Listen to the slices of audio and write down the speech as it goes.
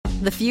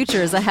The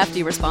future is a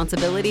hefty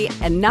responsibility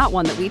and not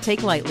one that we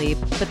take lightly,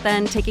 but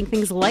then taking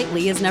things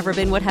lightly has never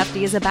been what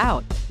Hefty is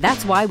about.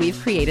 That's why we've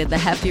created the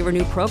Hefty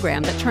Renew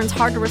program that turns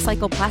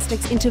hard-to-recycle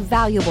plastics into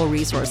valuable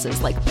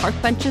resources like park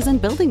benches and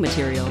building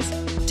materials.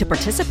 To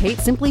participate,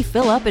 simply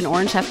fill up an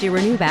orange Hefty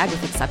Renew bag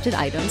with accepted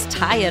items,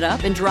 tie it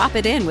up, and drop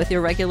it in with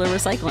your regular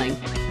recycling.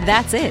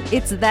 That's it.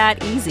 It's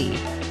that easy.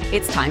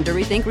 It's time to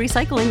rethink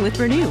recycling with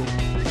Renew.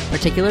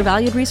 Particular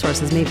valued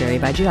resources may vary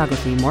by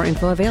geography. More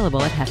info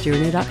available at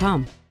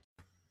heftyrenew.com.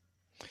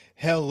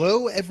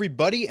 Hello,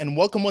 everybody, and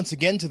welcome once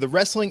again to the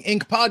Wrestling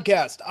Inc.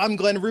 podcast. I'm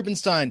Glenn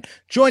Rubenstein,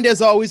 joined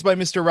as always by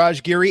Mr.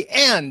 Raj Giri,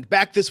 and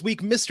back this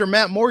week, Mr.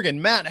 Matt Morgan.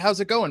 Matt,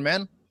 how's it going,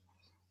 man?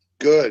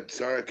 Good.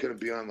 Sorry I couldn't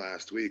be on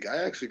last week.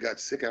 I actually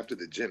got sick after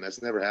the gym.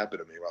 That's never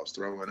happened to me. While I was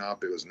throwing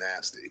up, it was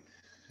nasty.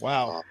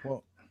 Wow.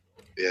 Well,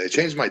 yeah, it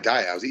changed my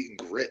diet. I was eating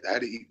grit. I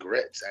had to eat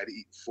grits. I had to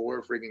eat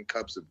 4 freaking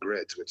cups of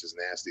grits, which is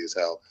nasty as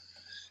hell.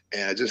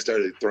 And I just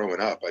started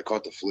throwing up. I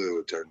caught the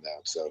flu, it turned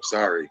out. So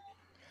sorry.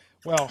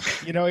 well,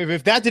 you know,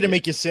 if that didn't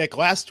make you sick,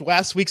 last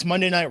week's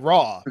Monday Night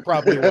Raw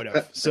probably would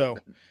have. So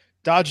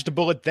dodged a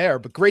bullet there.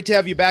 But great to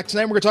have you back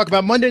tonight. We're going to talk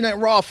about Monday Night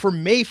Raw for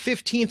May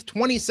 15th,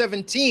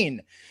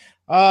 2017.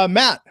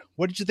 Matt,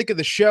 what did you think of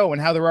the show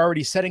and how they're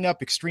already setting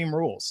up Extreme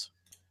Rules?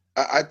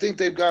 I think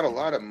they've got a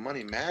lot of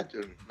money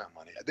matches. Not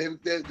money. They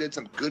did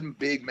some good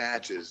big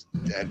matches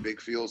that had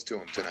big feels to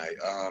them tonight.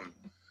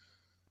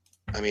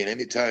 I mean,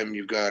 anytime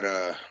you've got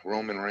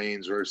Roman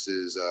Reigns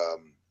versus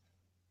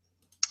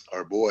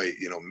our boy,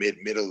 you know,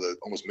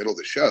 almost middle of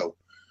the show,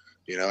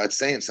 you know, that's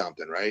saying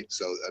something, right?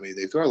 So, I mean,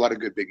 they throw a lot of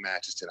good big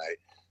matches tonight.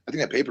 I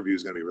think that pay-per-view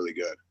is going to be really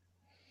good.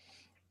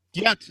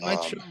 Yeah,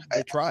 tonight's show,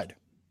 they tried.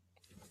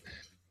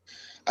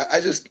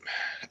 I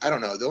don't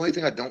know. The only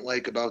thing I don't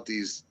like about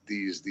these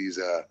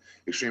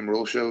Extreme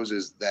Rules shows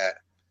is that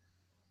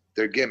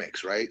they're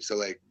gimmicks, right? So,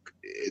 like,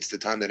 it's the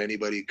time that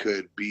anybody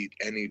could beat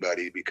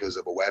anybody because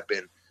of a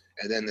weapon.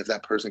 And then if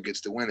that person gets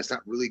to win, it's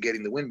not really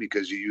getting the win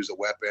because you use a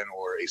weapon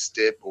or a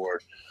stip or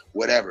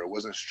whatever. It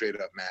wasn't a straight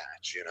up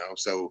match, you know?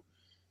 So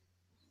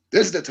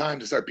this is the time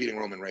to start beating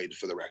Roman Reigns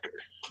for the record.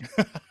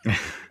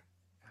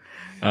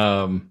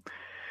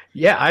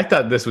 Yeah, I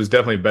thought this was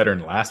definitely better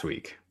than last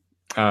week.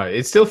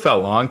 It still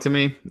felt long to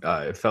me.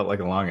 It felt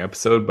like a long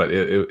episode, but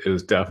it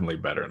was definitely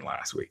better than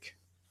last week.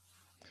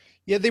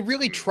 Yeah, they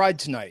really tried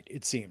tonight,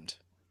 it seemed.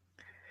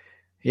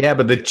 Yeah,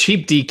 but the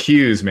cheap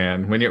DQs,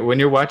 man. When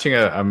you're watching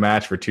a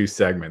match for 2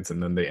 segments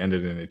and then they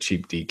ended in a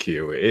cheap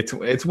DQ,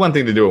 it's one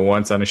thing to do it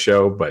once on a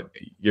show, but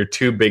your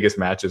 2 biggest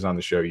matches on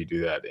the show, you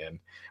do that in.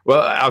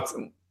 Well,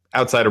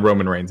 outside of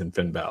Roman Reigns and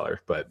Finn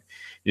Balor, but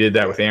you did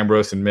that with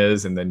Ambrose and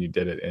Miz, and then you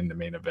did it in the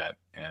main event,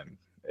 and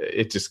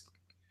I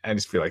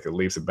just feel like it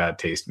leaves a bad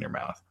taste in your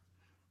mouth.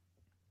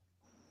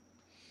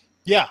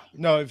 Yeah,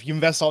 no, if you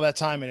invest all that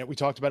time in it, we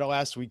talked about it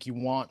last week, you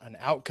want an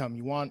outcome,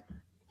 you want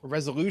a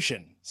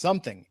resolution,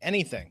 something,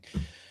 anything.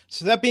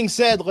 So that being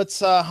said, let's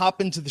hop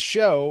into the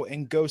show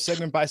and go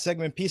segment by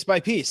segment, piece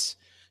by piece.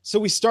 So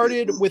we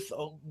started with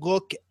a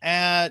look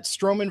at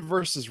Strowman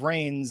versus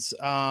Reigns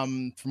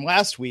from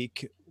last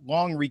week,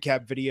 long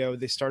recap video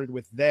they started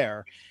with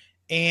there,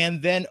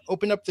 and then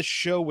opened up the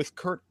show with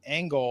Kurt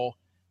Angle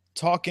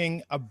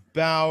talking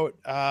about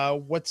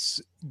what's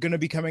going to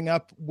be coming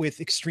up with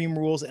Extreme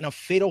Rules and a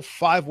fatal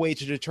 5-way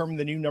to determine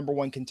the new number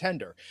 1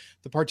 contender.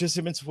 The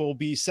participants will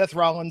be Seth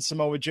Rollins,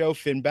 Samoa Joe,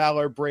 Finn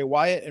Balor, Bray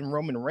Wyatt, and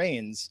Roman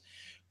Reigns.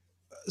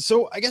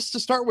 So I guess to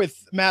start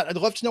with, Matt, I'd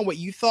love to know what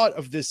you thought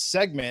of this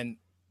segment,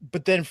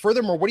 but then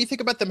furthermore, what do you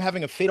think about them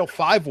having a fatal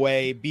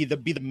 5-way be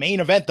the main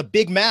event, the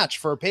big match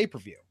for a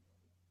pay-per-view?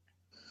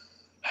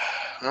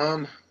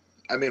 I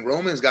mean,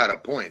 Roman's got a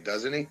point,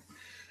 doesn't he?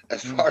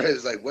 As far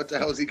as like, what the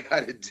hell's he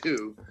got to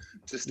do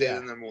to stay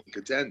the number 1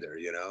 contender?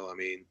 You know, I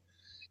mean,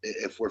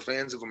 if we're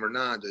fans of him or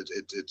not,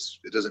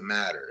 it doesn't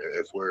matter.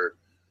 If we're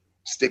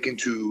sticking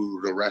to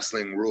the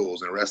wrestling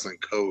rules and wrestling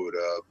code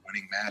of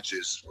winning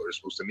matches are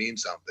supposed to mean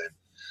something.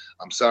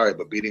 I'm sorry,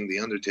 but beating The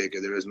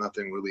Undertaker, there is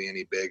nothing really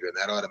any bigger, and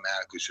that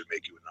automatically should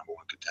make you a number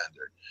 1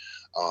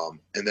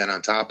 contender. And then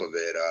on top of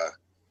it,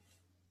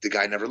 the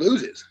guy never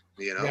loses,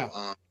 you know?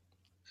 Yeah.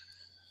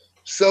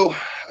 So,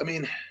 I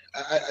mean,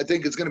 I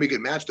think it's going to be a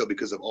good match, though,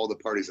 because of all the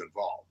parties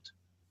involved.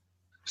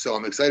 So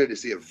I'm excited to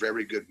see a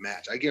very good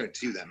match. I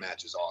guarantee you that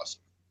match is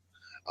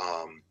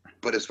awesome.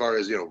 But as far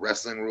as, you know,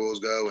 wrestling rules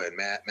go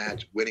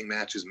and winning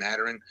matches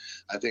mattering,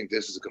 I think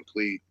this is a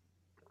complete,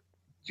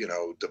 you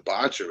know,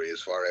 debauchery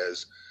as far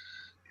as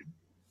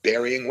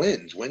burying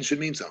wins. Wins should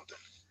mean something.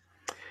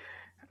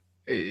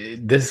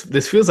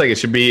 This feels like it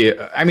should be.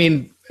 I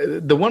mean,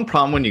 the one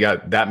problem when you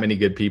got that many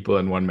good people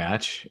in one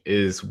match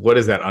is, what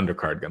is that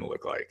undercard going to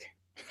look like?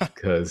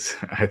 Because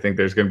I think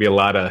there's going to be a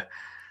lot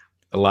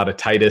of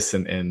Titus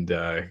and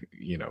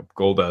you know,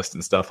 Goldust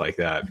and stuff like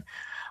that.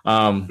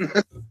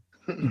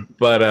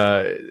 But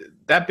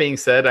that being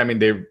said, I mean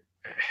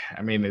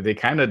they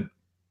kind of,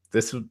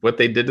 this is what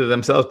they did to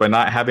themselves by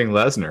not having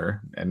Lesnar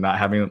and not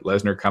having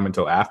Lesnar come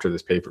until after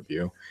this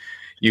pay-per-view.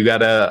 you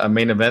got a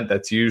main event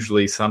that's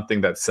usually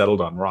something that's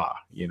settled on Raw.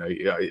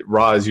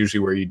 Raw is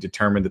usually where you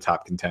determine the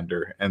top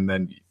contender and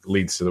then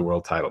leads to the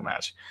world title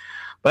match.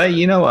 But,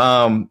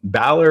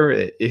 Balor,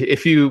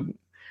 if you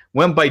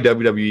went by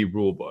WWE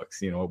rule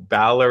books,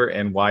 Balor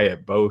and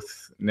Wyatt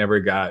both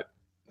never got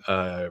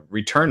a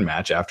return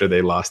match after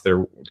they lost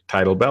their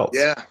title belts.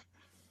 Yeah.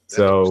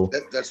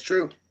 That's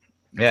true.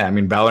 Yeah, I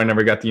mean, Balor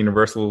never got the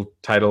Universal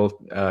title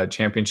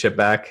championship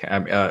back,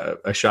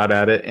 a shot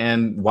at it.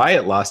 And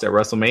Wyatt lost at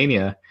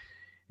WrestleMania,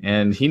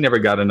 and he never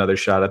got another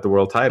shot at the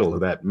world title.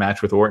 That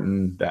match with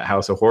Orton, that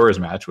House of Horrors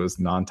match, was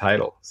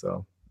non-title.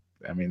 So,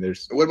 I mean,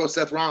 there's... What about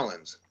Seth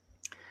Rollins?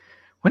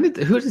 Who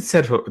did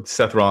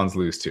Seth Rollins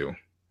lose to?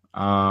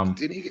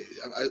 Did he?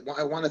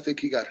 I want to think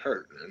he got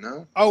hurt.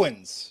 No.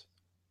 Owens.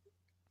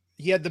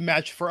 He had the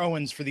match for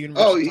Owens for the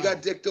Universal. Oh, he title.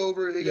 got dicked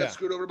over. He got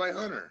screwed over by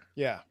Hunter.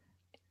 Yeah.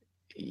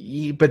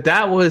 But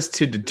that was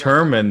to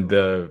determine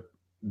the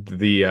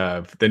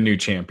new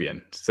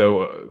champion.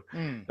 So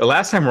the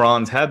last time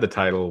Rollins had the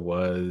title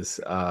was,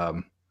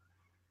 was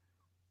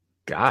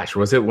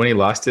it when he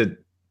lost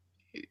it?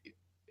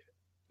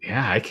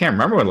 Yeah, I can't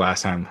remember when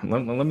last time.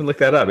 Let me look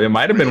that up. It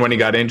might have been when he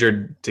got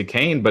injured to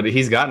Kane, but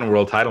he's gotten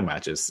world title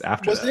matches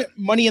after Wasn't that. it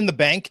Money in the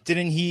Bank?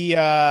 Didn't he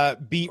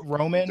beat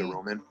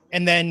Roman?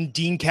 And then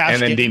Dean cashed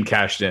in. And then Dean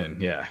cashed in,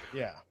 yeah.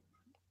 Yeah.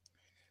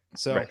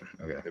 So, right.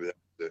 Okay. Maybe that's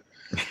it.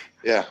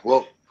 Yeah,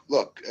 well,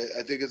 look,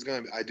 I do think it's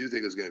gonna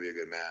be a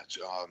good match.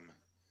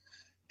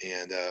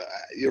 And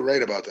you're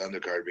right about the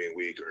undercard being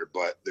weaker,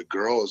 but the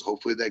girls,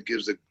 hopefully that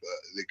gives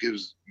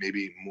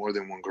maybe more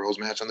than one girls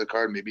match on the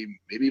card, maybe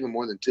even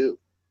more than two.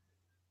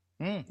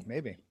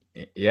 Maybe.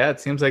 Yeah,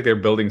 it seems like they're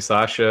building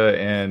Sasha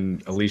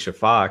and Alicia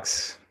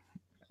Fox,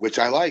 which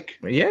I like.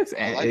 Yes,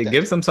 it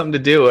gives them something to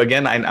do.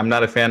 Again, I'm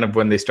not a fan of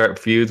when they start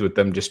feuds with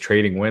them just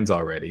trading wins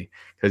already,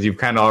 because you've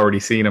kind of already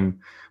seen them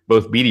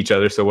both beat each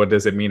other. So what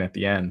does it mean at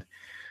the end?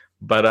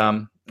 But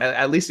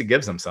at least it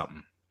gives them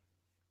something.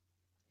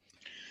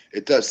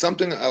 It does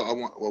something. I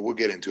want. Well, we'll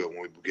get into it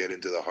when we get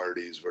into the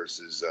Hardys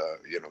versus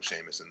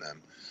Sheamus and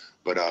them.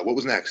 But what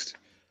was next?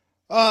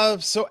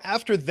 So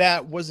after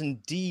that was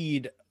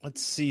indeed,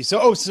 let's see.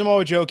 So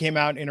Samoa Joe came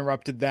out,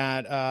 interrupted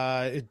that.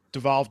 It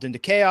devolved into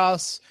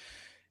chaos,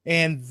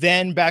 and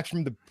then back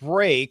from the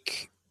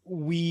break,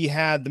 we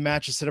had the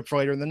matches set up for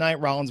later in the night: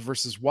 Rollins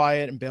versus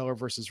Wyatt and Balor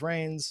versus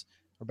Reigns.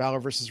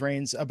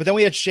 But then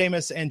we had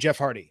Sheamus and Jeff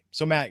Hardy.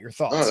 So Matt, your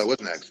thoughts? Oh, that was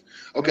next.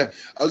 Okay,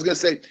 I was gonna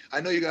say. I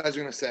know you guys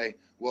are gonna say,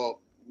 well,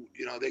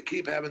 they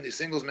keep having these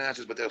singles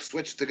matches, but they'll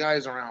switch the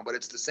guys around, but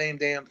it's the same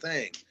damn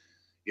thing.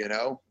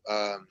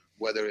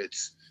 Whether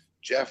it's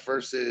Jeff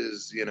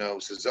versus,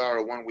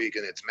 Cesaro one week,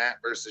 and it's Matt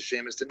versus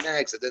Sheamus the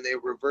next, and then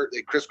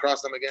they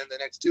crisscross them again the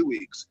next 2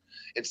 weeks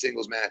in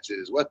singles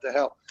matches. What the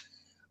hell?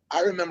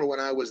 I remember when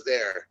I was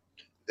there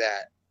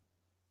that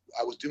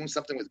I was doing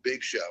something with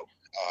Big Show,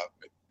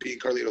 being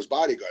Carlito's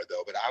bodyguard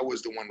though, but I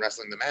was the one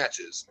wrestling the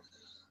matches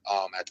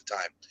at the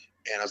time.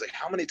 And I was like,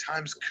 how many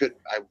times could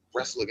I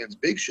wrestle against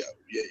Big Show?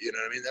 You know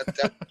what I mean?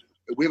 That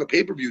we have a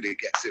pay-per-view to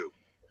get to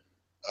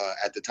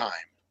at the time.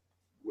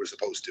 We're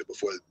supposed to,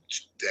 before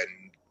then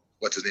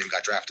what's his name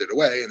got drafted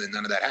away, and then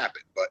none of that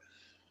happened. But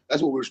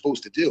that's what we were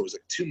supposed to do. It was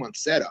like a 2-month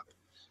setup.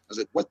 I was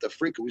like, what the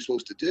freak are we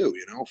supposed to do,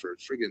 for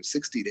friggin'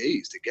 60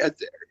 days to get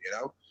there,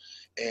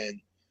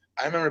 And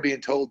I remember being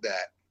told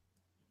that,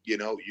 you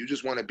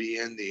just want to be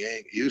in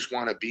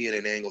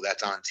an angle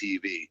that's on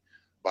TV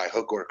by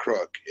hook or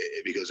crook,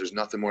 because there's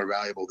nothing more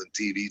valuable than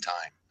TV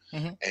time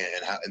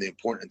and the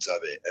importance of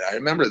it. And I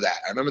remember that.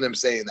 I remember them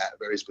saying that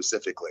very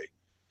specifically.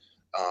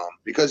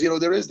 Because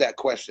there is that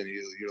question.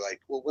 You're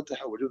like, well, what the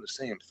hell? We're doing the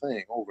same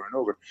thing over and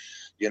over.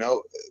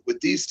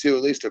 With these two,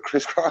 at least they're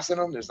crisscrossing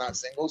them. There's not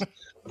singles,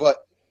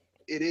 but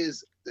it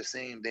is the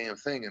same damn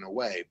thing in a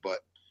way. But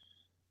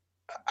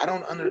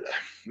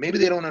maybe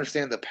they don't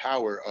understand the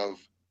power of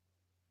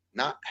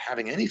not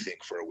having anything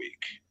for a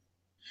week.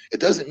 It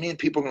doesn't mean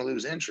people are going to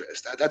lose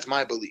interest. That's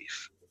my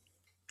belief.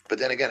 But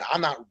then again,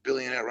 I'm not a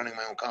billionaire running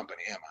my own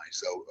company, am I?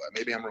 So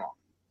maybe I'm wrong.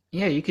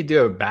 Yeah, you could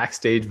do a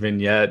backstage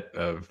vignette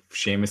of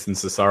Sheamus and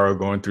Cesaro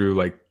going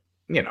through,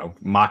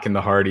 mocking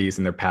the Hardys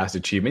and their past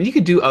achievement. You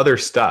could do other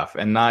stuff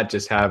and not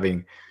just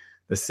having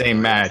the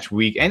same match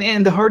week.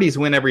 And the Hardys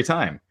win every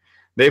time.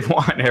 They've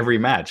won every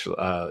match.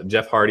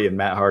 Jeff Hardy and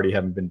Matt Hardy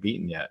haven't been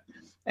beaten yet.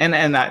 And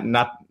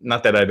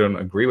not that I don't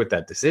agree with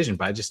that decision,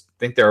 but I just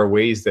think there are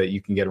ways that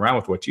you can get around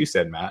with what you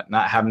said, Matt,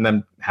 not having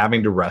them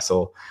having to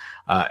wrestle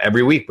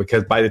every week,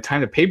 because by the time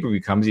the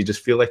pay-per-view comes, you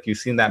just feel like you've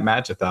seen that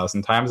match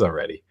 1,000 times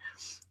already.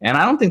 And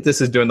I don't think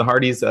this is doing the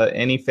Hardys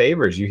any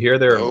favors. You hear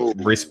their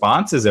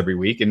responses every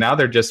week, and now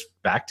they're just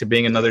back to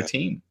being another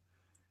team.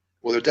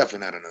 Well, they're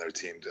definitely not another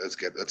team. Let's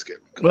get.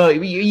 Well,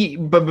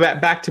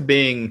 but back to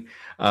being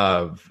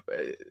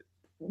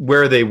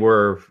where they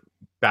were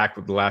back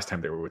with the last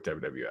time they were with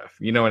WWF.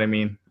 You know what I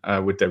mean?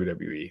 With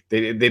WWE,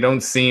 they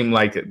don't seem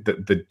like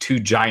the two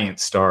giant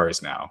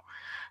stars now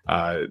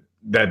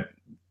that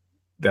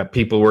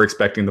people were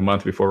expecting the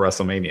month before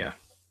WrestleMania.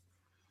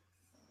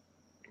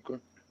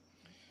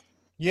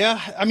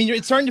 Yeah, I mean,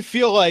 it's starting to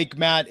feel like,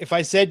 Matt, if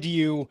I said to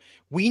you,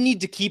 we need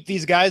to keep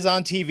these guys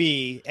on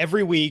TV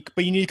every week,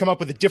 but you need to come up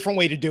with a different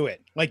way to do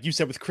it. Like you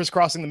said, with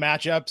crisscrossing the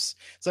matchups.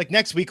 It's like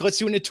next week, let's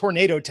do it in a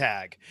tornado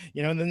tag.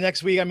 And the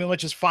next week, I mean,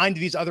 let's just find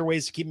these other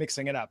ways to keep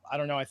mixing it up. I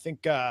don't know. I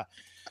think I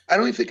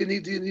don't even think you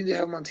need to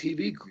have them on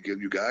TV,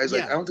 you guys.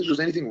 Like, I don't think there's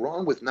anything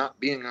wrong with not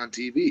being on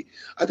TV.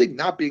 I think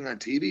not being on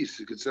TV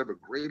could serve a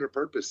greater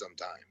purpose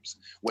sometimes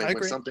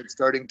when something's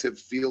starting to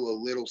feel a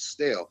little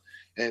stale.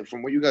 And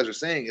from what you guys are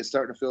saying, it's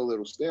starting to feel a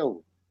little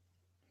stale.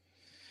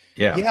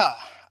 Yeah. Yeah.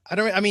 I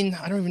don't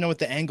even know what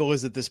the angle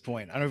is at this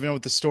point. I don't even know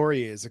what the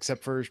story is,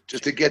 except for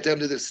just to get them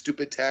to this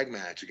stupid tag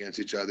match against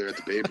each other at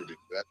the pay-per-view.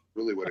 That's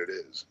really what it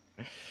is.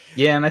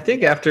 Yeah, and I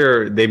think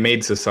after they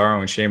made Cesaro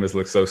and Sheamus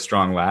look so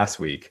strong last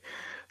week,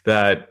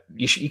 that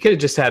you could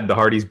have just had the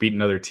Hardys beat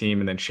another team,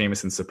 and then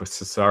Sheamus and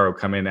Cesaro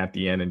come in at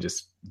the end and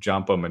just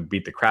jump them and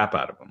beat the crap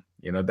out of them.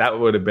 That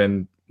would have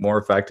been more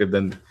effective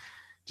than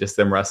just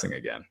them wrestling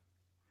again.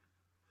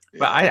 Yeah.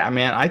 But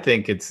I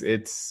think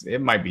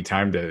it might be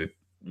time to,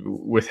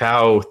 with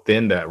how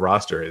thin that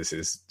roster is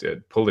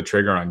to pull the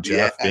trigger on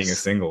Jeff being a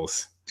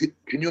singles.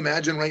 Can you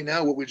imagine right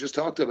now what we just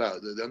talked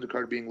about? The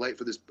undercard being light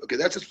for this. Okay,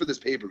 that's just for this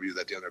pay-per-view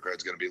that the undercard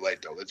is going to be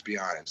light, though. Let's be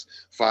honest.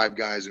 5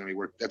 guys are going to be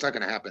work. That's not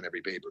going to happen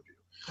every pay-per-view.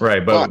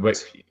 Right,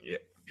 but yeah.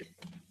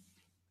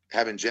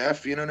 Having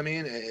Jeff, you know what I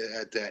mean?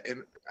 At that,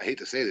 and I hate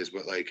to say this,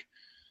 but like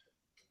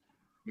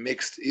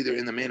mixed either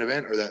in the main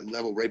event or that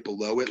level right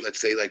below it.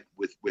 Let's say like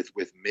with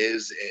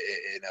Miz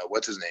and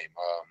what's his name?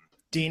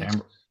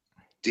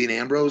 Dean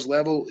Ambrose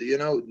level,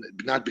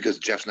 not because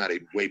Jeff's not a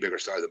way bigger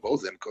star than both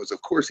of them, because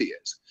of course he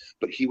is,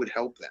 but he would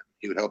help them.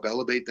 He would help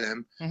elevate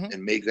them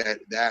and make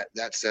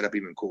that setup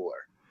even cooler.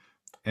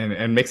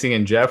 And mixing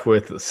in Jeff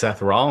with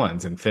Seth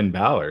Rollins and Finn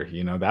Balor,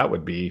 that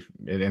would be,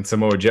 and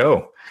Samoa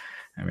Joe.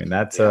 I mean,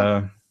 that's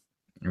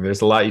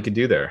there's a lot you could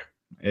do there.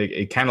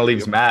 It kind of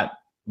leaves Matt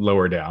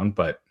lower down,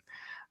 but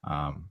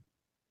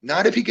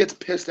not if he gets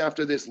pissed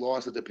after this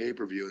loss at the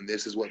pay-per-view, and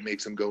this is what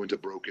makes him go into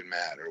Broken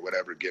Matt or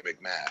whatever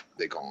gimmick Matt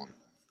they call him.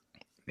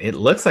 It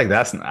looks like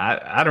that's not,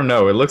 I don't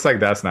know. It looks like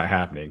that's not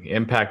happening.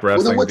 Impact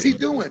Wrestling. Well, then what's he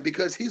doing?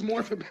 Because he's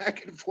morphing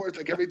back and forth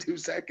like every 2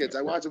 seconds.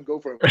 I watch him go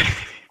from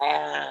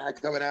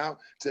coming out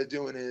to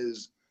doing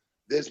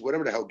this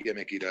whatever the hell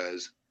gimmick he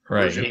does.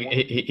 Right.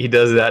 He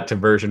does that to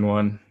version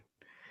 1.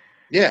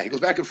 Yeah, he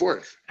goes back and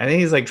forth. I think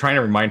he's like trying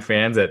to remind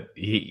fans that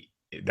he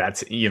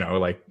used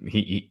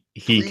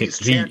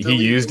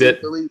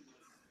it.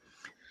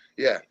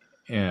 Yeah.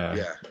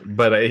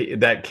 But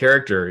that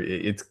character,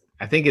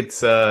 I think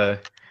it's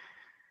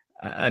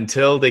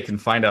until they can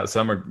find out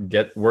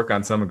work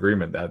on some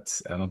agreement. I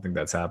don't think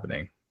that's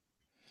happening.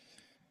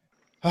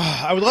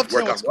 I would love to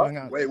know what's going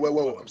on. Wait,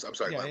 whoa. I'm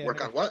sorry.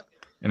 Work on what?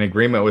 An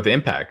agreement with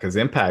Impact, because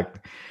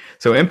Impact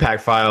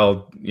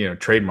filed,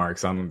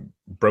 trademarks on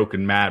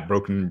Broken Matt,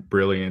 Broken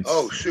Brilliance.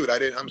 Oh shoot,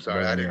 I'm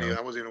sorry. I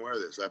wasn't even aware of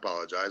this. I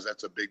apologize.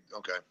 That's a big,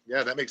 okay.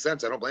 Yeah, that makes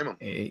sense. I don't blame them.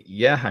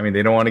 Yeah, I mean,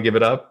 they don't want to give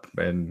it up,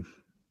 and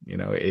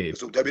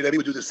so WWE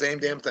would do the same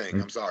damn thing.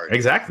 I'm sorry.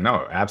 Exactly.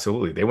 No,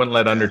 absolutely. They wouldn't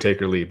let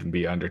Undertaker leave and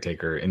be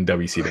Undertaker in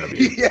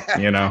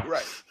WCW.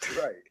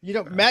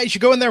 Right. Matt, you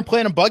should go in there and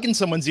plan on bugging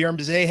someone's ear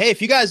and say, hey,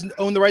 if you guys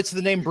own the rights to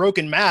the name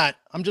Broken Matt,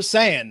 I'm just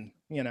saying,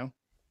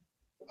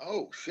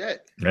 Oh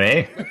shit.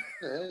 Hey.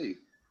 Hey,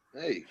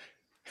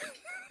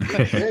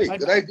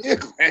 good idea,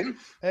 Glenn.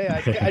 Hey,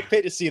 I'd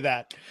pay to see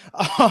that.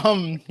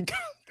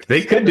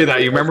 They could do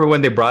that. You remember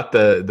when they brought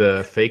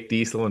the fake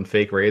Diesel and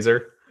fake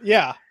Razor?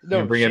 Yeah.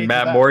 No, bring in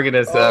Matt Morgan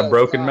as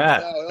Broken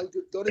Matt. No,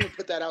 don't even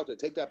put that out there.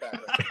 Take that back.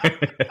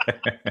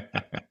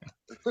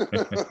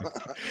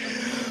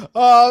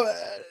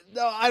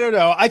 No, I don't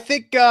know. I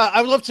think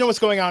I would love to know what's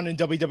going on in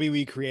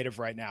WWE creative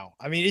right now.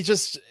 I mean, it's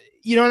just,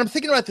 and I'm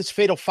thinking about this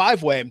Fatal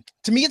 5-Way.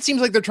 To me, it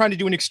seems like they're trying to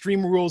do an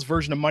Extreme Rules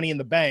version of Money in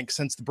the Bank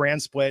since the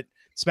brand split.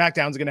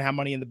 SmackDown's going to have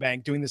Money in the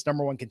Bank doing this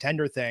number 1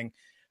 contender thing.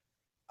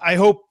 I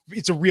hope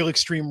it's a real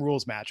Extreme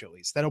Rules match, at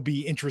least. That'll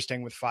be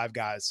interesting with 5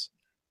 guys.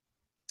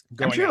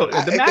 I'm sure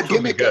the match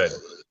will be good.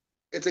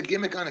 It's a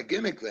gimmick on a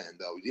gimmick then,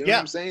 though. You know what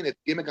I'm saying? It's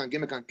gimmick on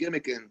gimmick on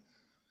gimmick, and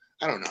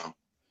I don't know.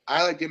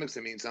 I like gimmicks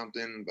to mean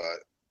something, but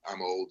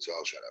I'm old, so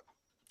I'll shut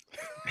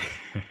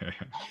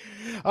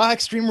up.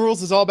 Extreme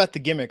Rules is all about the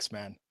gimmicks,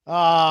 man.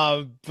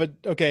 But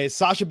okay,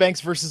 Sasha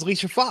Banks versus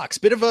Alicia Fox.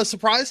 Bit of a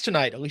surprise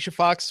tonight. Alicia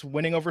Fox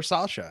winning over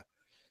Sasha.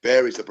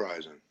 Very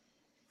surprising.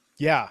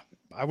 Yeah.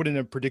 I wouldn't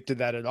have predicted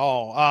that at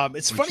all.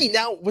 It's funny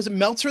now. Was it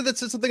Meltzer that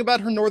said something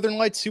about her Northern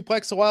Lights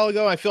suplex a while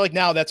ago? I feel like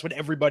now that's what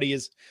everybody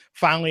is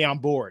finally on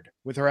board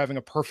with, her having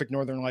a perfect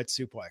Northern Lights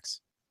suplex.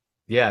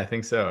 Yeah, I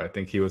think so. I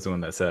think he was the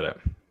one that said it.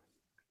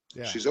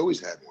 Yeah. She's always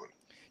had one.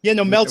 Yeah,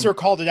 no, Meltzer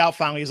called it out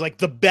finally. He's like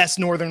the best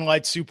Northern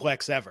Lights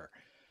suplex ever.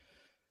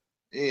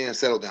 Yeah,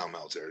 settle down,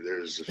 Meltzer.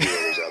 There's a few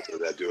others out there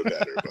that do it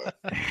better,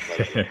 but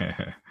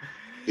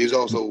he's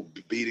also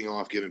beating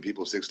off, giving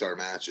people 6-star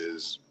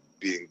matches.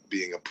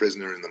 Being a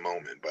prisoner in the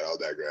moment, but I'll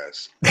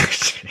digress.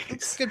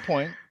 That's a good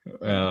point.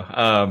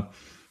 Well,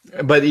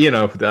 But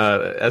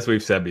as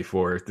we've said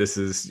before, this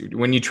is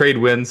when you trade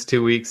wins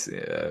 2 weeks.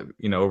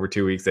 Over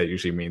 2 weeks, that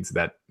usually means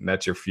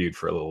that's your feud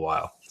for a little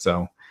while.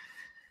 So,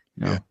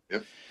 Yeah.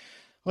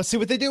 Let's see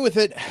what they do with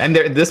it. And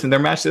their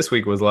match this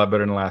week was a lot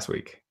better than last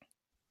week.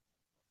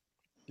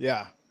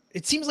 Yeah,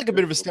 it seems like a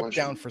bit of a step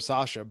down for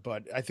Sasha,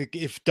 but I think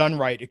if done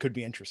right, it could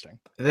be interesting.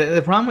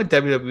 The problem with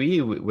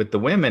WWE with the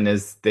women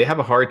is they have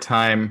a hard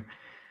time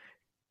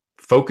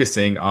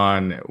focusing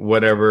on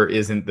whatever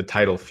isn't the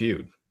title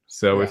feud.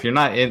 So if you're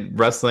not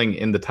wrestling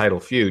in the title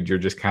feud, you're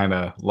just kind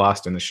of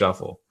lost in the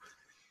shuffle.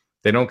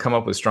 They don't come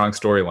up with strong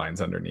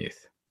storylines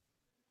underneath.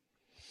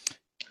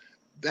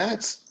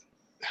 That's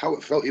how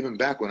it felt even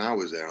back when I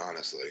was there,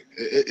 honestly.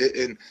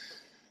 And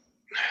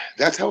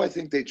that's how I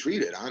think they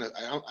treat it. I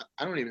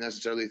don't even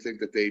necessarily think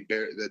that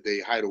they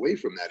hide away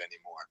from that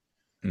anymore.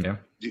 Yeah.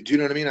 Do you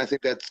know what I mean? I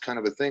think that's kind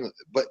of a thing.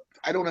 But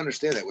I don't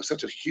understand that. With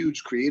such a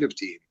huge creative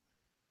team,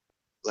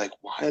 like,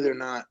 why they're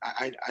not?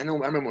 I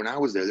remember when I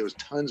was there was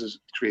tons of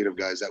creative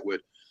guys that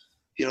would,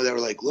 they were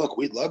like, look,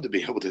 we'd love to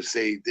be able to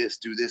say this,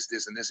 do this,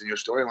 this, and this in your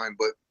storyline,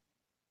 but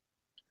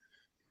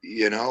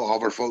all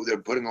of our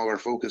they're putting all our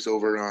focus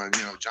over on,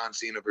 John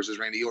Cena versus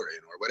Randy Orton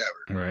or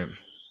whatever. Right.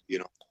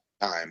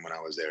 Time when I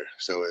was there.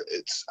 So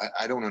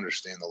I don't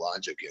understand the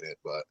logic in it,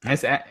 but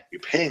you're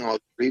paying all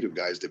the creative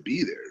guys to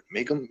be there.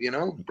 Make them,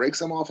 break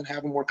some off and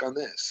have them work on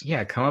this.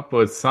 Yeah, come up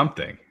with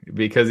something,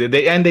 because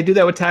they do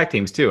that with tag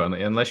teams too.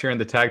 Unless you're in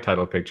the tag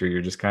title picture,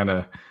 you're just kind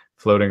of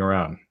floating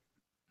around.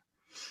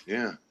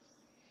 Yeah.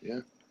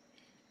 And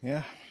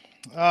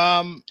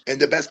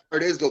the best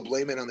part is they'll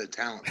blame it on the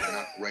talent for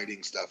not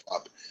writing stuff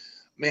up.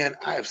 Man,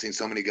 I have seen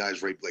so many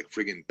guys write like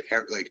friggin'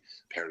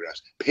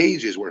 paragraphs,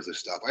 pages worth of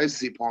stuff. I used to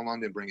see Paul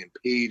London bring in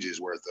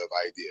pages worth of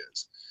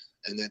ideas,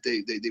 and that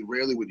they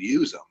rarely would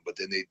use them. But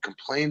then they'd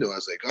complain to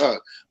us like, "Oh,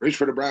 reach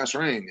for the brass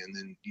ring." And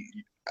then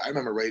I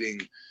remember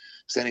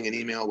sending an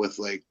email with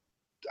like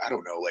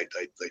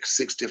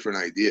 6 different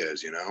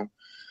ideas.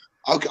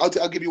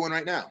 I'll give you one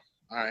right now.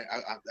 All right,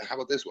 how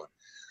about this one?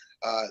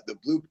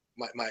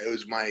 It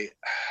was my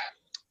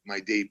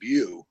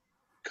debut.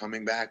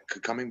 Coming back to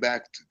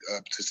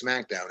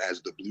SmackDown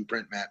as the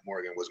Blueprint Matt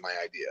Morgan was my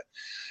idea.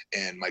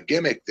 And my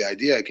gimmick, the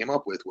idea I came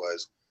up with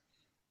was,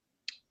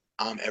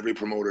 I'm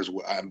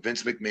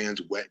Vince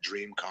McMahon's wet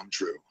dream come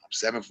true. I'm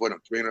 7 foot,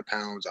 I'm 300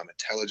 pounds, I'm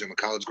intelligent, I'm a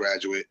college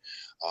graduate.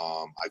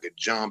 I could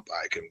jump,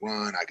 I can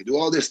run, I could do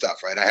all this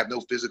stuff, right? I have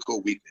no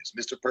physical weakness.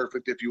 Mr.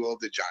 Perfect, if you will, of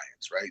the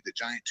Giants, right? The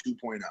Giant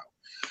 2.0.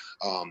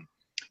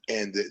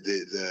 And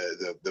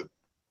the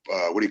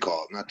what do you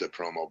call it? Not the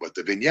promo, but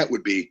the vignette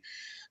would be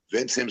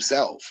Vince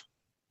himself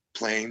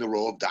playing the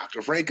role of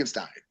Dr.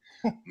 Frankenstein.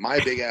 My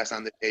big ass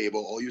on the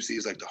table. All you see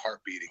is like the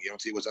heart beating. You don't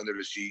see what's under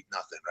the sheet,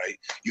 nothing, right?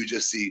 You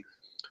just see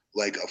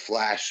like a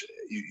flash.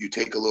 You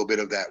take a little bit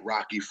of that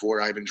Rocky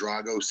IV Ivan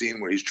Drago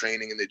scene where he's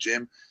training in the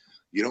gym.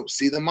 You don't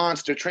see the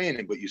monster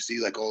training, but you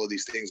see like all of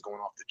these things going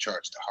off the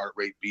charts, the heart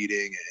rate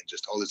beating and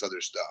just all this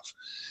other stuff.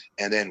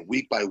 And then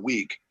week by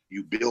week,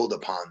 you build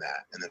upon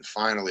that. And then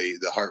finally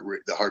the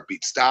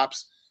heartbeat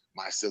stops.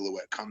 My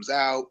silhouette comes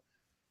out.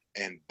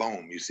 And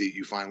boom,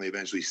 you finally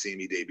eventually see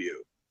me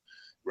debut,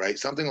 right?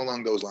 Something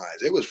along those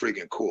lines. It was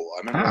freaking cool. I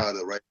remember a lot of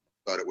the writers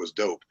thought it was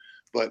dope,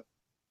 but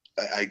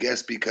I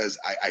guess because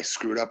I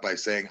screwed up by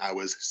saying I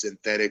was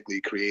synthetically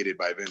created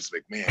by Vince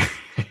McMahon.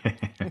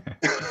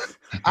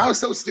 I was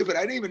so stupid.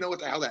 I didn't even know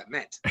what the hell that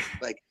meant.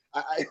 Like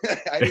I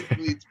didn't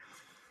really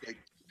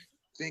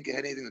think it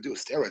had anything to do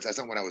with steroids. That's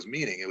not what I was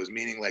meaning. It was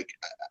meaning like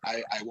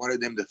I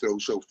wanted them to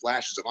show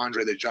flashes of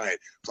Andre the Giant,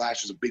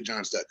 flashes of Big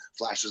John Studd,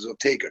 flashes of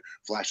Taker,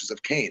 flashes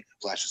of Kane,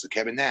 flashes of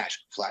Kevin Nash,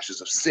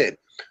 flashes of Sid.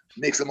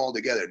 Mix them all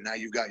together. Now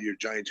you've got your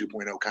Giant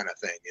 2.0 kind of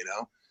thing,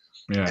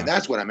 Yeah. And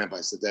that's what I meant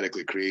by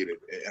synthetically created.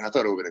 And I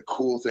thought it would have been a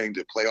cool thing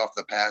to play off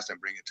the past and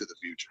bring it to the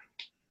future.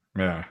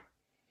 Yeah.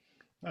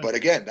 But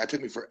again, that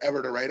took me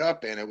forever to write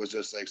up, and it was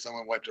just like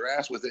someone wiped their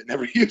ass with it and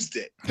never used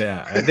it.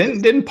 Yeah. And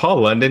didn't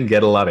Paul London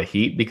get a lot of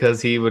heat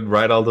because he would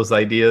write all those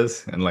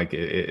ideas and like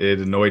it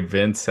annoyed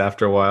Vince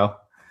after a while?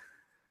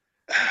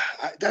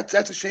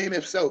 That's a shame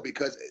if so,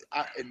 because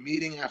in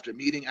meeting after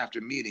meeting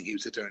after meeting, he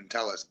would sit there and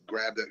tell us,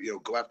 grab that,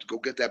 go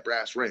get that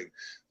brass ring.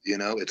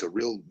 It's a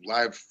real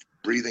live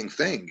breathing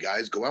thing,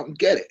 guys. Go out and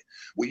get it.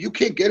 Well, you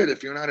can't get it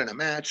if you're not in a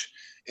match,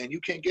 and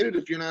you can't get it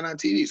if you're not on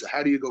TV. So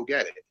how do you go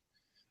get it?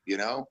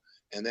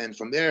 And then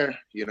from there,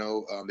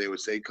 they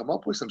would say, come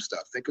up with some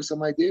stuff. Think of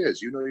some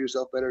ideas. You know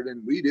yourself better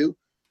than we do.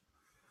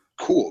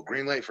 Cool.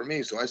 Green light for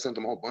me. So I sent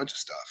them a whole bunch of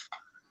stuff.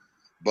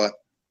 But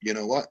you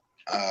know what?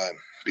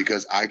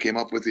 Because I came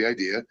up with the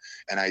idea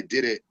and I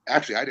did it.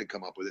 Actually, I didn't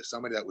come up with it.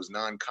 Somebody that was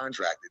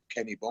non-contracted,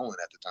 Kenny Bolin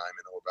at the time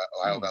in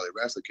Ohio Valley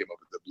Wrestling, came up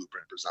with the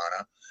Blueprint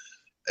persona.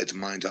 It's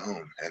mine to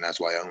own, and that's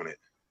why I own it.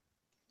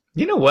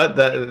 You know what?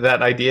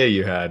 That idea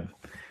you had,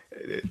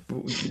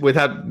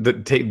 without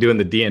doing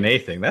the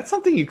DNA thing, that's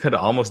something you could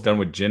have almost done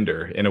with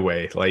Jinder in a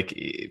way, like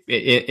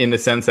in the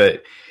sense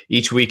that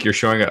each week you're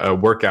showing a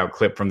workout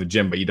clip from the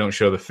gym, but you don't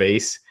show the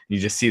face. You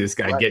just see this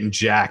guy getting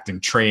jacked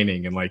and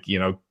training and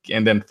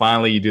and then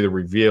finally you do the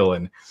reveal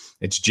and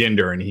it's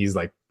Jinder and he's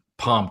like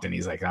pumped, and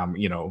he's like, I'm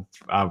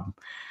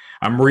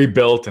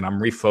rebuilt and I'm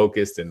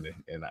refocused, and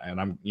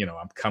I'm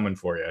I'm coming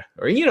for you,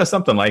 or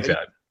something like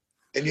that.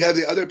 And you have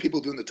the other people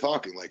doing the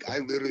talking. Like, I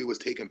literally was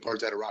taking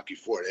parts out of Rocky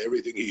IV.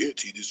 Everything he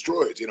hits, he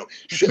destroys.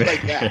 Shit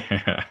like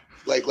that.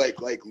 like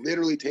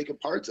literally taking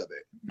parts of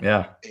it.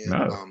 Yeah. And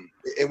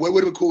and what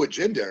would have been cool with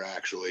Jinder,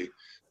 actually,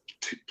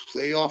 to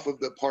play off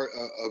of the part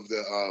of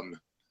the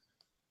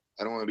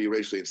I don't want to be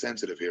racially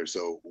insensitive here.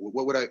 So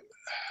what would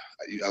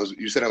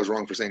you said I was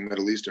wrong for saying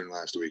Middle Eastern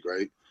last week,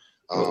 right?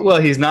 Well,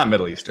 he's not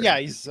Middle Eastern. Yeah,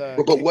 he's.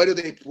 But what are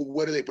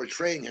they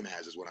portraying him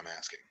as? Is what I'm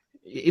asking.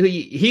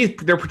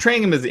 They're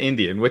portraying him as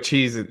Indian, which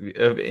he's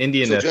of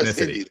Indian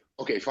ethnicity.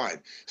 Okay, fine.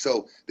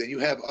 So then you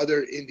have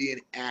other Indian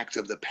acts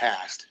of the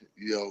past,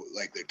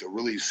 like the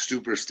really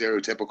super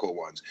stereotypical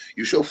ones.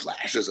 You show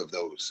flashes of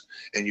those,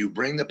 and you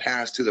bring the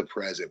past to the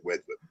present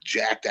with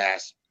jacked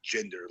ass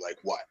Jinder. Like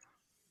what?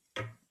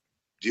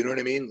 Do you know what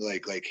I mean?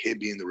 Like him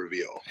being the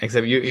reveal.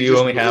 Except you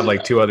only have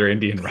like 2 other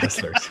Indian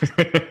wrestlers.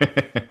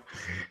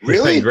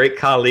 Really? Great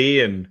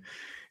Khali, and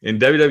in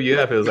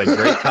WWF it was like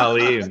Great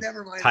Khali and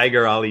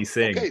Tiger Ali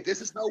Singh. Okay,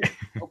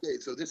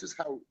 so this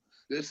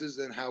is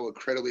then how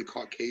incredibly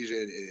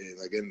Caucasian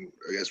and, again,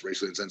 I guess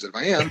racially insensitive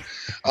I am.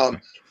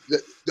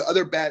 The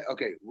other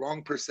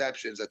wrong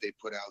perceptions that they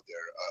put out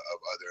there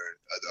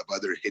of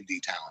other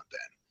Hindi talent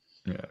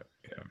then.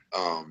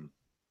 Yeah.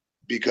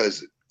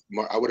 Because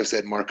I would have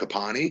said Mark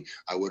Kapani.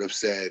 I would have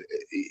said,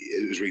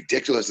 it was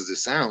ridiculous as it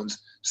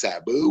sounds,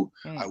 Sabu.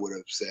 I would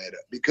have said,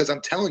 because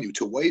I'm telling you,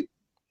 to white,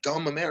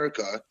 dumb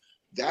America,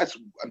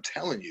 I'm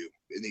telling you,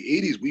 in the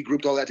 80s, we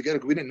grouped all that together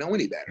because we didn't know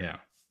any better. Yeah.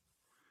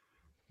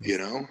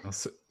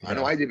 I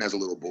know I didn't as a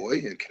little boy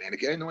in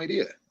Connecticut. I had no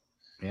idea.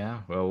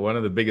 Yeah. Well, one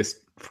of the biggest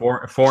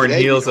foreign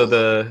heels of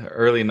the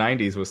early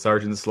 90s was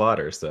Sergeant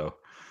Slaughter. So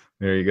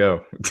there you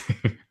go.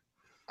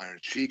 Iron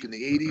Sheik in the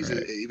 80s,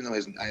 right. Even though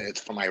it's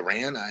from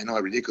Iran, I know how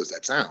ridiculous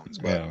that sounds,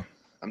 but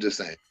I'm just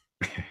saying.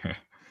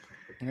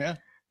 Yeah.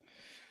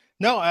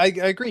 No, I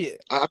agree.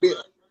 I'm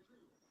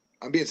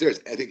being serious.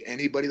 I think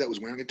anybody that was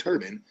wearing a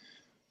turban,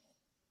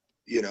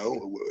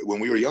 when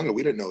we were younger,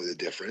 we didn't know the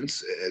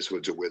difference as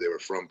to where they were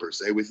from per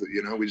se. We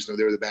just know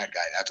they were the bad guy.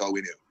 That's all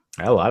we knew.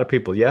 A lot of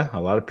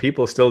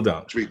people still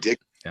don't. It's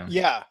ridiculous.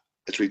 Yeah.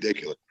 It's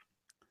ridiculous.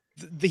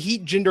 The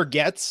heat Jinder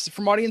gets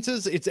from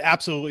audiences, it's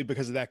absolutely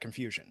because of that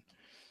confusion.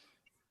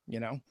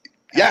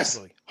 Yes,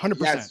 absolutely. 100%.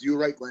 Yes, you're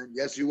right, Glenn.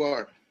 Yes, you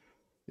are.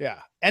 Yeah.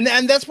 And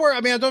that's where,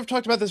 I don't have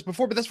talked about this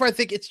before, but that's where I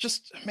think it's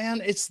just,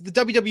 man, it's the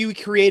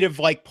WWE creative,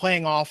 like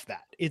playing off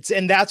that.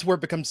 And that's where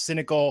it becomes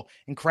cynical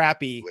and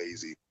crappy.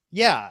 Lazy.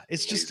 Yeah.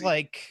 It's lazy. Just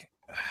like,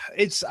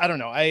 I don't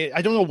know.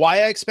 I don't know why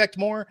I expect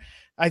more.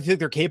 I think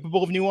they're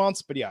capable of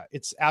nuance, but yeah,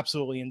 it's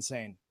absolutely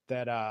insane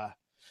that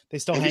they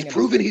still hang. He's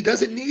proven he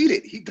doesn't need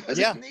it. He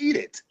doesn't need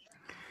it.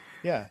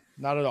 Yeah,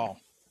 not at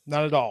all.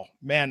 Not at all,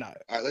 man. All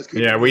right, let's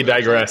we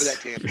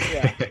digress.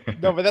 Yeah,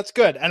 no, but that's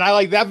good. And I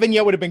like that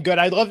vignette would have been good.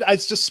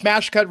 It's just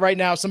smash cut right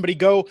now. Somebody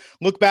go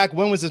look back.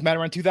 When was this, Matt?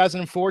 Around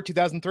 2004,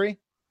 2003?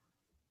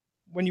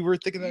 When you were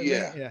thinking that?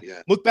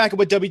 Yeah. Look back at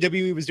what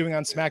WWE was doing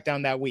on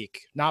SmackDown that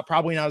week.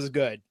 Probably not as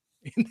good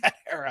in that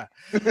era.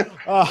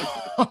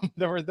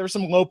 There were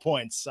some low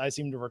points, I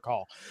seem to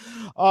recall.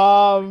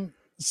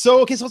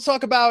 So let's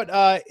talk about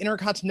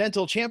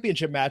Intercontinental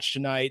Championship match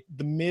tonight,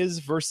 The Miz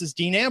versus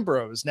Dean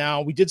Ambrose.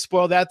 Now, we did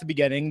spoil that at the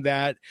beginning,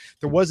 that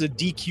there was a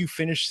DQ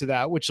finish to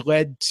that, which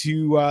led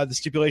to the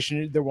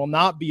stipulation there will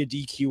not be a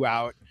DQ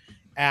out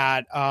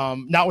at,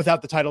 not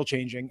without the title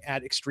changing,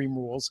 at Extreme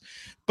Rules.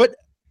 But,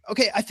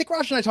 okay, I think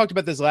Raj and I talked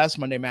about this last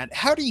Monday, Matt.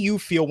 How do you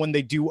feel when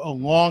they do a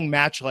long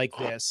match like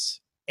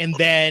this and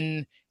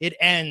then it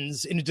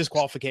ends in a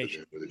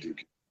disqualification?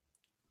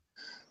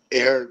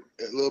 A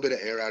little bit of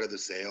air out of the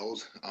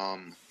sails.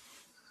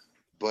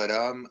 But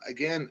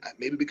again,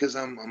 maybe because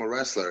I'm a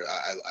wrestler,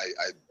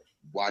 I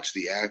watch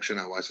the action,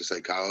 I watch the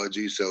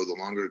psychology. So the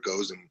longer it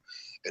goes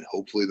and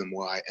hopefully the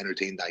more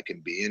entertained I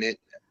can be in it,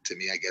 to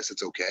me, I guess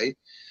it's okay.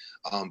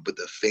 But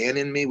the fan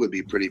in me would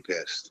be pretty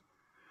pissed.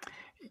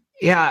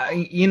 Yeah.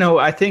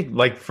 I think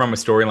like from a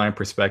storyline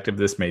perspective,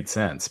 this made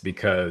sense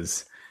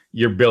because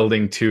you're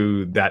building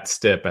to that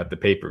step at the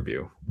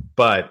pay-per-view.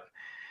 But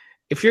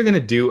if you're going to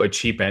do a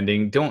cheap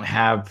ending, don't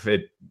have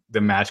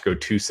the match go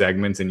 2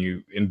 segments and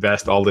you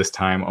invest all this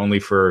time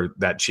only for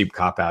that cheap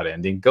cop-out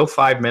ending. Go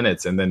 5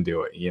 minutes and then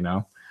do it,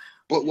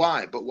 But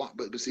why? But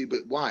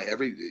why?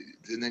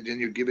 And then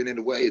you're giving it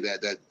away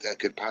that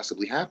could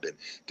possibly happen.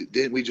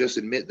 Didn't we just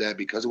admit that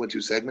because it went 2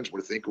 segments,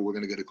 we're thinking we're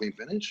going to get a clean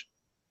finish?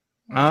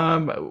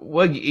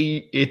 Well,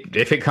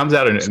 if it comes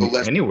out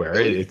anywhere,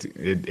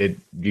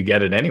 you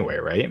get it anyway,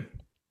 right?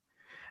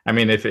 I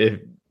mean, if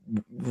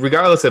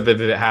regardless of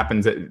if it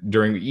happens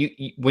during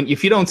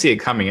if you don't see it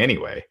coming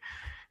anyway,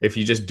 if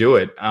you just do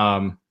it,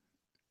 I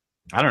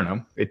don't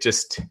know. I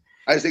just think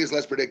it's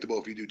less predictable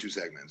if you do 2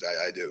 segments.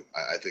 I do.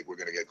 I think we're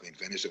going to get a clean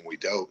finish, and we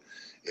don't.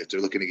 If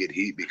they're looking to get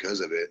heat because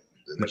of it,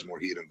 then there's more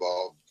heat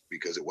involved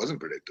because it wasn't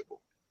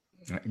predictable.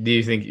 Do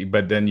you think?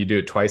 But then you do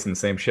it twice in the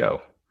same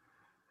show.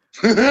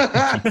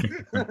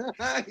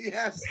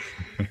 Yes.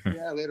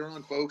 Yeah, later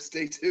on, folks.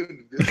 Stay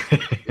tuned.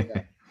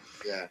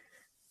 Yeah.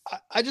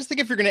 I just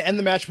think if you're going to end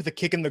the match with a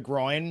kick in the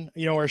groin,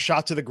 or a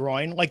shot to the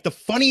groin, like the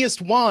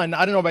funniest one,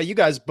 I don't know about you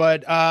guys,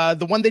 but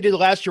the one they did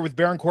last year with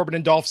Baron Corbin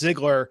and Dolph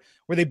Ziggler,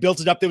 where they built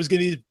it up, there was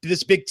going to be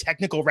this big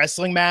technical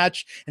wrestling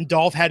match, and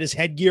Dolph had his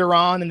headgear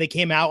on, and they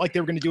came out like they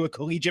were going to do a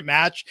collegiate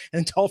match,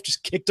 and Dolph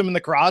just kicked him in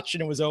the crotch,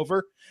 and it was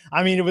over.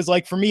 I mean, it was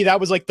like, for me, that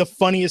was like the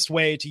funniest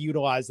way to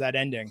utilize that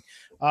ending.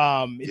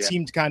 It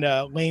seemed kind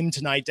of lame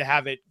tonight to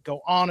have it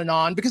go on and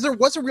on, because there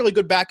was a really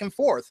good back and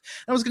forth.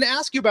 And I was going to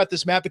ask you about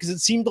this, Matt, because it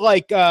seemed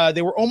like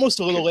they were almost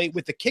a little late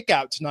with the kick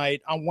out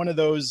tonight on one of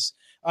those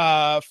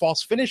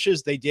false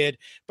finishes they did.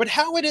 But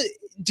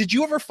did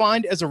you ever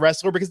find as a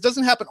wrestler, because it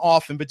doesn't happen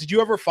often, but did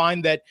you ever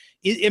find that,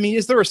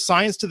 is there a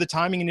science to the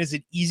timing, and is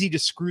it easy to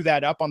screw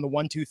that up on the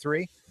 1, 2,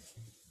 3?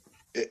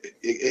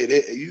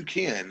 You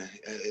can.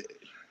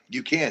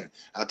 You can.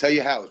 I'll tell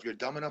you how. If you're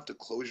dumb enough to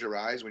close your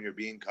eyes when you're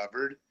being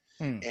covered,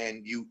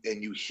 and you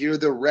hear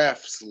the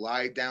ref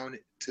slide down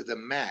to the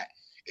mat,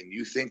 and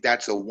you think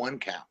that's a 1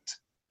 count,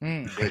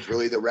 but it's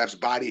really the ref's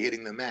body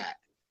hitting the mat.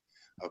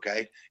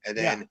 Okay, and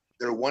then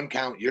their 1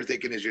 count you're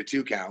thinking is your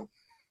 2 count.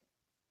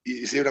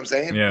 You see what I'm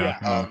saying?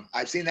 Yeah.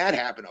 I've seen that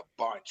happen a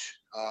bunch.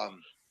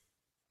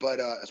 But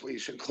that's why you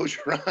shouldn't close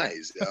your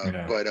eyes.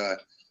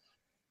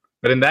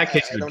 But in that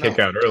case, you would kick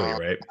out early,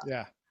 right?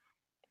 Yeah.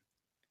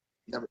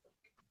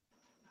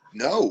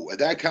 No, at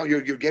that count,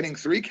 you're getting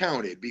 3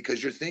 counted,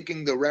 because you're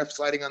thinking the ref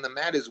sliding on the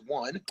mat is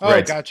 1. Oh,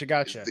 right. Gotcha.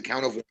 The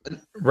count of 1.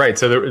 Right.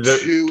 So the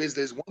 2 is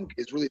there's 1.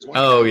 It's really 1.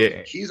 Oh, count.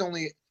 yeah. He's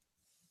only.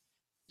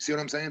 See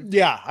what I'm saying?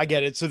 Yeah, I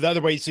get it. So the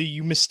other way, so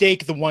you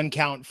mistake the 1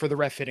 count for the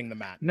ref hitting the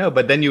mat. No,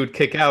 but then you would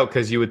kick out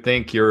because you would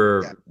think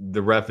the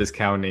ref is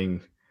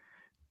counting,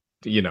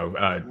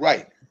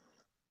 right,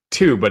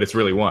 2, but it's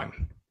really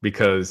 1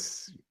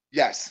 because.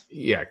 Yes.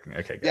 Yeah.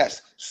 Okay.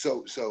 Yes.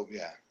 So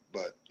yeah.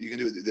 But you can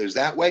do it. There's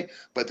that way,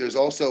 but there's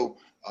also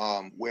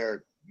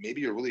where maybe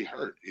you're really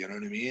hurt. You know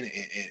what I mean?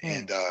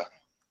 And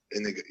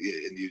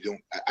you don't.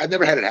 I've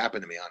never had it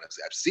happen to me,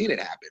 honestly. I've seen it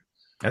happen.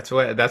 That's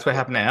what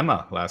happened to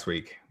Emma last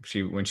week.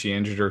 When she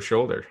injured her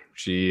shoulder,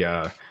 she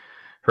hurt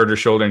her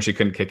shoulder and she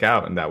couldn't kick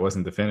out, and that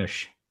wasn't the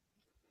finish.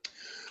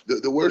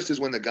 The worst is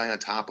when the guy on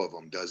top of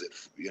them does it.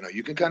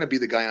 You can kind of be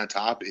the guy on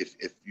top if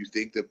you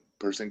think the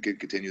person can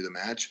continue the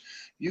match.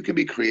 You can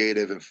be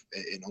creative and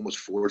almost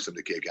force them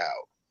to kick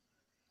out.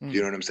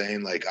 You know what I'm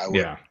saying? Like I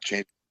would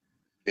change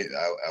it.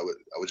 I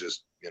would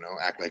just,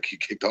 act like he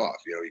kicked off.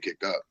 He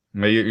kicked up.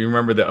 You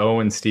remember the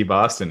Owen Steve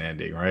Austin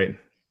ending, right?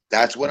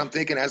 That's what I'm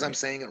thinking as I'm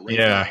saying it right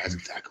now. That's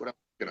exactly what I'm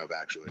thinking of,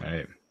 actually.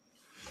 Right.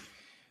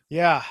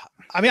 Yeah.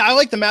 I mean, I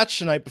like the match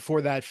tonight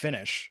before that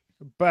finish.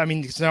 But I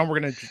mean, so now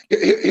we're gonna.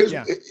 Here's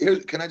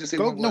can I just say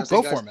go? One no, last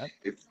go thing, for guys?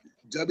 it, man. If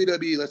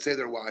WWE, let's say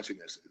they're watching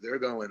this, they're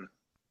going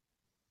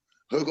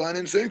hook, line,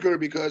 and sinker,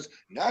 because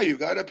now you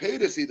got to pay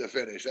to see the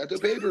finish at the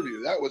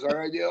pay-per-view. That was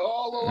our idea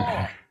all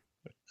along.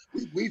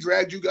 We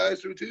dragged you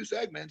guys through 2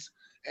 segments,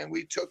 and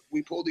we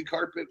pulled the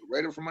carpet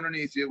right up from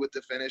underneath you with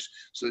the finish.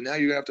 So now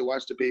you're gonna have to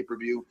watch the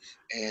pay-per-view,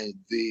 and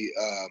the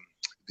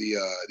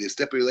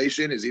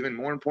stipulation is even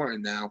more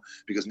important now,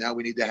 because now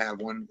we need to have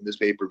one in this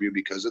pay-per-view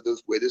because of the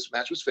way this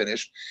match was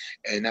finished,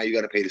 and now you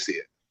got to pay to see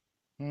it.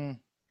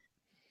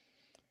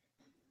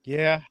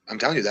 Yeah, I'm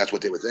telling you, that's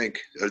what they would think,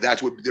 or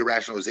that's what the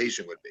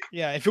rationalization would be.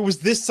 Yeah, if it was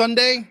this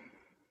Sunday,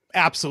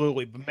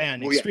 absolutely. But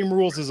man, Extreme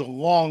Rules is a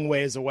long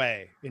ways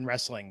away in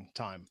wrestling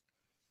time.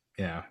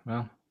 Yeah,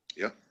 well.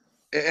 Yeah.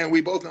 And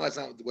we both know that's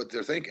not what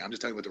they're thinking. I'm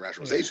just telling you what the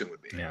rationalization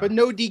would be. Yeah. But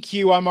no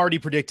DQ. I'm already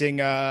predicting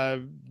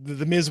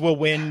the Miz will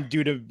win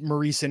due to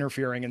Maurice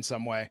interfering in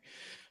some way.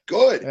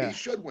 Good. He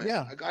should win.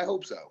 Yeah. I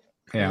hope so.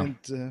 Yeah.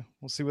 And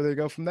we'll see where they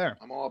go from there.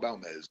 I'm all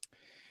about Miz.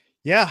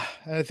 Yeah,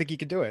 I think he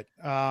could do it.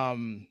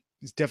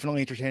 He's definitely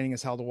entertaining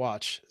as hell to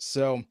watch.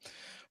 So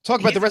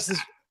talk about the rest of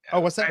this. Oh,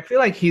 what's that? I feel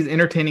like he's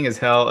entertaining as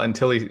hell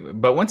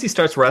but once he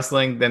starts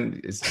wrestling,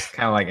 then it's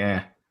kind of like,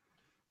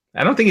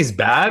 I don't think he's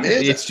bad.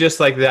 It's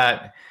just like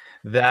that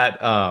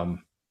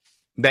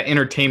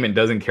entertainment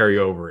doesn't carry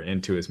over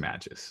into his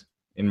matches,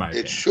 in my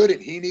opinion. It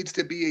shouldn't. He needs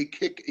to be a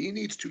kick. He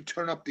needs to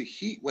turn up the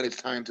heat when it's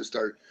time to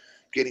start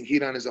getting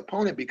heat on his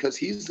opponent, because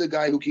he's the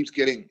guy who keeps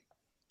getting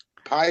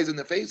pies in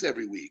the face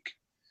every week.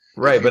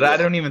 Right, but I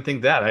don't even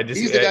think that.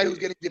 He's the guy who's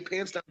getting the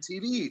pants on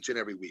TV each and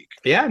every week.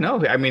 Yeah,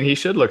 no, I mean, he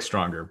should look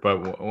stronger,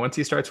 but once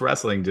he starts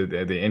wrestling,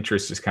 the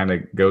interest just kind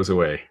of goes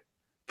away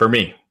for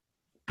me.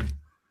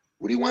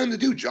 What do you want him to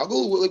do?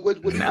 Juggle?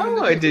 What do you no,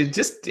 want him to do?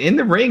 Just in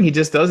the ring, he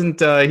just doesn't.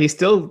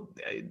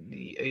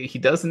 He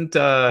doesn't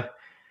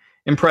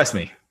impress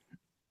me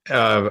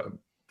to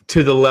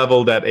the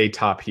level that a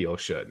top heel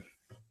should.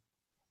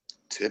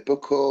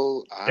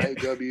 Typical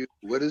IW.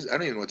 What is? I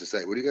don't even know what to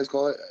say. What do you guys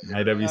call it?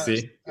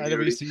 IWC.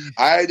 IWC.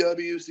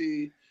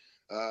 IWC.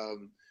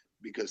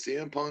 because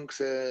CM Punk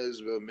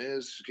says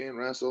Miz can't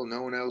wrestle,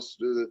 no one else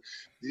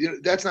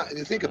that's not.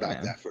 Think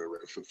about that for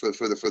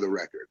the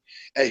record.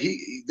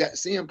 That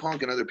CM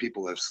Punk and other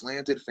people have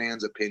slanted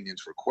fans'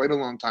 opinions for quite a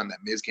long time that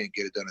Miz can't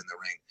get it done in the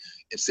ring.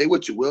 And say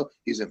what you will,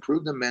 he's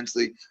improved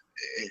immensely,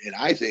 and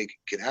I think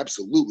can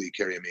absolutely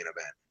carry a main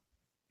event.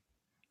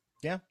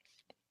 Yeah.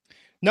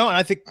 No, and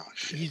I think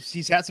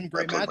he's had some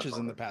great matches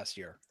in the past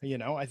year.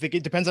 I think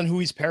it depends on who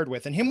he's paired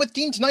with. And him with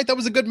Dean tonight, that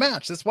was a good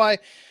match. That's why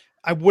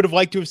I would have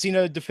liked to have seen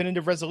a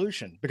definitive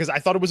resolution, because I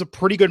thought it was a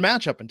pretty good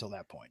match up until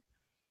that point.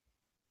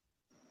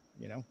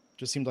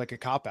 Just seemed like a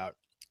cop-out.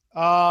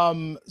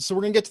 So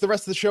we're going to get to the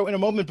rest of the show in a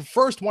moment, but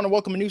first want to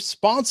welcome a new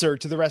sponsor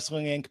to the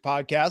Wrestling Inc.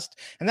 podcast,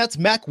 and that's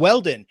Mack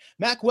Weldon.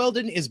 Mack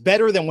Weldon is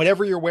better than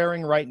whatever you're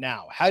wearing right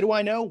now. How do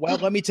I know? Well,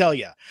 let me tell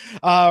you.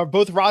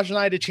 Both Raj and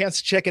I had a chance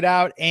to check it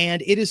out,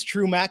 and it is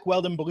true. Mack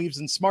Weldon believes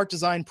in smart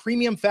design,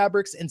 premium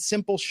fabrics, and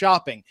simple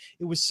shopping.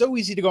 It was so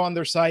easy to go on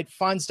their site,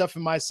 find stuff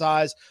in my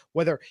size,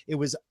 whether it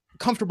was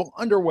comfortable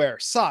underwear,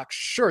 socks,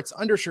 shirts,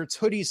 undershirts,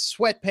 hoodies,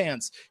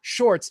 sweatpants,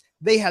 shorts.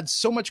 They had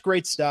so much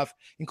great stuff,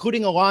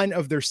 including a line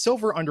of their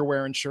silver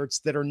underwear and shirts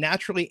that are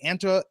naturally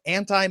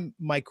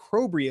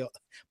antimicrobial.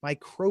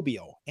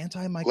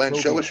 Glenn,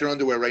 show us your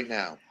underwear right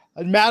now.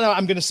 Matt,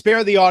 I'm going to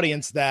spare the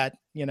audience that,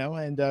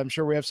 and I'm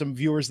sure we have some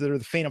viewers that are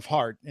the faint of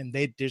heart, and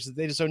they just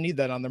don't need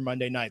that on their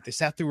Monday night. They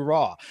sat through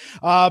Raw.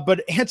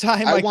 But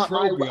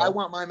antimicrobial. I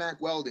want my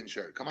Mack Weldon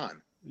shirt. Come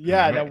on.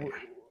 Yeah. No,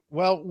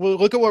 Well,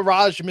 look at what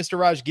Mr.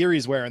 Raj Giri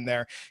is wearing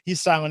there.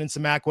 He's styling in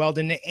some Mack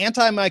Weldon.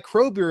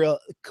 Antimicrobial,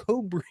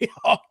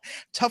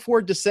 tough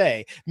word to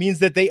say, means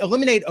that they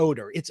eliminate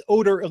odor. It's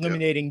odor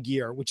eliminating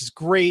gear, which is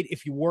great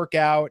if you work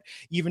out,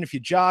 even if you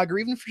jog, or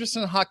even if you're just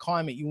in a hot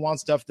climate, you want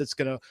stuff that's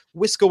going to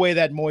whisk away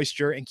that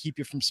moisture and keep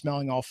you from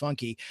smelling all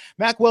funky.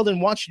 Mack Weldon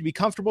wants you to be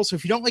comfortable. So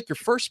if you don't like your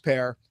first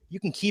pair, you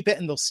can keep it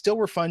and they'll still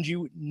refund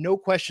you. No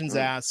questions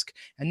asked.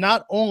 And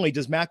not only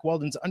does Mack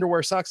Weldon's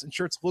underwear, socks, and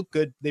shirts look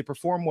good, they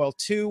perform well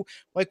too.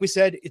 Like we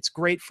said, it's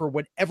great for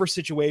whatever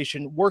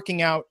situation,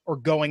 working out or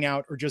going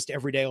out or just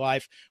everyday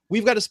life.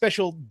 We've got a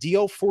special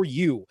deal for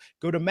you.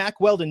 Go to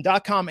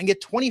MackWeldon.com and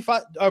get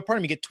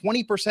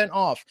 20%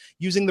 off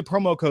using the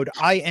promo code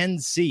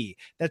INC.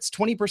 That's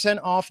 20%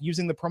 off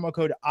using the promo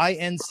code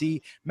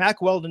INC,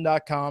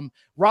 MackWeldon.com.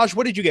 Raj,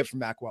 what did you get from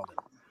Mack Weldon?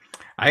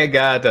 I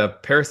got a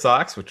pair of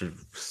socks, which are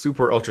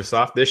super ultra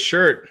soft. This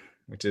shirt,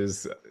 which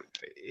is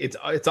it's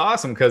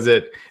awesome because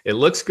it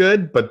looks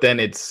good, but then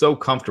it's so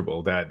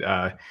comfortable that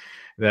I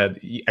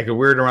could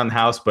wear it around the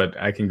house, but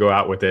I can go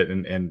out with it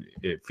and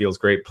it feels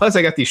great. Plus,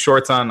 I got these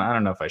shorts on. I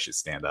don't know if I should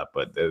stand up,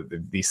 but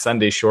these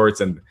Sunday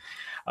shorts and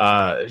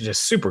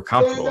just super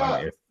comfortable.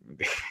 All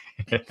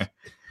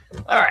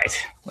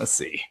right, let's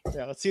see.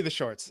 Yeah, let's see the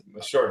shorts.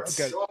 The shorts.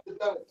 Okay.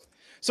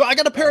 So I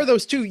got a pair of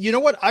those too. You know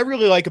what I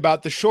really like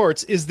about the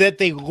shorts is that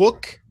they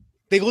look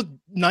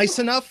nice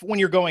enough when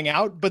you're going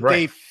out, but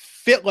they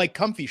fit like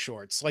comfy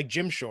shorts, like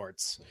gym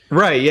shorts.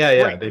 Right. Yeah.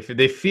 Right.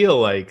 They feel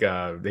like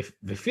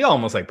they feel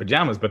almost like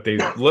pajamas, but they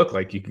look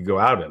like you could go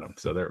out in them.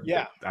 So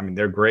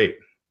they're great.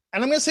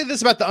 And I'm going to say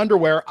this about the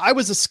underwear. I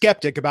was a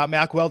skeptic about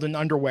Mack Weldon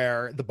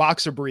underwear, the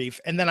boxer brief,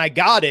 and then I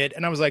got it,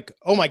 and I was like,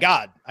 oh my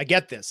God, I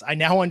get this. I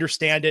now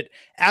understand it.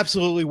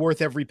 Absolutely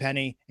worth every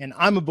penny, and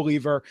I'm a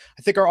believer.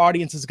 I think our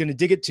audience is going to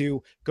dig it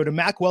too. Go to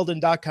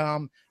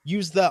MackWeldon.com.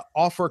 Use the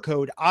offer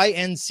code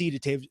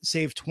INC to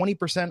save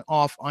 20%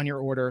 off on your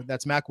order.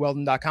 That's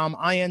MackWeldon.com,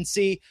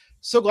 INC.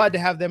 So glad to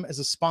have them as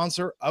a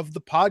sponsor of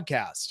the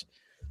podcast.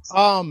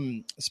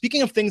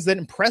 Speaking of things that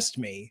impressed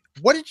me,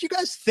 what did you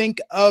guys think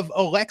of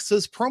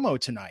Alexa's promo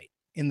tonight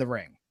in the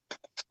ring?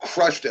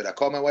 Crushed it. I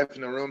called my wife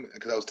in the room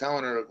because I was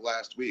telling her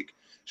last week.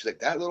 She's like,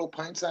 that little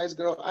pint-sized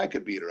girl, I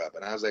could beat her up.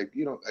 And I was like,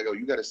 you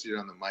got to see her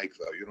on the mic,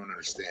 though. You don't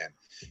understand.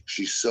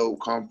 She's so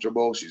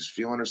comfortable. She's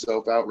feeling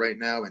herself out right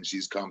now, and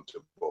she's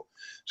comfortable.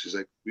 She's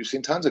like, we've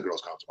seen tons of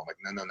girls comfortable. I'm like,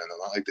 no, not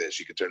like this.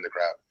 She could turn the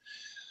crowd.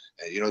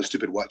 And the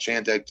stupid what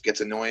chant that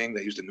gets annoying,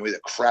 that used to annoy the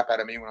crap out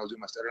of me when I was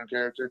doing my stuttering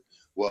character.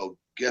 Well,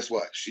 guess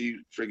what? She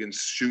friggin'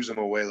 shoos them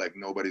away like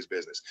nobody's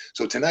business.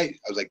 So tonight,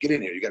 I was like, get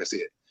in here. You got to see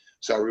it.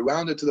 So I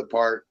rewound it to the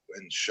part,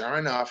 and sure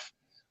enough,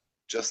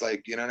 just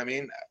like, you know what I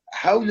mean?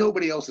 How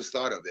nobody else has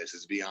thought of this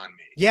is beyond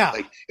me. Yeah.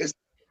 Like, it's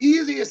the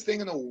easiest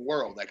thing in the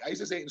world. Like, I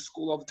used to say it in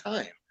school all the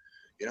time.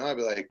 I'd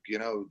be like,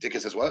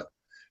 Dickus says what?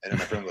 And then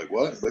my friend would be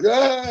like, what?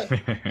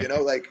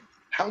 Like, like,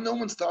 how no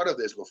one's thought of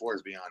this before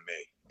is beyond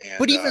me. And,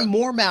 but even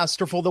more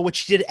masterful, though, what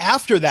she did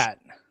after that.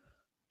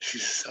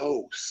 She's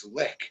so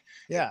slick,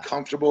 and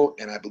comfortable,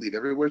 and I believe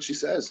every word she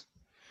says.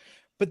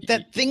 But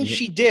that thing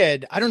she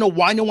did, I don't know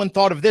why no one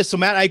thought of this. So,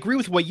 Matt, I agree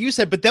with what you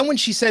said. But then when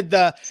she said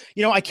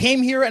I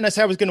came here and I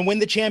said I was going to win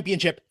the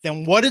championship,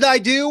 then what did I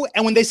do?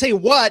 And when they say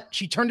what,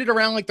 she turned it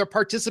around like they're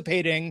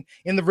participating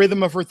in the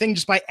rhythm of her thing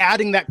just by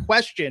adding that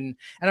question.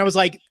 And I was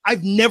like,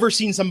 I've never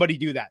seen somebody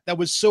do that. That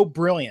was so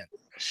brilliant.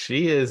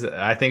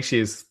 I think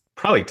she's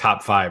probably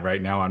top 5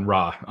 right now on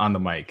Raw on the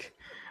mic,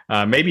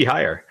 maybe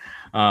higher.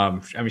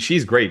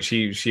 She's great.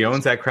 She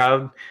owns that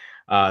crowd.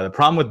 The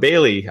problem with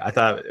Bayley, I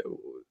thought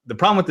the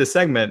problem with this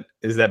segment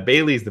is that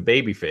Bayley's the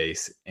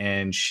babyface,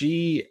 and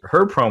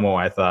her promo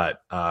I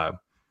thought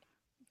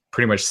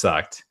pretty much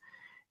sucked,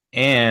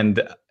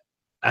 and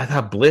I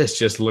thought Bliss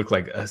just looked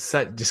like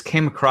just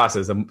came across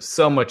as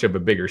so much of a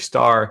bigger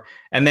star,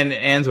 and then it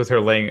ends with her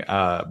laying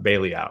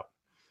Bayley out.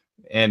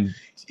 And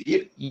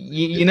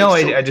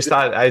I just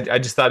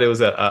thought it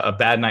was a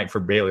bad night for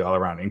Bayley all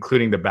around,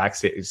 including the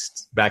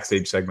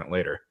backstage segment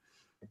later.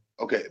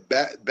 Okay,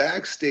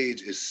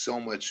 backstage is so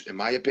much, in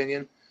my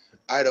opinion.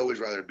 I'd always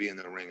rather be in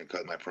the ring and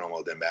cut my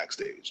promo than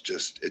backstage.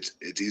 Just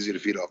it's easier to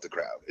feed off the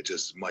crowd. It's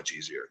just much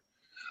easier.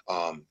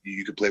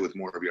 You can play with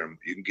more of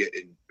you can get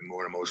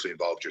more emotionally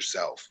involved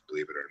yourself,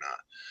 believe it or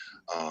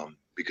not,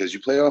 because you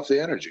play off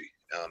the energy.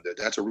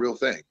 That's a real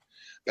thing.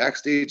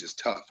 Backstage is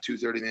tough.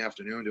 2:30 in the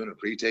afternoon doing a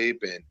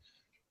pre-tape, and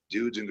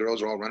dudes and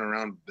girls are all running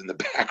around in the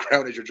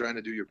background as you're trying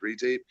to do your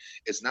pre-tape.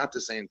 It's not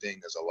the same thing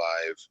as a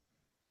live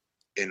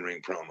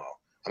in-ring promo.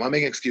 I'm not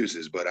making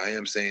excuses, but I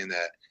am saying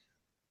that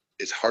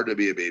it's hard to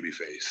be a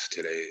babyface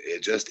today.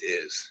 It just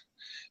is.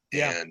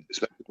 Yeah. And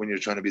especially when you're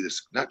trying to be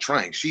not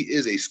trying. She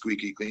is a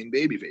squeaky clean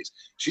babyface.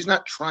 She's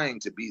not trying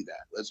to be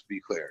that. Let's be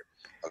clear.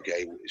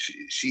 Okay.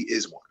 She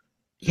is one.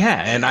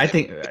 Yeah. And I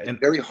think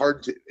it's very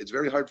hard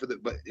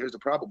but here's the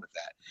problem with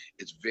that.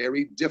 It's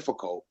very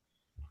difficult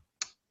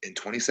in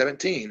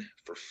 2017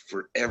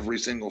 for every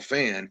single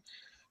fan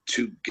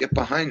to get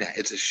behind that.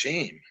 It's a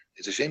shame.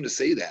 It's a shame to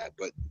say that,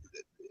 but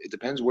it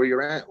depends where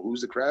you're at,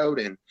 who's the crowd,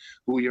 and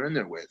who you're in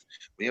there with.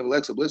 When you have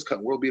Alexa Bliss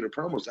cutting world beater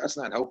promos, that's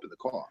not helping the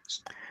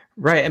cause.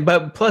 Right,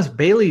 but plus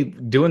Bayley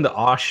doing the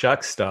aw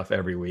shucks stuff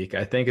every week,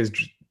 I think, is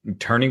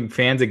turning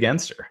fans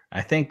against her.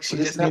 I think she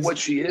isn't that what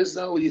she is,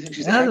 though? Do you think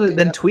she's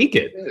then tweak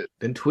it.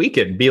 Then tweak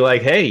it and be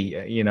like,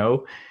 hey,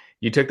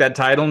 you took that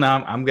title,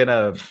 now I'm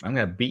gonna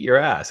beat your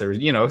ass, or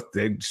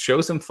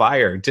show some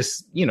fire.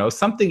 Just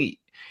something.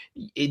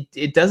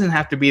 It doesn't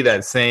have to be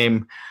that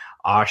same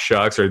aw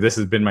shucks, or this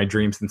has been my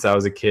dream since I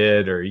was a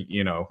kid, or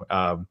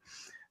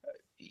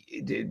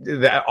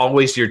that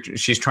always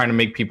she's trying to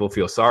make people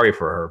feel sorry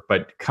for her,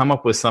 but come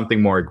up with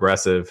something more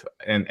aggressive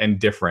and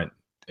different,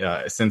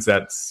 since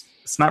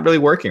it's not really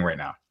working right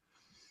now.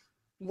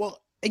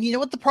 Well, and you know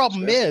what the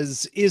problem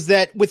is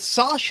that with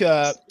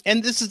Sasha,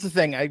 and this is the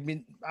thing, I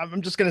mean,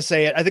 I'm just going to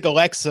say it. I think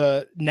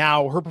Alexa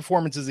now, her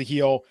performance as a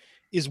heel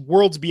is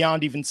worlds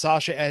beyond even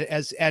Sasha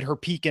as at her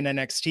peak in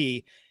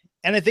NXT.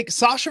 And I think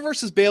Sasha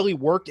versus Bayley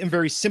worked in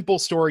very simple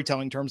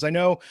storytelling terms. I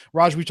know,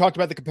 Raj, we talked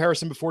about the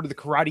comparison before to the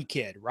Karate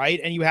Kid, right?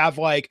 And you have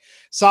like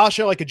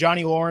Sasha, like a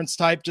Johnny Lawrence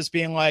type, just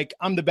being like,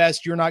 I'm the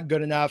best, you're not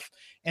good enough.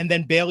 And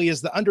then Bayley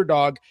is the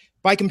underdog.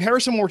 By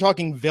comparison, when we're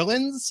talking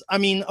villains, I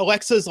mean,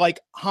 Alexa's like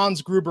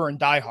Hans Gruber in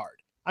Die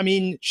Hard. I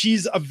mean,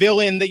 she's a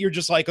villain that you're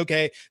just like,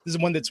 okay, this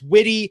is one that's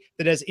witty,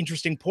 that has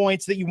interesting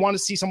points, that you want to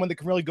see someone that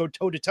can really go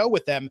toe-to-toe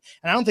with them.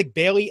 And I don't think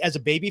Bayley, as a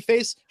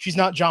babyface, she's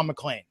not John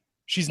McClane.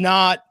 She's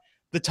not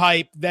the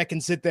type that can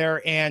sit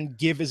there and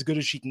give as good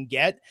as she can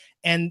get.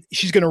 And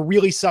she's going to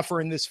really suffer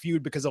in this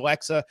feud because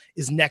Alexa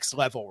is next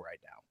level right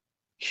now.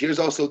 Here's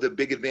also the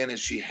big advantage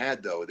she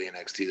had, though, the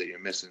NXT that you're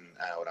missing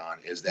out on,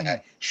 is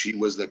that she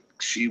was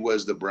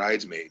the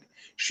bridesmaid.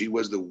 She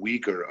was the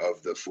weaker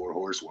of the four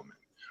horsewomen.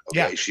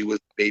 Okay. Yeah. She was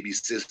the baby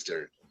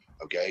sister.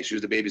 Okay. She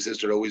was the baby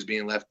sister always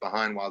being left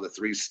behind while the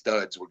three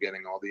studs were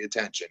getting all the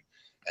attention.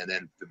 And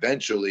then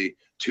eventually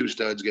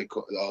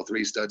all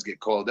three studs get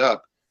called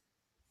up.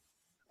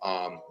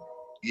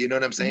 You know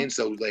what I'm saying?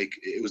 So like,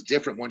 it was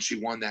different once she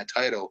won that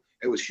title.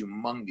 It was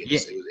humongous. Yeah.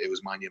 It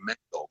was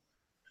monumental,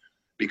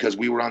 because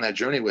we were on that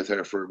journey with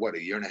her for a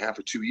year and a half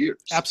or 2 years.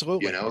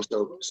 Absolutely.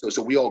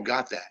 So we all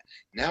got that.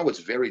 Now it's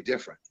very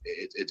different.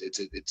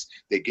 It's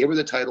they gave her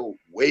the title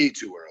way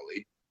too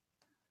early.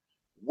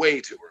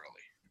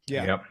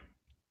 Yeah. Yep.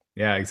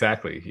 Yeah,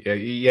 exactly.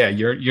 Yeah.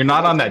 You're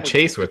not on that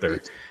chase with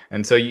her.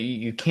 And so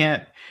you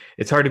can't,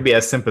 it's hard to be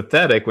as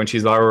sympathetic when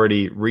she's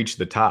already reached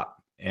the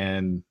top.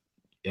 And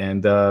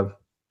I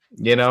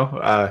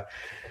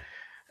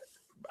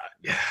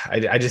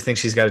just think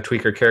she's got to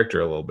tweak her character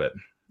a little bit.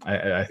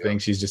 I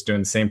think she's just doing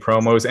the same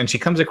promos, and she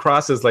comes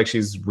across as like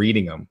she's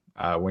reading them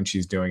when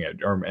she's doing it,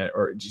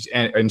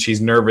 and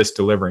she's nervous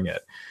delivering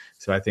it.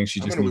 So I think she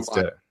just needs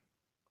to.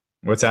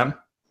 What's that?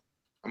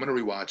 I'm going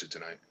to rewatch it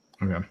tonight.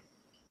 Okay.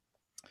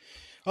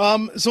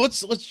 So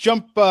let's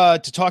jump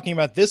to talking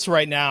about this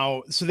right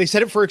now. So they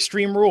set it for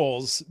Extreme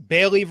Rules: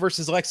 Bayley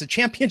versus Alexa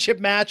championship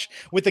match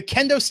with a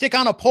kendo stick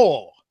on a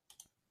pole.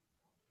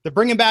 They're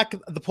bringing back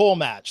the pole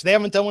match. They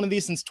haven't done one of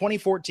these since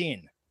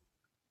 2014.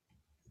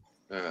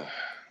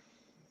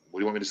 What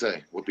do you want me to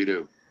say?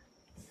 Whoopie-doo.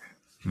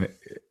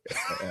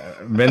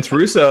 Vince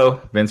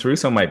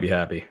Russo might be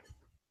happy.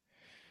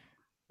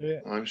 Yeah.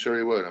 I'm sure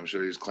he would. I'm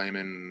sure he's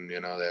claiming,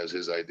 that was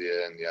his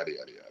idea and yada,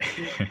 yada,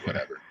 yada.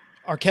 Whatever.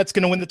 Arquette's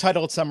going to win the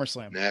title at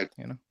SummerSlam. Next.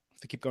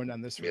 To keep going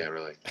down this route. Yeah,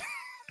 really.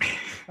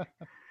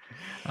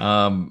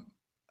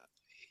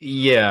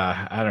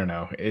 Yeah, I don't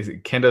know. Is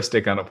it kendo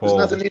stick on a pole?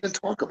 There's nothing to even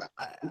talk about.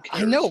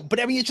 I know,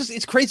 but I mean,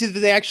 it's crazy that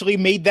they actually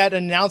made that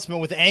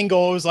announcement with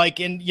Angle. It was like,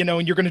 and you're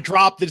going to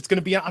drop that it's going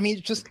to be. I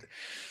mean,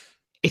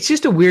 It's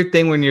just a weird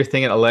thing when you're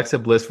thinking Alexa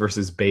Bliss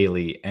versus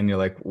Bailey, and you're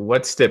like,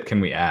 what stip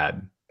can we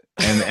add?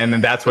 And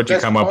then that's what you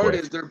come up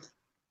with.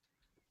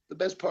 The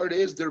best part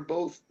is they're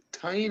both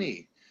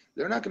tiny.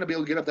 They're not going to be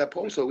able to get up that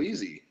pole so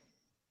easy.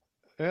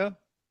 Yeah.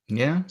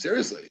 Yeah.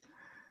 Seriously.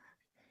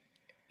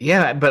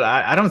 Yeah, but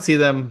I don't see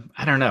them.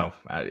 I don't know.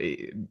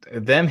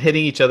 Them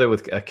hitting each other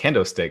with a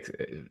kendo stick.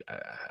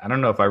 I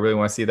don't know if I really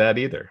want to see that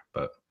either.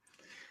 But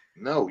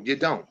no, you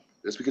don't.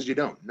 That's because you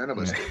don't. None of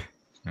us do.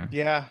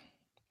 Yeah.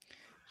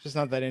 It's just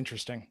not that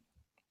interesting.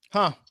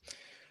 Huh.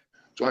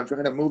 So I'm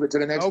trying to move it to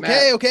the next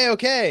match.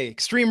 Okay.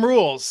 Extreme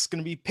Rules.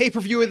 Going to be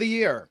pay-per-view of the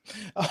year.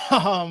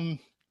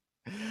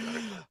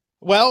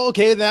 Well,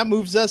 okay, that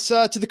moves us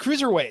to the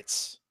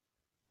cruiserweights.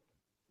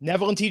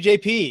 Neville and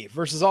TJP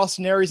versus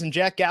Austin Aries and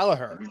Jack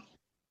Gallagher.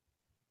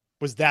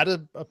 Was that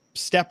a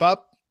step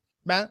up,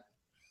 Matt?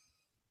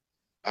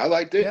 I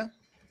liked it. Yeah.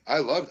 I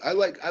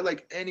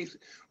like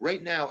anything.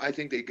 Right now, I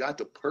think they got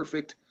the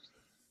perfect.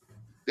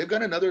 They've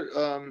got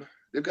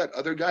they've got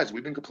other guys.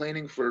 We've been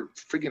complaining for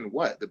freaking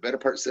the better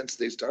part since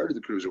they started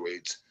the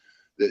cruiserweights,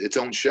 its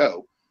own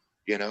show.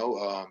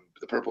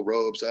 The purple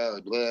robes,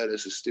 blood.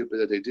 This is stupid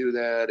that they do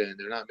that, and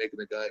they're not making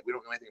the guy. We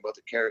don't know anything about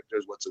the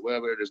characters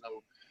whatsoever.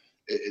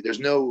 There's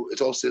no.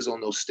 It's all sizzle,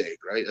 no steak,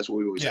 right? That's what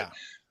we always say.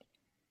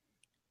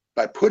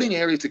 By putting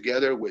Aries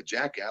together with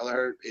Jack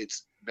Gallagher,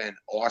 it's been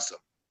awesome.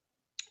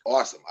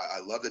 I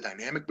love the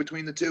dynamic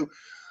between the two.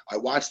 I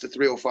watched the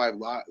 305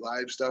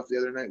 live stuff the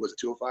other night. Was it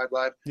 205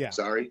 live? Yeah.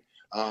 Sorry.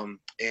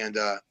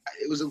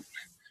 It was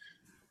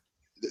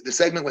the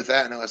segment with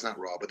that. No, that's not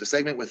Raw, but the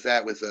segment with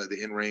that, with the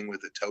in-ring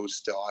with the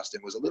toast to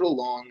Austin, was a little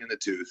long in the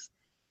tooth.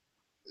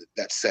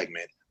 That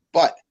segment,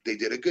 but they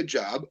did a good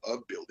job of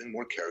building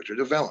more character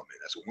development.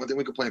 That's one thing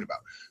we complain about.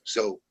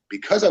 So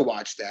because I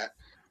watched that,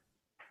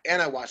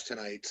 and I watched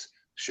tonight's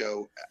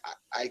show,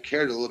 I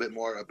cared a little bit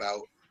more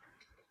about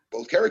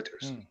both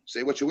characters.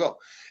 Say what you will.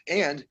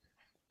 And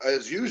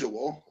as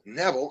usual,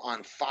 Neville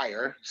on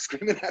fire,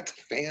 screaming at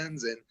the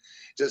fans and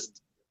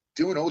just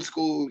doing old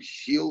school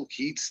heel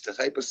heats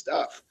type of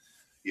stuff.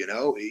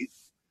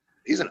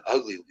 He's an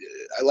ugly.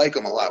 I like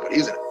him a lot, but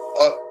he's an.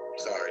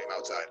 Sorry, I'm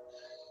outside.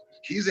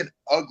 He's an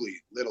ugly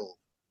little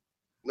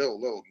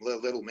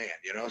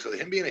man. So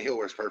him being a heel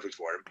works perfect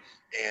for him.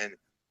 And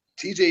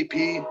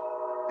TJP,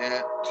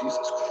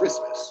 Jesus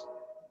Christmas.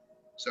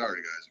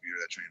 Sorry guys, if you hear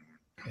that train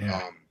horn.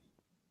 Yeah.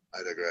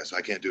 I digress.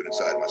 I can't do it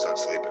inside. My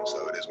son's sleeping,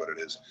 so it is what it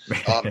is.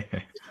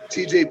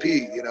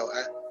 TJP,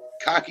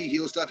 cocky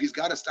heel stuff. He's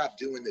got to stop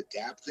doing the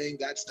dap thing.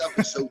 That stuff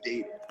is so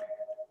dated.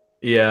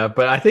 Yeah,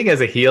 but I think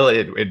as a heel,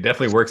 it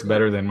definitely works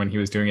better than when he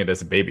was doing it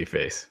as a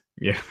babyface.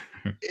 Yeah.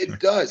 It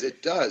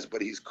does,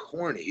 but he's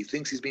corny. He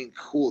thinks he's being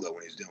cool though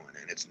when he's doing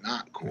it, and it's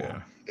not cool.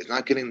 Yeah. It's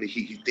not getting the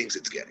heat he thinks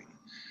it's getting.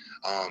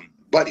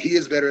 But he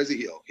is better as a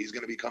heel. He's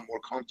going to become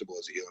more comfortable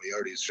as a heel, and he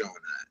already is showing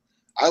that.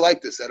 I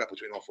like the setup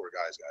between all four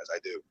guys. I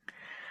do.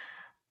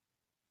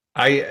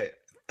 I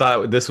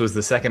thought this was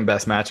the second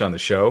best match on the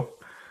show,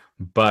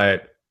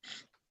 but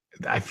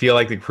I feel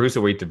like the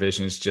cruiserweight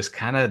division is just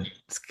kind of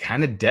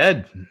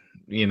dead.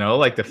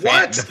 Like the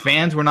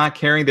fans were not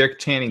caring. They're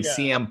chanting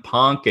CM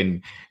Punk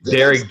and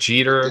Derek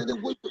Jeter.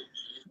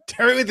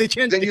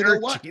 Then you know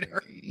what?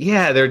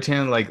 Yeah, they're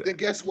chanting like. Then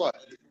guess what?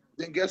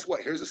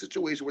 Here's a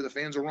situation where the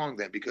fans are wrong.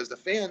 Then because the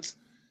fans,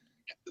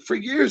 for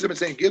years, have been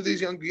saying, give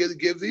these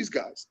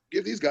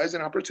guys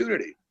an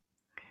opportunity.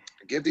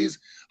 Give these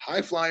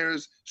high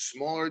flyers,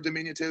 smaller,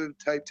 diminutive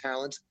type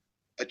talents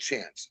a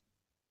chance.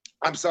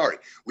 I'm sorry.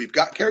 We've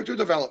got character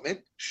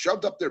development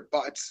shoved up their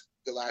butts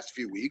the last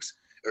few weeks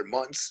or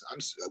months.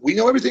 We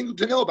know everything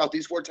to know about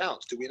these four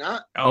talents, do we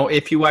not? Oh,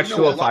 if you watch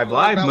 205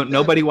 Live, but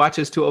nobody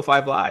watches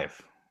 205 Live.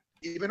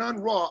 Even on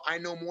Raw, I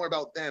know more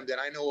about them than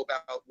I know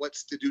about what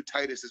Stu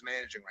Titus is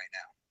managing right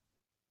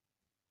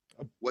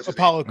now.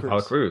 Apollo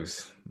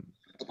Crews.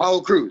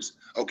 Apollo Crews.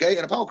 Okay,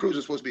 and Apollo Crews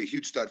was supposed to be a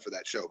huge stud for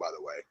that show, by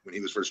the way, when he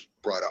was first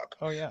brought up.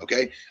 Oh, yeah.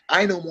 Okay,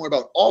 I know more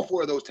about all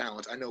four of those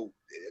talents. I know,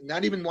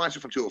 not even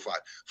watching from 205,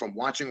 from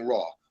watching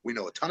Raw. We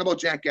know a ton about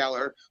Jack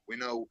Gallagher. We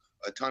know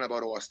a ton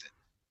about Austin.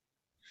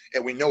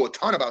 And we know a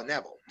ton about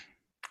Neville.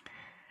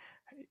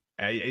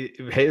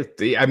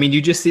 I mean,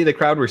 you just see the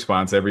crowd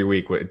response every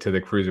week to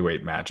the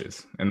cruiserweight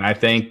matches, and I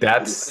think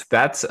that's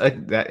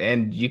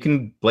and you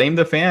can blame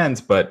the fans,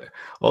 but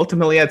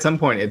ultimately, at some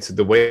point, it's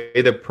the way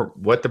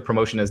what the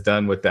promotion has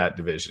done with that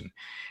division.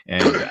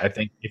 And I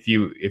think if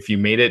you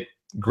made it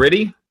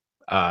gritty,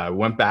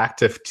 went back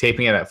to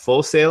taping it at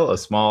Full Sail, a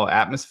small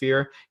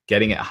atmosphere,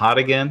 getting it hot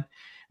again,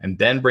 and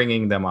then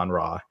bringing them on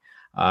Raw,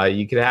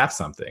 you could have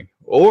something.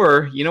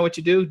 Or you know what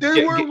you do?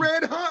 They were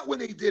red hot when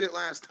they did it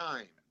last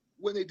time.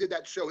 When they did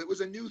that show, it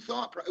was a new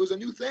thought. It was a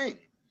new thing.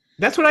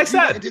 That's what I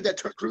said. They did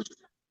that cruise.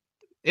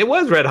 It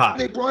was red hot.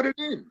 They brought it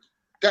in,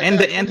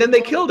 and then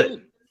they killed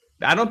it.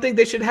 I don't think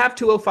they should have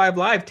 205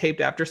 Live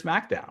taped after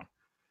SmackDown.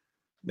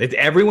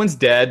 Everyone's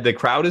dead. The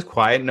crowd is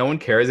quiet. No one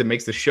cares. It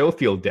makes the show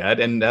feel dead,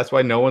 and that's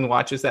why no one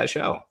watches that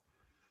show.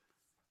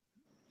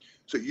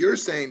 So you're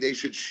saying they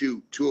should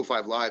shoot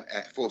 205 Live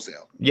at Full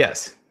Sail?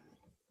 Yes.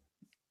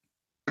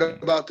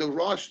 about the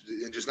Raw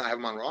and just not have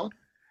them on Raw?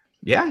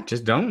 Yeah,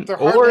 just don't. They're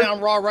hardly on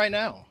Raw right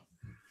now.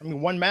 I mean,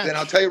 one match. Then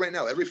I'll tell you right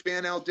now, every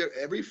fan out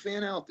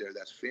there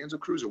that's fans of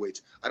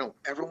cruiserweights, I don't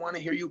ever want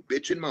to hear you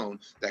bitch and moan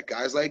that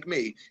guys like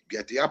me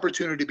get the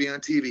opportunity to be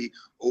on TV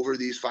over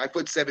these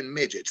 5'7"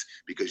 midgets,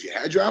 because you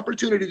had your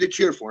opportunity to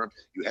cheer for them,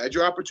 you had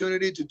your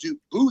opportunity to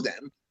boo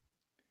them,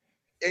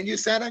 and you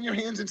sat on your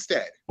hands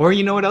instead. Or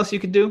you know what else you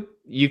could do?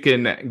 You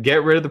can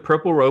get rid of the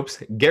purple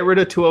ropes, get rid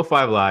of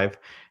 205 Live,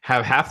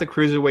 have half the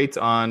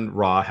cruiserweights on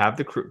Raw, have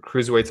the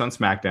cruiserweights on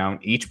SmackDown.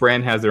 Each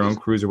brand has their own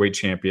cruiserweight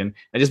champion,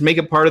 and just make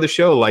it part of the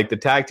show, like the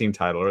tag team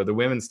title or the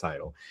women's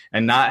title,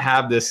 and not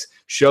have this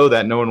show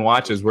that no one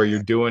watches where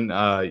you're doing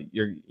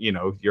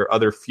your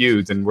other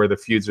feuds and where the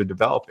feuds are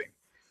developing.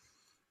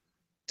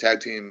 Tag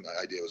team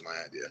idea was my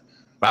idea.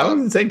 I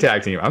wasn't saying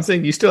tag team. I'm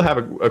saying you still have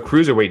a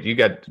cruiserweight. You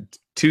got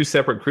two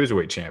separate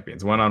cruiserweight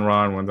champions, one on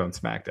Raw and one's on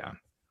SmackDown.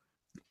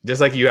 Just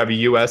like you have a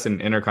U.S.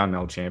 and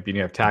Intercontinental champion,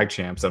 you have tag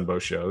champs on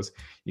both shows.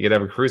 You could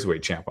have a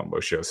cruiserweight champ on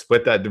both shows.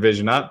 Split that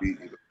division up.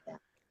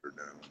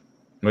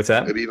 What's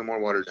that? It'd be even more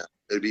watered down.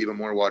 It'd be even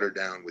more watered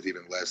down with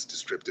even less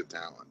descriptive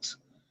talents.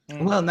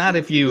 Well, not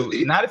if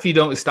you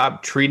don't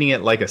stop treating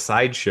it like a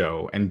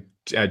sideshow and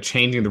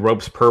changing the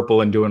ropes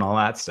purple and doing all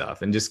that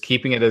stuff and just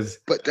keeping it as.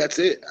 But that's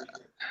it.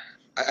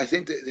 I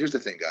think that here's the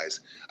thing,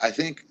 guys. I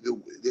think the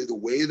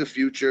way of the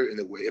future and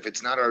the way, if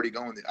it's not already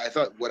going, I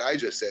thought what I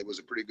just said was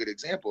a pretty good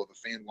example of a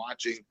fan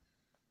working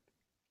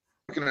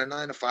a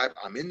 9 to 5.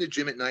 I'm in the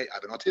gym at night. I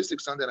have an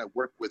autistic son that I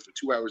work with for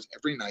 2 hours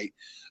every night.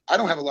 I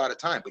don't have a lot of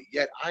time, but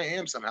yet I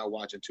am somehow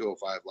watching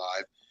 205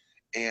 Live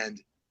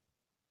and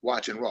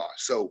watching Raw.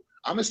 So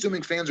I'm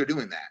assuming fans are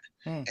doing that.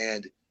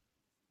 And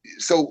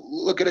so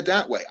look at it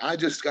that way. I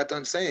just got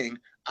done saying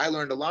I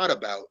learned a lot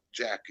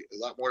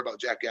more about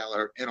Jack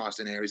Gallagher and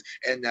Austin Aries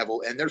and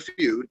Neville and their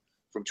feud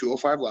from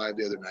 205 Live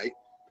the other night.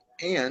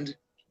 And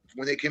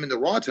when they came into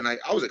Raw tonight,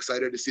 I was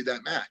excited to see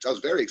that match. I was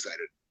very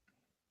excited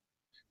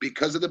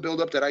because of the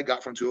buildup that I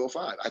got from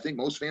 205. I think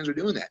most fans are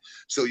doing that.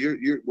 So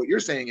what you're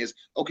saying is,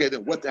 okay,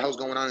 then what the hell's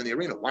going on in the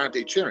arena? Why aren't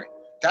they cheering?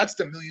 That's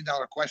the $1 million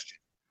question.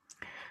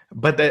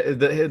 But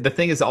the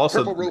thing is also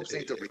purple ropes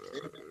ain't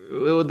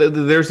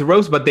there's the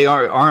ropes, but they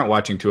aren't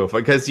watching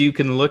 205 because you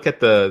can look at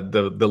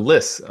the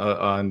lists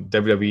on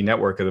WWE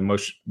Network of the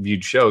most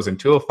viewed shows and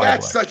 205.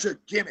 That's such a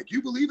gimmick.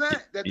 You believe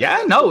that?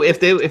 No.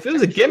 If it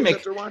was a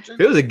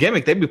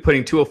gimmick, they'd be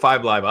putting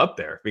 205 Live up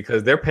there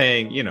because they're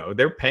paying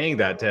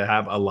that to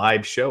have a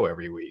live show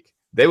every week.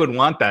 They would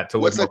want that to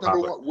look more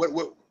popular.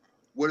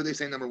 What do they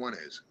say number one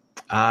is?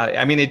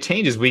 I mean, it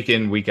changes week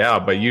in, week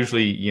out, but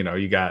usually,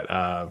 you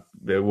got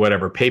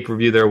whatever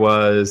pay-per-view there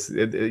was.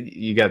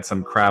 You got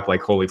some crap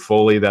like Holy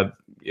Foley that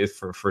is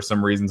for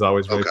some reasons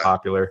always really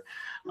popular.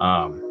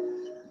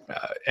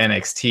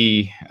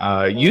 NXT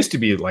used to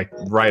be like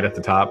right at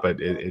the top,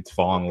 but it's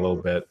fallen a little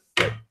bit.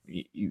 But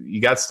you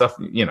got stuff,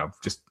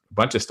 just a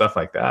bunch of stuff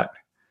like that.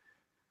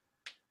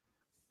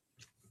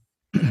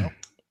 Well,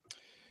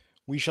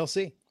 we shall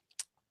see.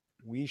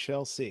 We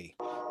shall see.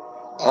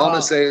 All I'm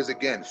going to say is,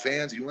 again,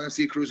 fans, you want to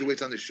see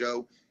cruiserweights on the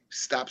show,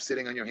 stop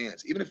sitting on your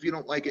hands. Even if you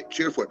don't like it,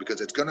 cheer for it because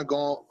it's going to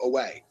go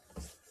away.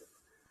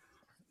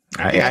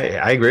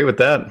 I agree with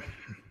that.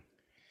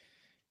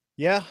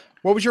 Yeah.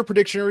 What was your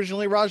prediction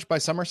originally, Raj, by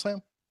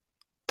SummerSlam?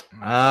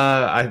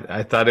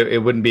 I thought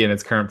it wouldn't be in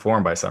its current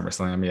form by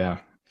SummerSlam, yeah.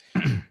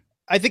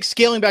 I think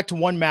scaling back to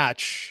one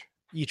match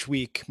each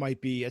week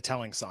might be a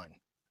telling sign,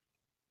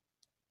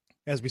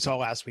 as we saw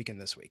last week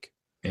and this week.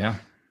 Yeah.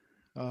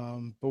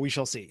 But we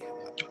shall see.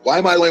 Why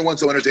am I the only one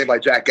so entertained by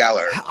Jack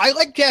Gallagher? I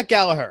like Jack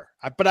Gallagher,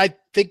 but I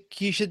think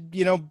he should,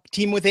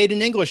 team with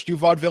Aiden English, do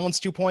Vaudevillains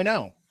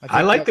 2.0.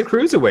 I like the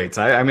cruiserweights.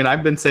 I mean,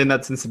 I've been saying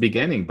that since the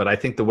beginning, but I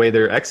think the way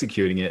they're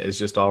executing it is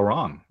just all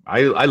wrong.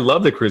 I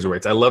love the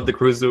cruiserweights. I love the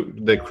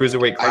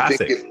cruiserweight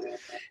classic.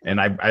 And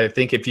I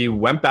think if you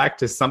went back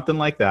to something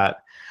like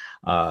that,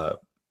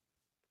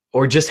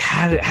 or just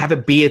have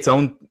it be its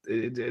own,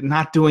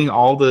 not doing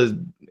all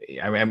the.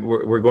 I mean,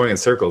 we're going in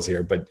circles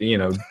here, but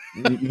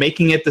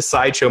making it the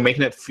sideshow,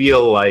 making it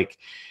feel like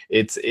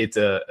it's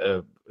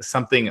a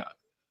something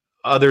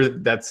other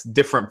that's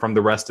different from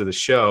the rest of the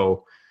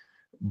show,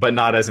 but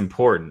not as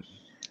important.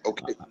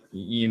 Okay,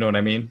 you know what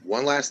I mean?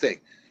 One last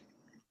thing,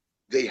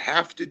 they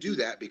have to do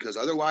that because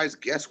otherwise,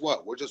 guess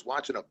what? We're just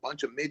watching a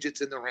bunch of midgets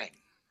in the ring.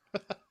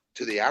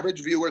 To the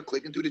average viewer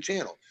clicking through the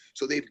channel,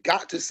 so they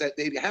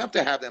have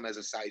to have them as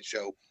a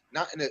sideshow.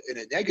 Not in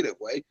a negative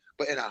way,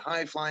 but in a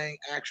high-flying,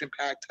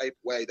 action-packed type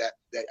way that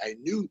I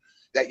knew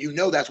that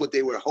that's what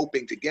they were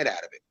hoping to get out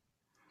of it.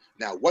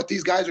 Now, what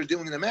these guys are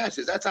doing in the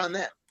matches, that's on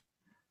them.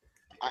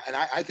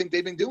 I think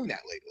they've been doing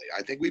that lately.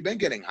 I think we've been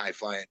getting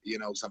high-flying,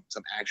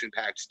 some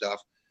action-packed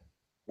stuff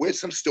with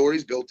some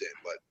stories built in.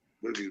 But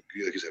like you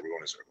said, we're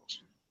going in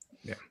circles.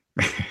 Yeah.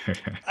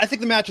 I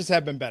think the matches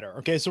have been better.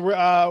 Okay,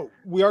 so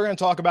we are going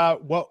to talk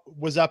about what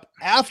was up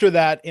after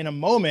that in a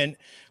moment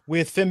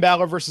with Finn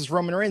Balor versus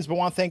Roman Reigns, but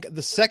want to thank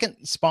the second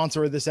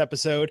sponsor of this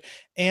episode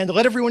and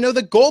let everyone know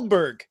that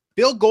Goldberg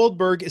Bill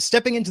Goldberg is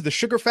stepping into the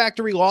Sugar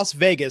Factory Las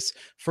Vegas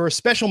for a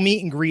special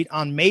meet and greet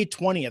on May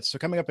 20th. So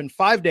coming up in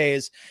 5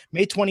 days,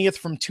 May 20th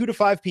from 2 to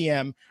 5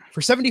 p.m.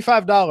 For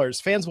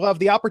 $75, fans will have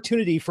the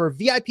opportunity for a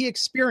VIP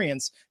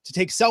experience to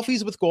take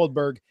selfies with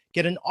Goldberg,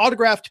 get an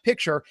autographed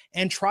picture,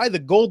 and try the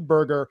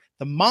Goldburger,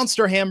 the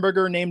monster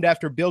hamburger named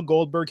after Bill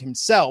Goldberg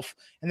himself.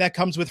 And that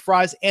comes with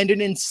fries and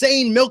an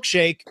insane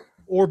milkshake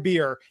or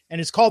beer, and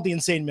it's called the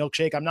Insane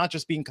Milkshake. I'm not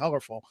just being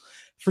colorful.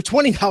 For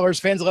 $20,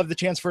 fans will have the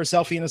chance for a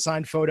selfie and a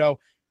signed photo.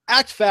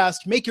 Act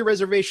fast. Make your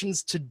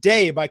reservations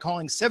today by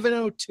calling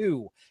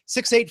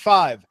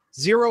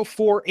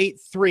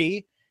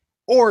 702-685-0483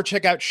 or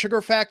check out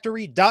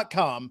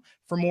sugarfactory.com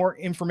for more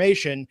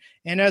information.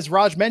 And as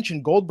Raj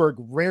mentioned, Goldberg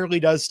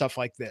rarely does stuff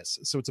like this.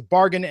 So it's a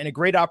bargain and a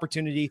great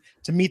opportunity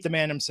to meet the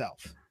man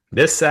himself.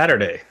 This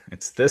Saturday.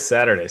 It's this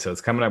Saturday, so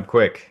it's coming up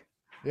quick.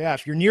 Yeah,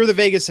 if you're near the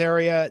Vegas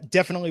area,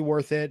 definitely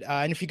worth it.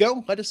 And if you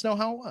go, let us know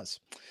how it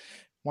was.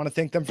 Want to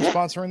thank them for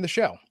sponsoring the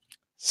show.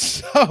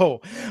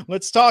 So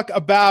let's talk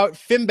about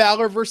Finn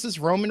Balor versus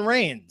Roman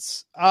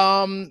Reigns.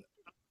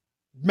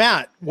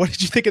 Matt, what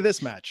did you think of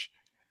this match?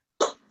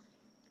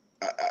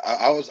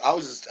 I was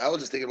just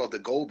thinking about the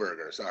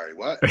Goldberger. Sorry,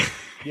 what?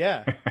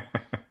 Yeah.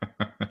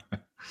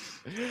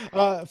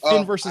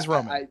 Finn versus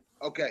Roman.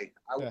 I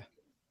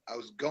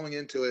was going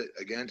into it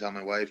again, telling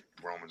my wife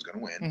Roman's going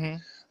to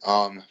win.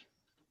 Mm-hmm.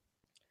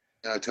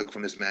 I took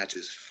from this match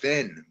is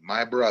Finn,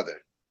 my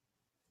brother.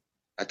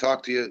 I haven't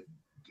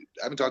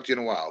talked to you in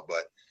a while,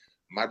 but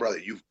my brother,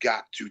 you've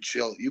got to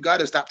chill. You got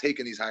to stop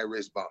taking these high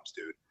risk bumps,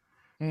 dude.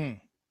 You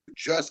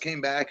just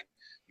came back.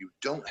 You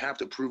don't have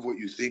to prove what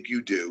you think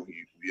you do.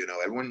 You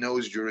know, everyone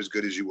knows you're as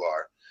good as you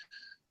are.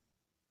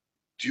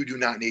 You do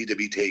not need to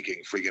be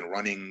taking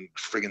running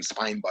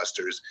spine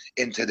busters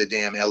into the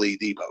damn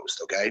LED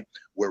post, okay?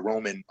 Where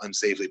Roman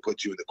unsafely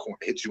puts you in the corner,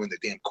 hits you in the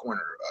damn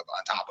corner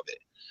on top of it.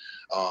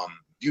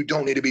 You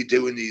don't need to be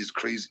doing these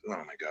crazy. Oh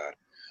my God,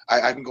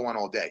 I can go on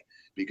all day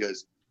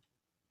because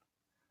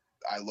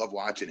I love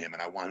watching him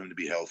and I want him to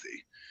be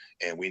healthy,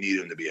 and we need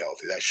him to be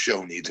healthy. That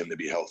show needs him to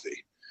be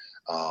healthy.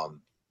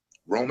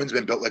 Roman's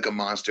been built like a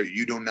monster.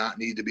 You do not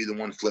need to be the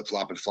one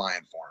flip-flopping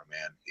flying for him,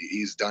 man.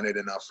 He's done it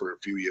enough for a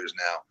few years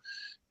now.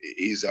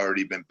 He's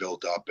already been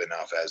built up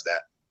enough as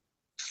that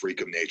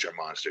freak of nature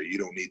monster. You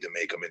don't need to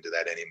make him into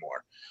that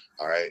anymore.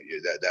 All right,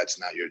 that's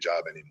not your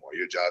job anymore.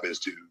 Your job is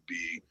to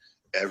be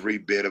every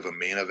bit of a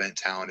main event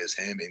talent as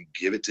him and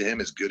give it to him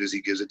as good as he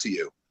gives it to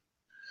you.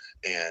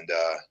 And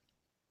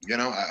you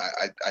know,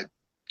 I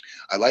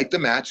like the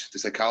match. The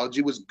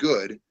psychology was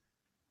good.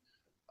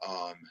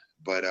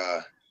 But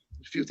a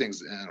few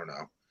things, I don't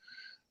know.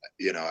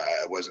 You know,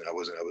 I wasn't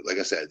like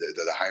I said,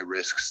 the high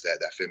risks that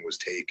Finn was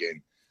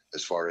taking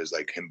as far as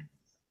like him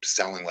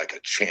selling like a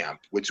champ,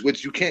 which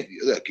you can't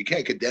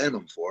condemn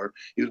him for.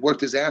 He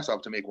worked his ass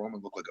off to make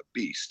Roman look like a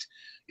beast,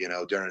 you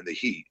know, during the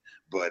heat.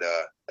 But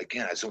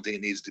again, I just don't think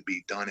it needs to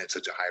be done in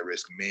such a high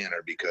risk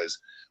manner because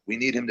we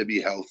need him to be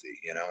healthy,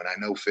 you know. And I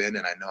know Finn,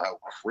 and I know how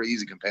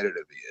crazy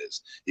competitive he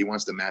is. He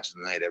wants the match of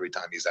the night every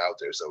time he's out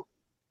there. So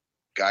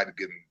God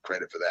give him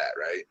credit for that,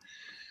 right?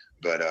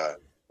 But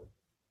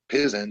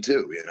his end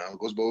too, you know, it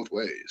goes both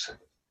ways.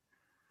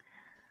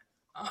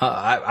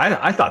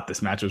 I thought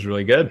this match was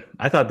really good.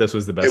 I thought this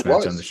was the best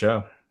match on the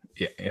show.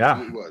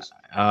 Yeah. It was.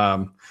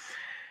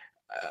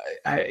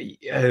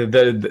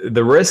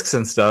 The risks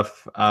and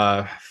stuff.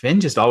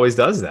 Finn just always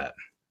does that.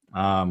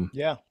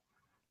 Yeah.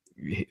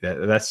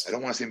 That's. I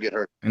don't want to see him get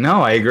hurt.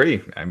 No, I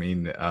agree. I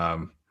mean,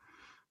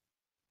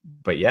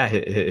 but yeah,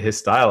 his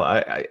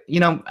style.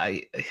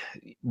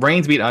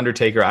 Reigns beat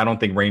Undertaker. I don't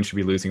think Reigns should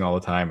be losing all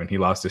the time, and he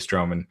lost to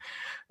Strowman.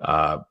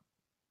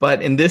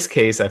 But in this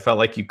case, I felt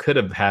like you could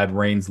have had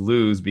Reigns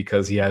lose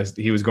because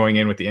he was going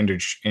in with the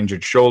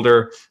injured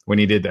shoulder. When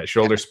he did that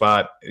shoulder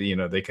spot, you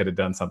know, they could have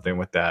done something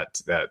with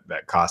that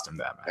cost him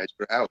that match.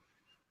 Out,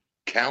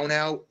 count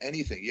out,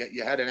 anything.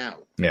 You had an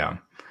out. Yeah,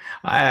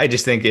 I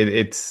just think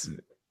you've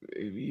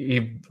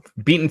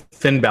beaten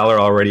Finn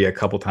Balor already a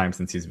couple times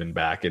since he's been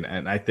back,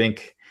 and I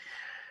think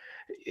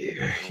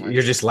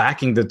you're just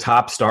lacking the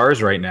top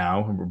stars right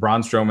now.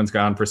 Braun Strowman's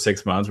gone for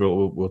 6 months.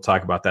 We'll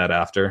talk about that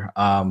after.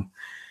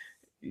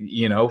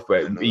 You know,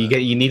 but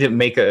you need to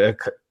make a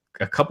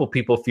couple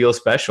people feel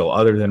special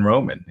other than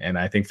Roman, and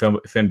I think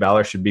Finn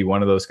Balor should be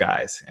one of those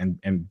guys.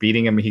 And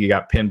beating him, he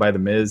got pinned by The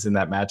Miz in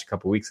that match a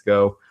couple weeks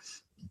ago,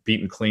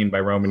 beaten clean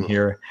by Roman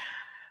here.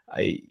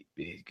 I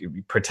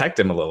protect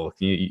him a little.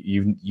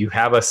 You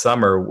have a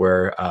summer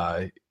where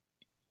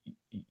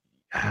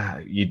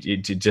you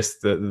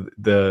just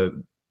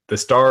the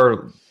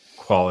star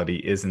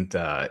quality isn't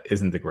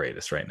the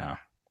greatest right now.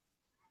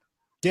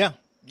 Yeah.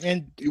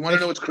 And you want to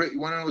know what's crazy? You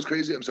want to know what's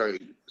crazy? I'm sorry.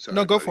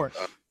 No, go for it.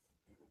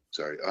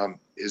 Sorry.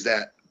 Is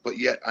that? But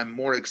yet, I'm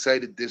more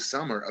excited this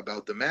summer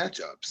about the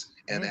matchups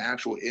and the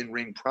actual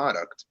in-ring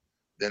product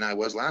than I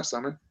was last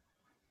summer.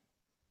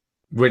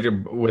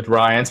 With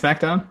Raw and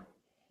SmackDown.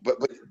 But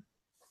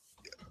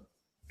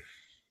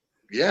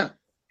yeah,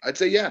 I'd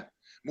say yeah,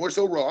 more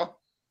so Raw.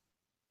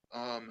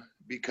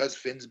 Because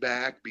Finn's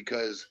back,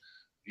 because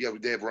Yeah,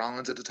 they have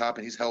Rollins at the top,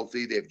 and he's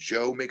healthy. They have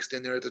Joe mixed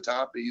in there at the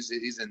top. He's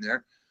in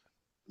there.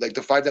 Like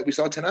the 5 that we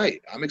saw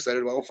tonight. I'm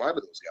excited about all 5 of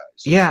those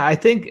guys. Yeah, I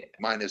think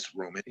minus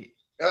Roman.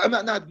 I'm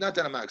not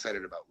that I'm not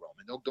excited about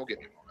Roman. Don't get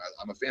me wrong.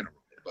 I'm a fan of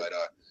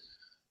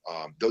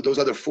Roman, but those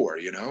other 4,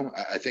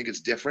 I think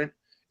it's different.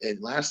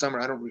 And last summer,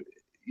 I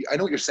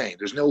know what you're saying.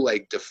 There's no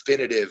like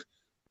definitive,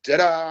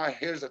 ta-da,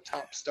 here's a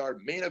top star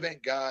main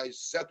event guys.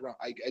 Seth Rollins.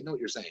 I know what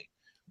you're saying,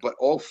 but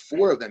all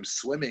 4 of them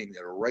swimming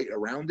right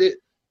around it.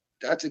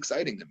 That's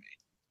exciting to me.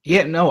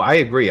 Yeah, no, I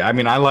agree. I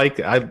mean, I like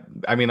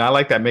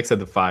that mix of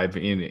the 5.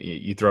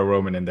 You throw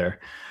Roman in there,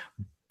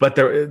 but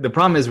the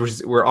problem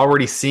is we're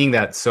already seeing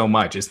that so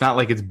much. It's not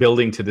like it's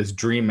building to this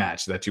dream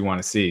match that you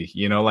want to see.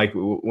 Like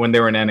when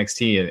they were in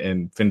NXT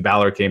and Finn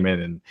Balor came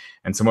in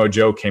and Samoa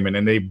Joe came in,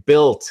 and they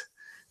built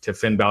to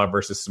Finn Balor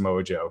versus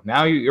Samoa Joe.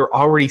 Now you're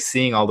already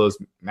seeing all those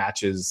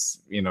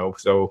matches.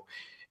 So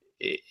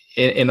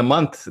in a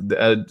month,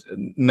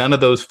 none of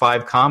those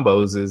 5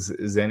 combos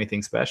is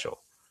anything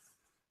special.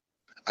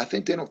 I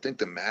think they don't think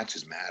the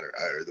matches matter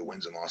or the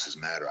wins and losses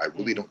matter. I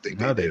really don't think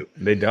they do.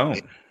 They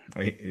don't.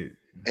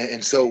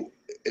 And so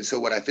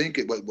what I think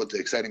what the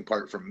exciting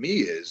part for me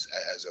is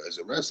as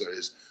a wrestler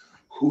is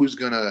who's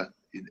gonna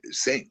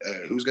sink,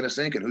 and who's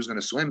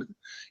gonna swim.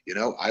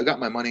 I got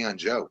my money on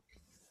Joe.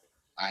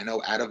 I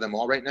know out of them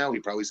all right now, he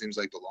probably seems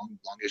like the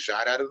longest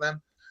shot out of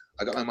them.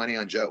 I got my money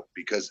on Joe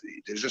because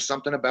there's just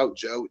something about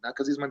Joe, not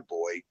because he's my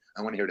boy.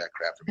 I want to hear that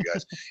crap from you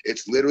guys.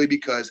 It's literally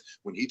because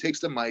when he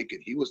takes the mic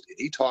and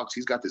he talks,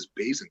 he's got this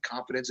bass and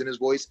confidence in his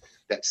voice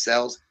that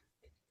sells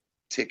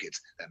tickets.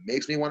 That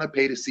makes me want to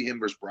pay to see him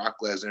versus Brock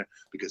Lesnar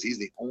because he's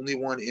the only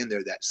one in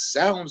there that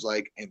sounds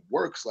like and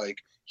works like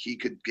he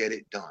could get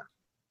it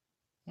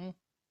done.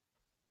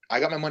 I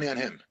got my money on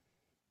him.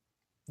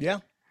 Yeah.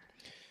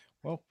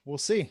 Well, we'll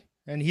see.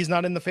 And he's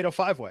not in the Fatal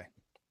 5-Way.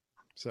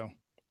 So.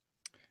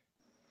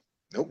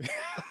 Nope.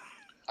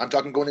 I'm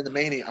talking going into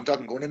Mania.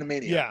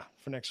 Yeah,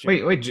 for next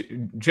year.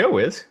 Wait, Joe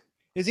is?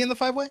 Is he in the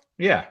 5-Way?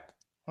 Yeah.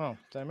 Oh,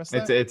 did I miss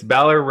that? It's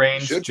Balor,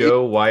 Reigns,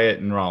 Joe, Wyatt,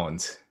 and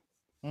Rollins.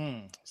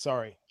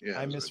 Sorry. Yeah,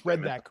 I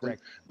misread that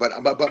correct.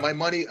 But my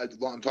money,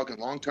 I'm talking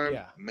long-term,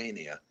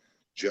 Mania,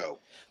 Joe.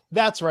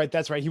 That's right.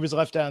 He was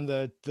left on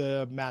the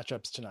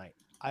matchups tonight.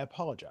 I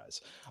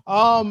apologize.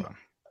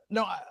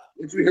 No.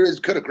 Did you hear his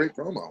cut a great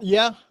promo?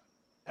 Yeah.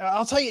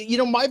 I'll tell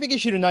you, my big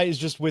issue tonight is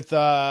just with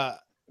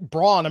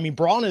Braun. I mean,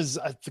 Braun is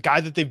the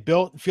guy that they've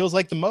built feels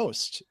like the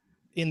most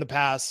in the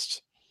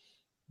past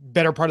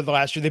better part of the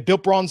last year. They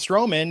built Braun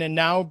Strowman and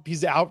now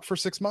he's out for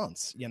 6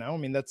 months. I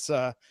mean, that's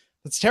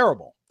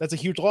terrible. That's a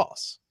huge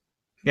loss.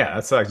 Yeah,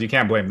 that sucks. You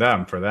can't blame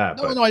them for that.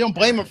 No, I don't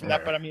blame them for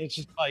that. But I mean, it's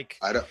just like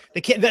the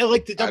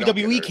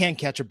WWE can't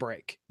catch a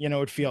break.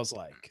 It feels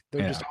like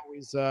they're just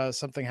always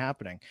something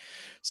happening.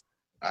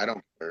 I don't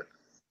get hurt.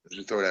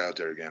 Just throw it out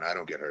there again. I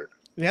don't get hurt.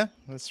 Yeah,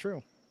 that's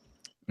true.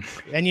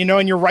 And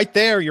and you're right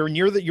there.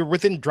 You're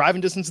within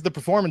driving distance of the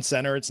Performance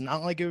Center. It's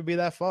not like it would be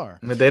that far.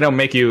 But they don't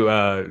make you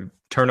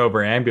turn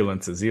over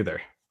ambulances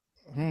either.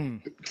 All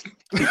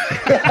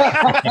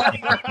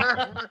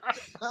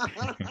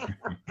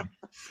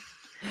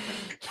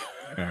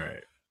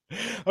right.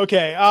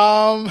 Okay.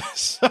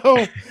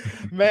 So,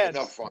 man,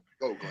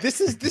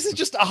 this is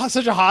just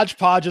such a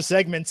hodgepodge of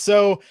segments.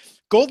 So,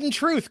 Golden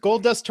Truth,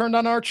 Goldust turned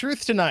on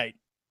R-Truth tonight.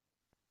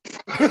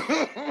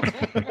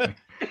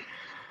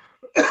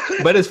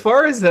 But as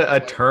far as a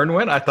turn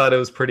went, I thought it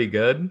was pretty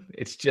good.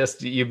 It's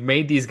just you've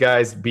made these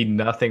guys be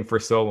nothing for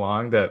so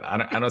long that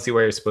I don't see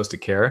why you're supposed to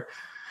care.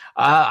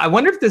 I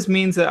wonder if this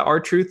means that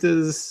R-Truth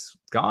is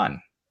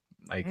gone,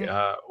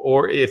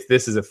 or if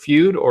this is a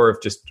feud, or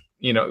if just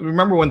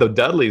remember when the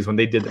Dudleys, when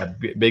they did that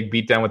big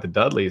beatdown with the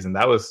Dudleys, and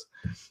that was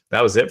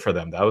it for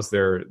them. That was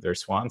their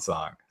swan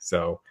song.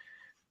 So.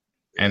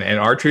 And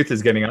R-Truth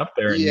is getting up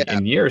there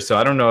in years. So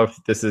I don't know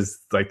if this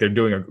is like they're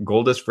doing a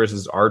Goldust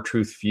versus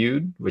R-Truth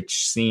feud,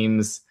 which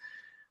seems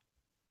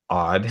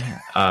odd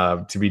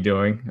to be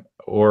doing,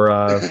 or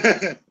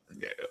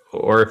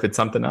if it's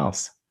something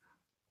else.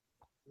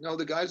 No,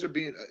 the guys are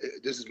being.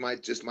 This is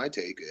my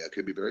take. I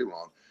could be very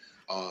wrong.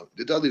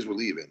 The Dudleys were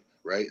leaving,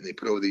 right? And they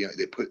put over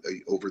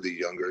the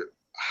younger,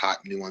 hot,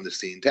 new on the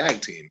scene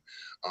tag team.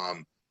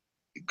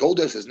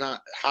 Goldust is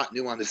not hot,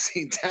 new on the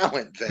scene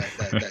talent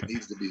that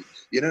needs to be.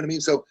 You know what I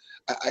mean? So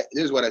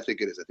here's what I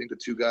think it is. I think the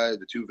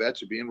two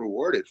vets are being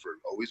rewarded for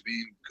always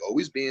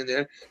being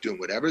there, doing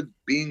whatever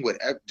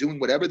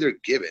they're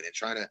given, and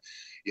trying to,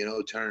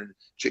 turn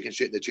chicken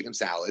shit into chicken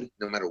salad.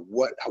 No matter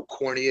how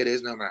corny it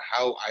is, no matter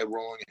how eye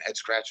rolling and head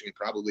scratching it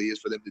probably is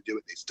for them to do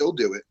it, they still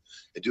do it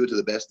and do it to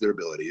the best of their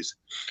abilities.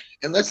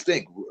 And let's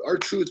think,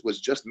 R-Truth was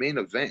just main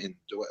event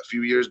a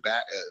few years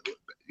back.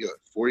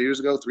 4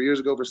 years ago, 3 years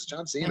ago versus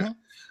John Cena,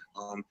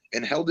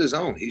 and held his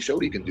own. He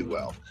showed he can do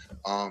well.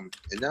 And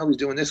now he's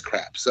doing this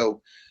crap.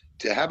 So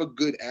to have a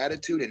good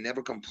attitude and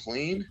never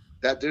complain,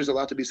 that there's a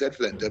lot to be said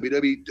for that.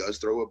 WWE does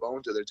throw a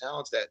bone to their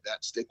talents that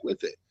stick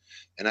with it.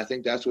 And I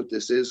think that's what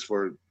this is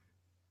for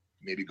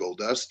maybe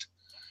Goldust.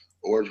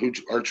 or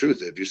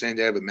R-Truth. If you're saying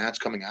they have a match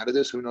coming out of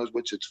this, who knows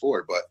which it's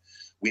for? But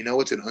we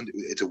know it's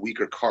a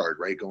weaker card,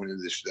 right? Going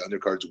into this, the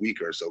undercard's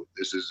weaker, so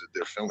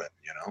they're filling,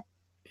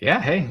 Yeah,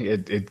 hey,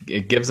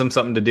 it gives them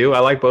something to do. I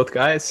like both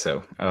guys,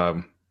 so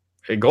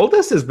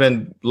Goldust has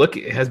been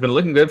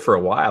looking good for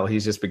a while.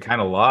 He's just been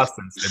kind of lost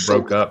since they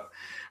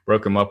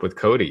broke him up with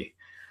Cody,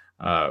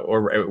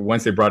 or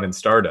once they brought in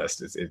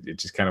Stardust, it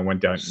just kind of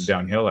went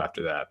downhill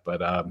after that.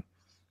 But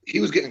he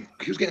was getting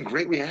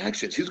great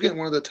reactions. He was getting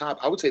one of the top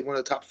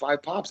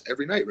 5 pops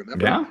every night.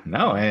 Remember? Yeah,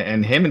 no,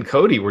 and him and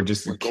Cody were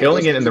just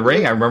killing it in the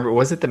ring. I remember,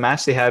 was it the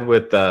match they had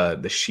with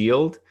the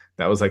Shield?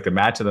 That was like the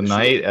match of the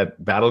night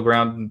at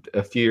Battleground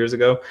a few years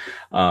ago.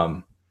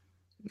 No,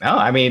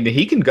 I mean,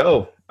 he can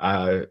go.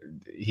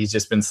 He's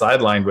just been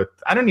sidelined with,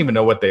 I don't even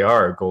know what they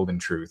are, Golden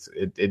Truth.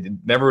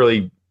 It never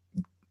really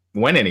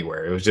went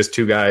anywhere. It was just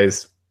two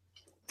guys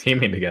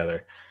teaming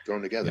together.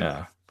 Thrown together.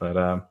 Yeah,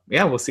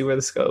 but we'll see where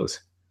this goes.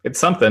 It's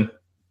something.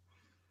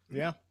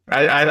 Yeah.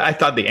 I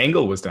thought the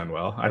angle was done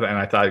well. And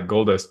I thought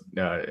Goldust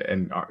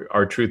and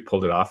R-Truth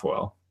pulled it off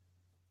well.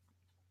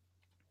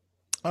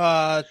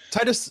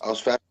 Titus. I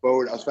was fast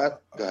forward. Go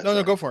ahead,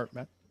 no, go for it,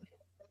 man.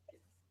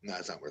 No,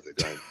 it's not worth it.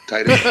 Go ahead.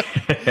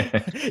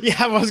 Titus. Yeah,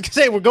 I was gonna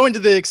say we're going to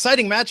the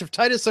exciting match of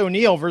Titus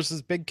O'Neil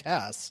versus Big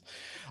Cass.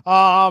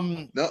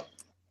 No.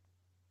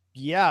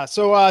 Yeah,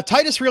 so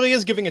Titus really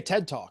is giving a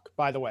TED talk.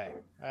 By the way,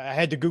 I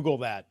had to Google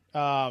that.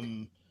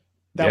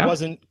 That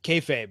wasn't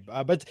kayfabe,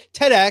 but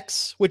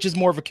TEDx, which is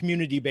more of a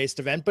community-based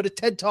event, but a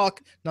TED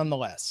talk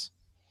nonetheless.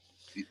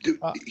 Dude,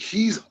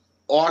 he's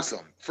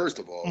awesome. First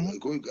of all,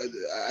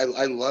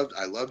 I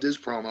loved his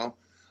promo.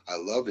 I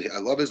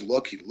love his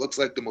look. He looks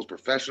like the most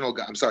professional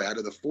guy. I'm sorry, out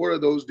of the 4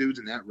 of those dudes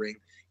in that ring,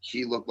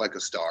 he looked like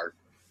a star.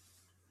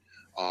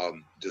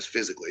 Just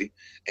physically,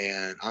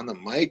 and on the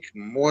mic,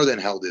 more than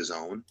held his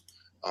own.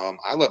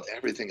 I loved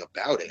everything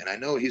about it, and I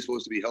know he's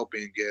supposed to be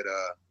helping get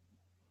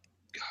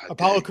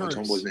Apollo Crews.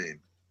 What's his name?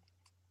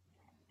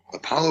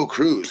 Apollo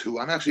Crews, who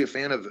I'm actually a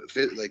fan of,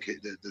 like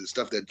the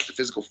stuff the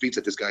physical feats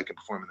that this guy can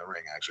perform in the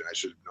ring. Actually, I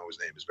should know his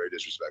name. It's very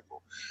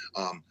disrespectful,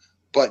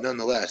 but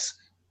nonetheless,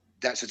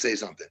 that should say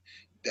something.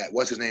 That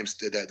what's his name?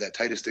 That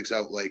Titus sticks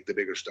out like the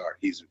bigger star.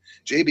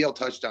 JBL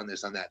touched on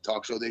this on that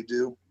talk show they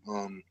do.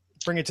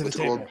 Bring it to the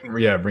table.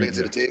 Yeah, bring it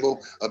to the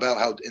table about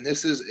how, and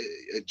this is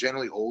a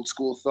generally old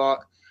school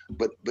thought,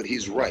 but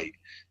he's right.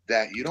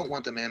 That you don't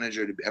want the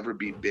manager to ever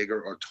be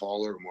bigger or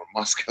taller or more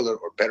muscular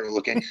or better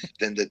looking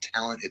than the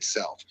talent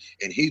itself.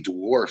 And he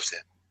dwarfs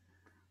him.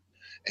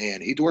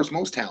 And he dwarfs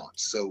most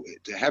talents. So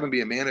to have him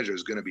be a manager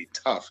is going to be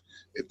tough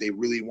if they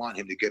really want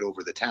him to get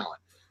over the talent.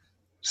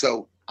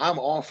 So I'm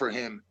all for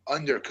him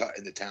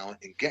undercutting the talent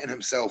and getting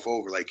himself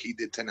over like he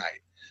did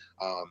tonight.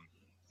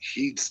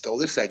 He stole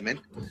this segment.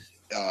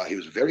 He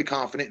was very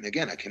confident. And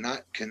again, I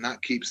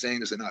cannot keep saying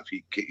this enough.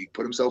 He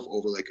put himself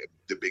over like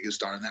the biggest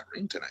star in that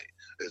ring tonight.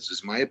 It's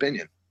just my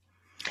opinion.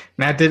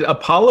 Now, did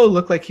Apollo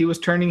look like he was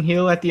turning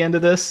heel at the end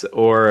of this,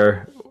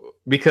 or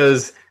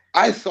because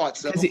I thought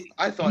so? He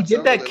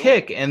did that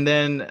kick, and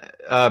then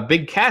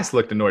Big Cass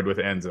looked annoyed with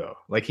Enzo.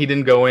 Like he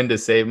didn't go in to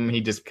save him. He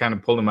just kind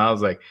of pulled him out. I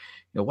was like,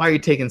 why are you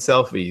taking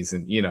selfies?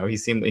 And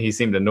he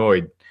seemed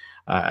annoyed,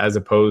 as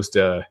opposed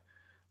to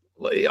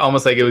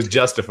almost like it was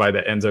justified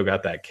that Enzo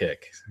got that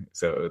kick.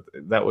 So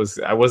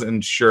I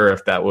wasn't sure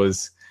if that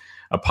was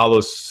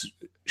Apollo's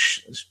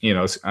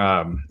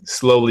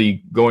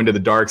slowly going to the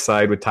dark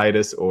side with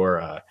Titus,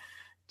 or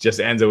just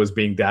Enzo was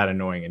being that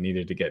annoying and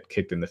needed to get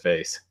kicked in the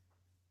face.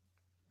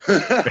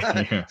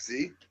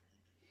 See,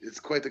 it's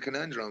quite the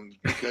conundrum,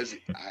 because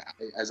I,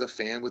 as a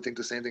fan, would think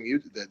the same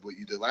thing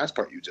the last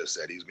part you just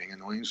said. He's being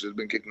annoying, should have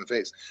been kicked in the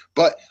face.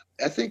 But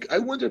I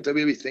wonder if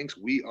WWE thinks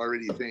we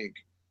already think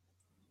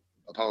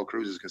Apollo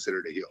Crews is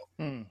considered a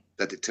heel,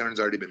 that the turn's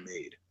already been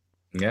made.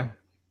 Yeah.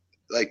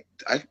 Like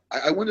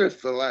I wonder if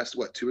for the last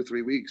 2 or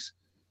 3 weeks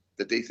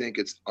that they think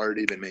it's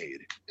already been made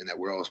and that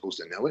we're all supposed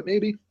to know it,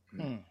 maybe.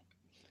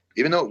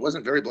 Even though it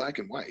wasn't very black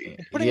and white.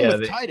 Putting it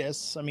with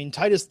Titus, I mean,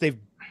 Titus, they've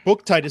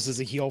booked Titus as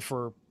a heel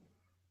for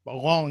a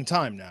long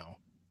time now.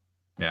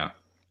 Yeah.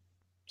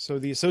 So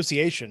the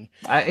association.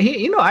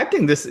 I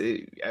think this.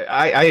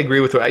 I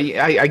agree with.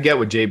 I get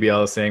what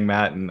JBL is saying,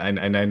 Matt, and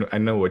I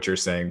know what you're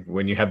saying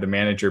when you have the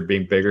manager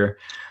being bigger,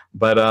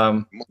 but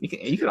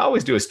you can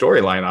always do a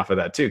storyline off of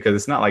that too, because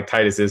it's not like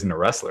Titus isn't a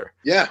wrestler.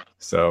 Yeah.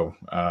 So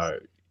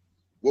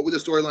what would the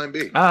storyline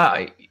be?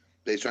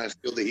 They trying to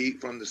steal the heat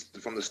from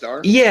the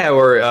star? Yeah,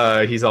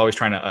 or he's always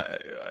trying to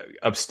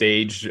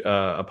upstage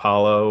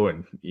Apollo,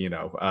 and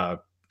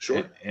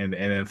sure. And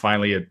then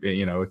finally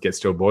it gets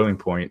to a boiling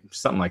point,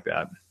 something like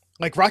that.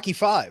 Like Rocky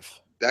V.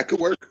 That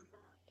could work.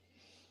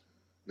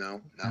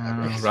 No,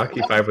 not Rocky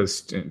V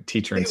was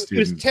teacher and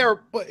student. It was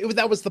terrible.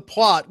 That was the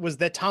plot. Was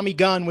that Tommy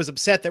Gunn was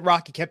upset that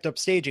Rocky kept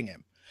upstaging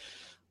him?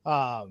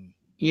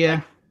 Yeah.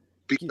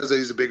 Because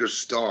he's a bigger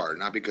star,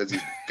 not because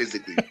he's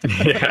physically.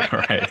 Yeah,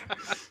 right.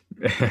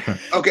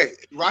 Okay,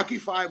 Rocky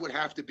V would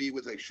have to be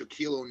with like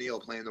Shaquille O'Neal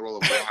playing the role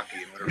of Rocky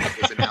in order to make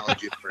this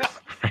analogy for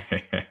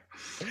him.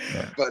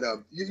 But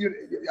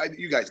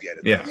you guys get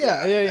it.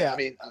 Yeah. I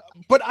mean,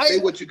 but say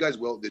what you guys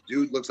will. The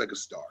dude looks like a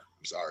star.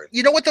 I'm sorry.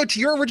 You know what, though? To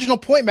your original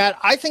point, Matt,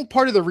 I think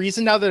part of the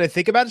reason now that I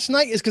think about it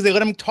tonight is because they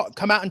let him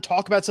come out and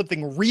talk about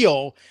something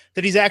real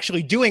that he's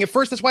actually doing. At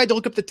first, that's why I had to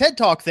look up the TED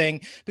Talk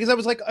thing, because I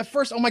was like, at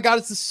first, oh my God,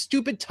 it's the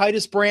stupid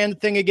Titus Brand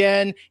thing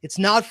again. It's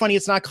not funny.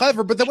 It's not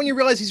clever. But then when you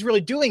realize he's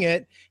really doing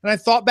it, and I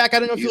thought back, I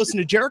don't know if you listened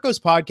to Jericho's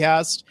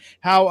podcast,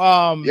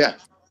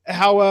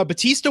 how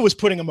Batista was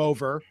putting him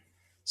over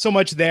so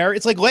much there.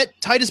 It's like,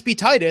 let Titus be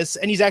Titus,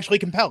 and he's actually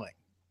compelling.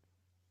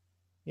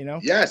 You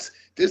know? Yes,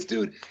 this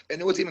dude,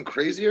 and what's even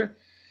crazier,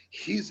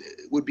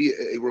 would be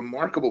a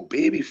remarkable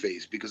baby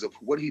face because of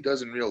what he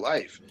does in real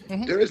life.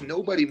 Mm-hmm. There is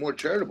nobody more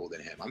charitable than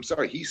him. I'm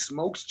sorry, he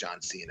smokes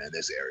John Cena in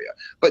this area,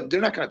 but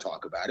they're not going to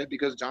talk about it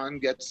because John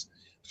gets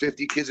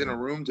 50 kids in a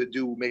room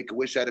to make a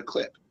wish at a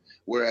clip,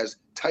 whereas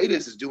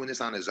Titus is doing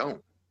this on his own.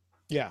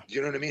 Yeah,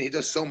 you know what I mean? He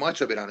does so much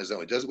of it on his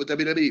own. He does it with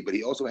WWE, but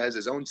he also has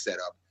his own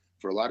setup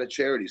for a lot of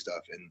charity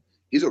stuff, and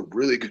he's a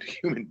really good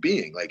human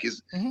being. Like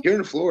here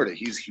in Florida,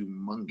 he's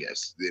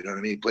humongous. You know what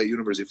I mean? He played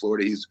University of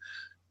Florida.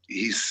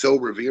 He's so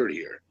revered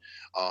here,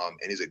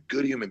 and he's a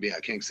good human being. I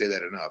can't say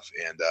that enough.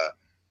 And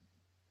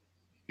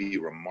be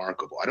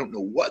remarkable. I don't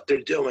know what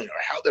they're doing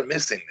or how they're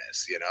missing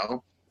this. You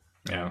know?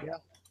 Yeah.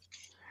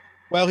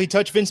 Well, he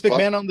touched Vince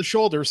McMahon on the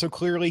shoulder, so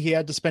clearly he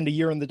had to spend a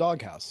year in the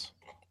doghouse.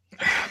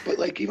 But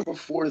like even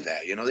before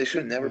that, you know, they should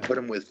have never put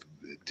him with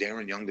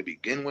Darren Young to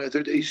begin with.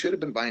 Or he should have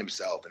been by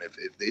himself. And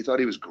if they thought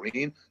he was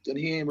green, then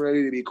he ain't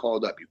ready to be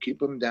called up. You keep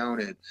him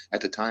down, and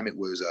at the time it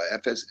was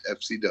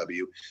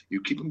FCW.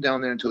 You keep him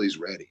down there until he's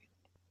ready.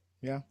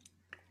 Yeah.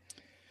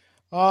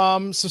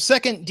 So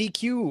second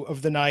DQ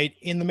of the night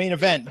in the main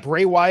event,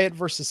 Bray Wyatt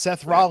versus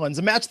Seth Rollins,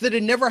 a match that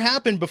had never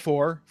happened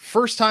before.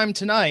 First time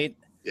tonight.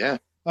 Yeah.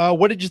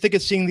 What did you think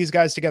of seeing these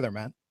guys together,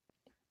 Matt?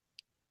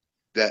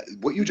 That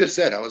what you just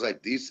said, I was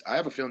like, I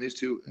have a feeling these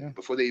two,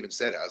 before they even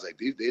said it, I was like,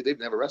 they've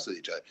never wrestled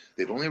each other.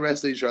 They've only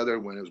wrestled each other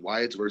when it was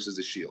Wyatt's versus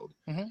the Shield,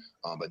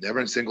 but never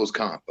in singles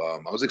comp. I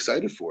was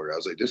excited for it. I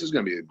was like, this is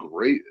going to be a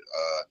great.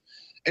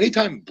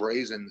 Anytime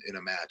Bray's in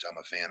a match, I'm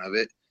a fan of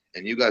it.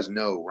 And you guys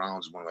know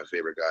Rollins is one of my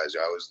favorite guys.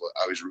 I was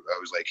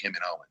like him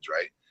and Owens,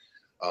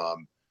 right?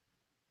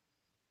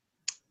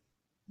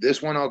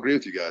 This one, I'll agree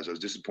with you guys. I was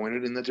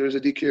disappointed in that there was a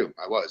DQ.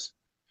 I was.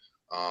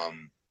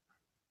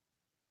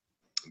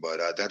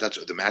 But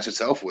that's the match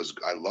itself was.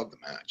 I love the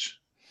match.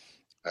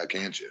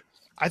 Can't you?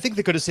 I think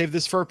they could have saved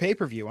this for a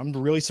pay-per-view. I'm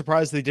really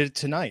surprised they did it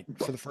tonight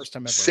for the first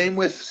time ever. Same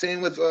with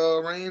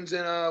Reigns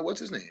and what's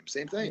his name?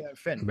 Same thing. Yeah,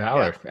 Finn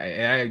Balor.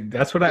 Yeah.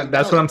 That's what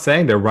I'm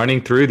saying. They're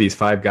running through these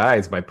 5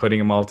 guys by putting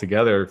them all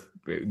together.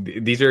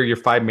 These are your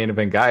 5 main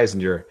event guys,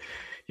 and you're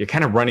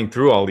kind of running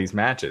through all these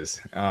matches.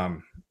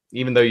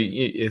 Even though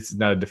it's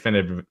not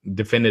a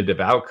definitive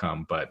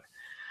outcome, but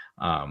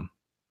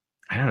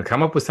I don't know,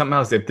 come up with something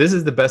else. If this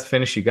is the best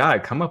finish you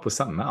got, come up with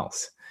something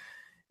else.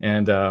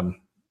 And,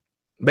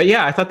 but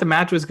yeah, I thought the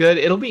match was good.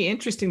 It'll be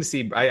interesting to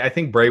see. I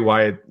think Bray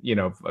Wyatt, you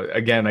know,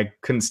 again, I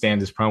couldn't stand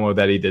his promo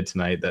that he did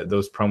tonight.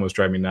 Those promos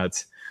drive me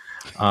nuts.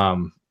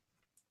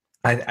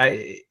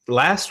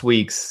 Last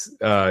week's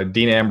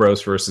Dean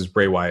Ambrose versus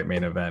Bray Wyatt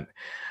main event,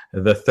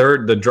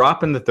 the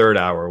drop in the third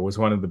hour was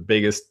one of the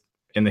biggest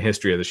in the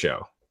history of the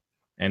show.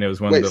 And it was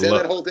one of the say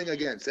that whole thing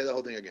again.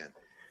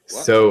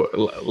 What? So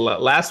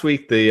last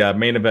week, the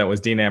main event was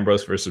Dean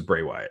Ambrose versus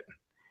Bray Wyatt.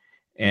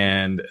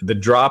 And the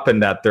drop in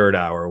that third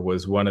hour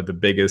was one of the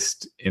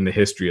biggest in the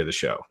history of the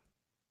show.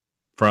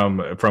 From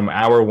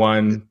hour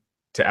 1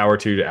 to hour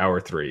 2 to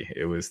hour 3.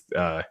 It was,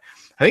 I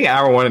think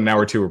hour 1 and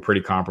hour 2 were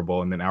pretty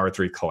comparable, and then hour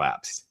 3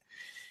 collapsed.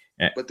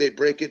 But they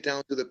break it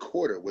down to the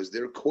quarter. Was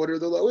their quarter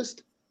the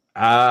lowest?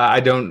 I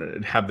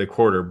don't have the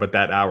quarter, but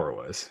that hour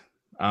was.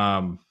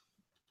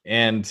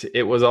 And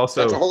it was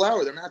also... That's a whole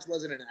hour. Their match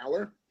wasn't an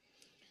hour?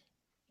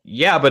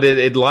 Yeah, but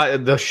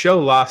the show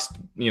lost,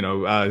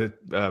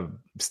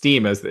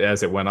 steam as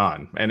it went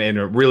on, and it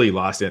really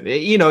lost it.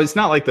 It's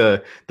not like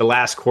the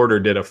last quarter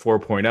did a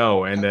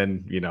 4.0, and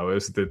then it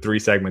was the 3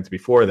 segments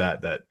before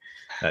that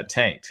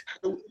tanked.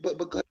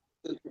 But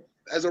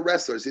as a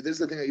wrestler, see, this is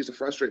the thing that used to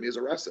frustrate me as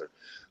a wrestler.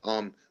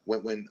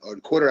 When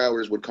quarter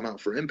hours would come out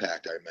for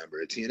Impact, I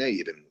remember at TNA,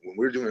 even when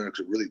we were doing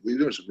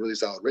some really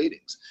solid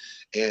ratings,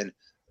 and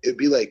it'd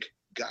be like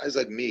guys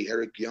like me,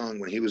 Eric Young,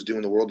 when he was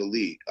doing the World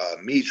Elite,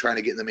 me trying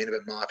to get in the Main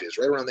Event Mafias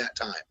right around that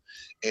time.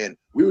 And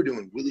we were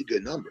doing really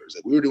good numbers.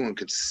 Like we were doing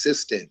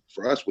consistent,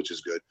 for us, which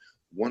is good,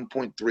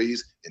 1.3s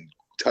and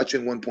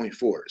touching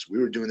 1.4s. We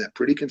were doing that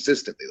pretty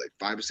consistently, like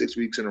 5 or 6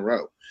 weeks in a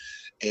row.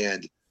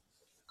 And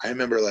I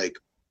remember like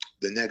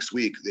the next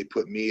week they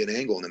put me and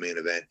Angle in the main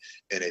event,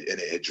 and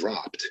it had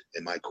dropped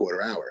in my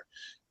quarter hour.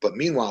 But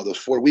meanwhile, those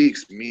 4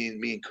 weeks, me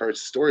and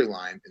Kurt's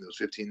storyline in those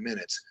 15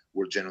 minutes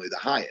were generally the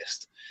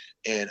highest.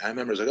 And I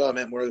remember I was like, oh,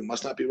 man, Murray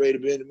must not be ready to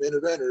be in the main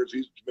event, or if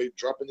he's maybe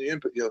dropping the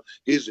input,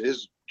 his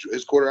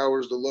quarter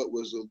hour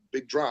was a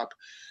big drop,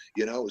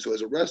 So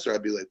as a wrestler,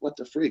 I'd be like, what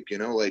the freak,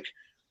 like,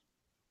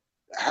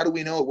 how do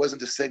we know it wasn't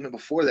the segment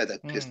before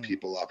that pissed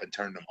people off and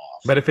turned them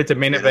off? But if it's a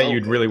main event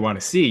you'd really want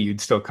to see,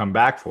 you'd still come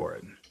back for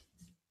it.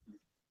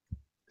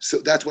 So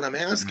that's what I'm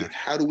asking.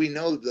 How do we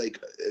know,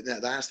 like, in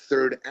that last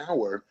third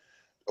hour,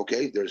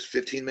 okay, there's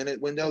 15-minute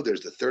window,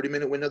 there's the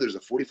 30-minute window, there's a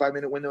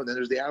 45-minute window, and then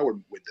there's the hour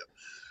window.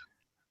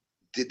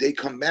 Did they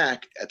come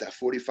back at that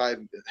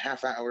 45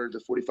 half hour to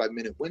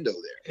 45-minute window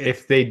there?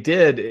 If they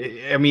did,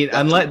 I mean,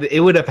 unless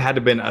it would have had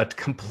to been a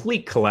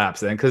complete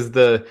collapse then, because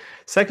the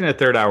second and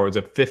third hour was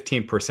a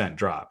 15%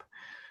 drop.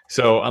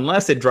 So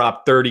unless it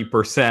dropped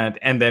 30%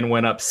 and then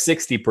went up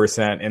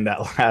 60% in that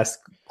last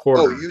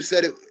quarter. Oh, you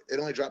said it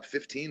only dropped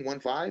 15?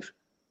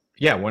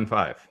 Yeah,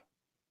 1.5.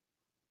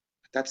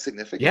 That's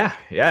significant. Yeah.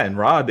 And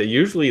Raw, they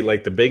usually,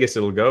 like, the biggest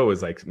it'll go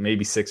is like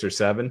maybe 6 or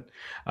 7.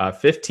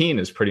 15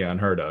 is pretty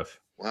unheard of.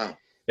 Wow.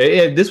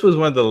 This was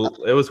one of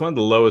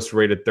the lowest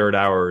rated third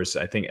hours,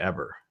 I think,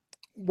 ever.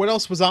 What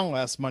else was on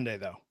last Monday,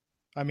 though?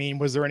 I mean,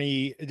 was there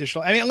any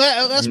additional? I mean,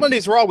 last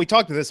Monday's Raw, we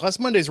talked to this. Last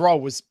Monday's Raw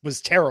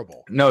was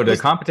terrible. No, the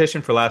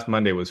competition for last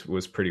Monday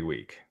was pretty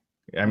weak.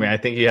 I mean, I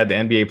think you had the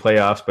NBA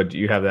playoffs, but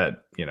you have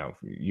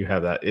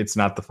that. It's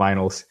not the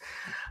finals.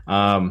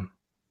 I mean,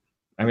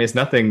 it's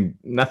nothing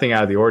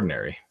out of the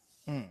ordinary.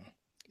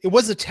 It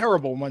was a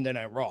terrible Monday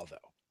Night Raw, though.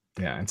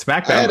 Yeah, and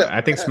SmackDown.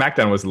 I think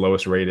SmackDown was the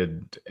lowest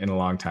rated in a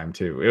long time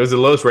too. It was the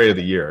lowest rated of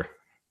the year.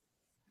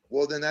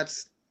 Well, then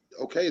that's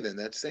okay. Then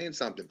that's saying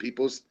something.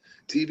 People's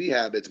TV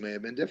habits may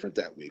have been different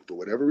that week for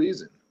whatever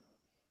reason.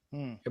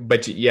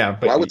 But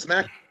why would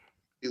SmackDown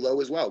be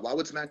low as well? Why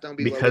would SmackDown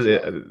be because low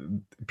as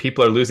well?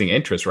 People are losing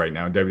interest right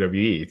now in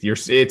WWE.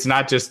 It's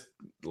not just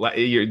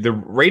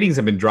the ratings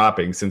have been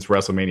dropping since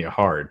WrestleMania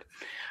Hard.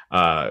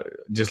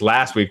 Just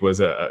last week was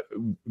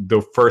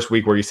the first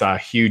week where you saw a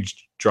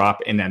huge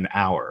drop in an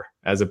hour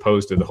as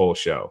opposed to the whole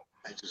show.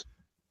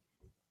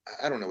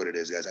 I don't know what it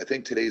is, guys. I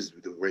think today's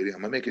the rating.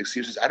 I'm gonna make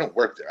excuses. I don't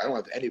work there. I don't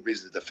have any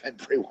reason to defend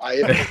Bray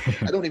Wyatt.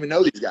 I don't even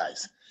know these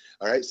guys.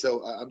 All right,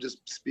 so I'm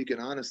just speaking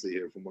honestly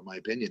here from what my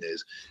opinion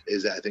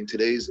is that I think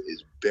today's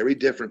is very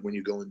different when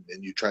you go and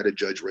you try to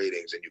judge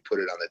ratings and you put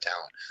it on the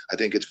talent. I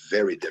think it's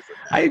very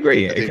different now. I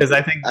agree, because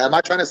I think am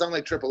I trying to sound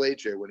like Triple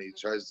H here when he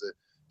tries to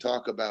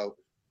talk about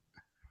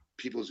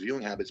people's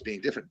viewing habits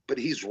being different? But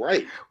he's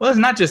right. Well, it's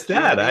not just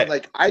that.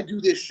 I do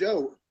this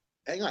show.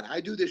 Hang on, I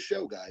do this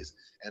show, guys,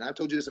 and I've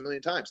told you this a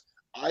million times.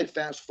 I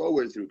fast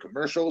forward through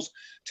commercials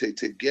to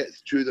get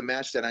through the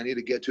match that I need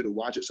to get to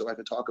watch it so I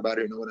can talk about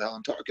it and know what the hell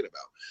I'm talking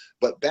about.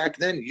 But back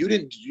then you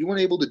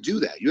weren't able to do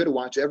that. You had to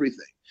watch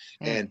everything.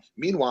 And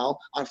meanwhile,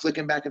 I'm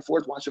flicking back and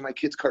forth watching my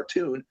kid's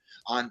cartoon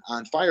on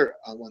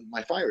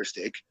my Fire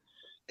Stick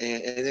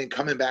and then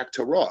coming back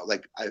to Raw.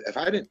 Like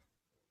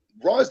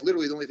Raw is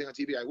literally the only thing on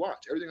TV I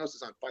watch. Everything else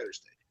is on Fire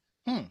Stick.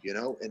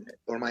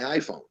 Or my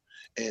iPhone.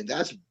 And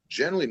that's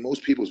generally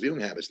most people's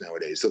viewing habits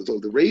nowadays. So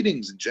the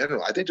ratings in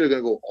general, I think they're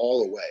going to go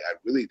all away. I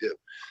really do.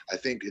 I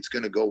think it's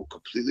going to go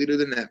completely to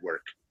the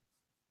network.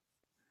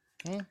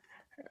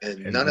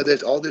 And none of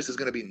this, all this is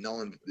going to be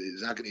null and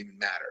it's not going to even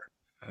matter.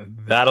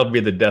 That'll be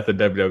the death of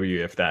WWE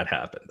if that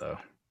happened, though.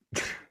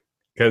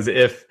 Because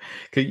then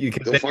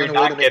you're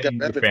not getting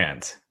new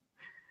fans.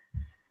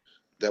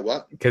 That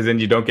what? Because then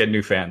you don't get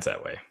new fans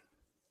that way.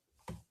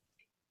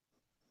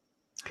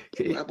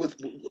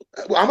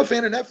 I'm a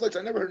fan of Netflix.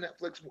 I never heard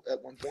Netflix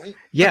at one point.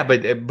 Yeah,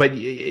 but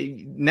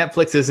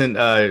Netflix isn't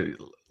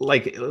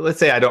like, let's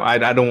say I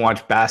don't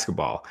watch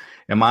basketball.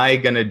 Am I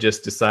gonna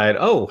just decide,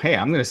 oh, hey,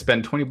 I'm gonna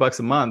spend $20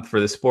 a month for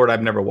the sport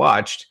I've never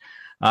watched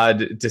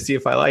to see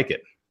if I like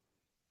it?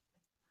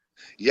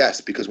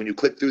 Yes, because when you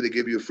click through, they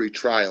give you a free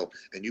trial,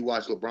 and you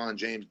watch LeBron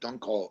James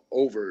dunk call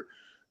over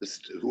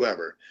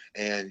whoever,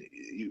 and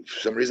for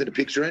some reason it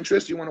piques your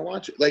interest, you want to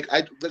watch it. Like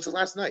that's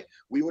last night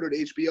we ordered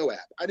HBO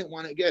app. I didn't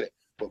want to get it,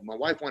 but my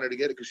wife wanted to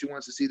get it because she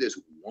wants to see this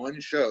one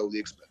show.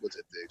 The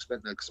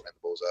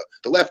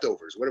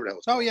Leftovers, whatever the hell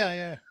it's called. Oh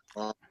yeah.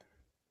 And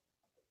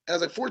I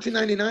was like,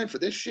 $14.99 for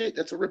this shit?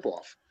 That's a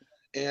ripoff.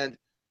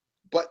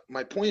 But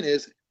my point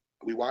is,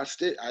 I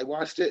watched it,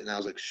 and I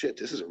was like, shit,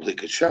 this is a really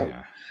good show.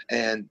 Yeah.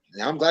 And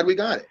now I'm glad we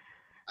got it.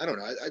 I don't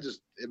know. I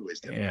just everybody's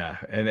different. Yeah,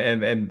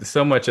 and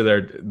so much of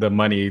the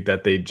money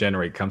that they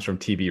generate comes from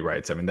TV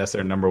rights. I mean, that's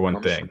their number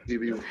one thing.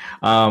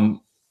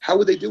 How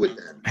would they do it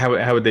then?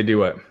 How would they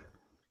do it?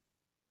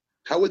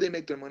 How would they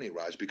make their money,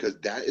 Raj? Because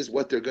that is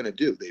what they're going to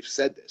do. They've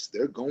said this.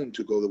 They're going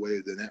to go the way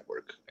of the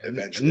network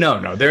eventually.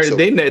 No.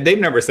 They've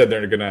never said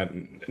they're going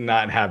to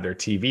not have their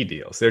TV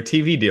deals. Their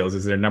TV deals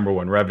is their number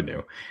one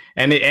revenue,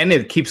 and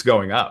it keeps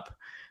going up.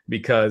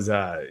 Because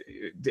the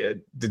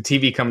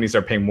TV companies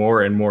are paying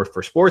more and more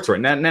for sports right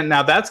now.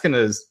 Now that's going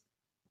to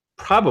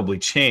probably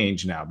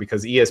change now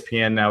because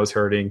ESPN now is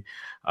hurting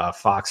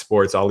Fox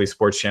Sports, all these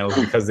sports channels,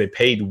 because they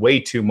paid way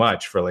too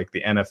much for like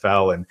the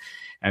NFL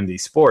and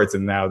these sports,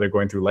 and now they're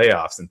going through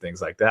layoffs and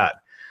things like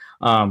that.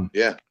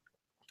 Yeah,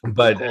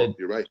 but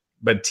you're right.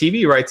 But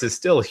TV rights is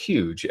still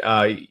huge.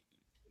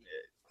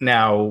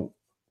 Now,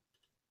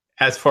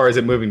 as far as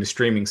it moving to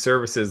streaming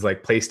services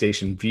like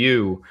PlayStation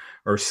Vue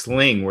or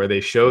Sling, where they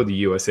show the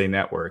USA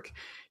Network,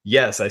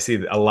 yes, I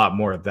see a lot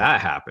more of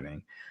that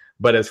happening.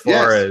 But as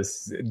far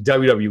as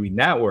WWE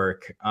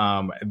Network,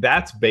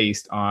 that's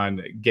based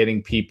on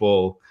getting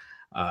people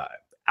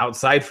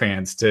outside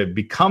fans to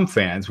become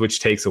fans, which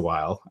takes a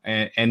while,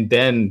 and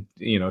then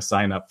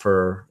sign up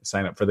for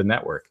the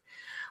network.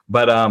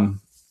 But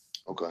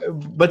Okay.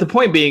 But the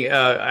point being,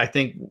 I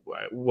think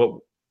what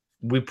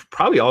we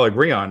probably all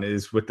agree on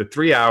is with the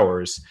 3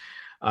 hours,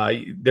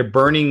 they're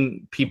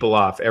burning people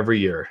off every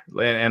year.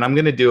 And I'm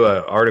going to do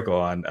an article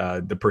on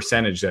the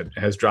percentage that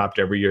has dropped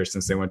every year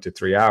since they went to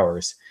 3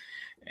 hours.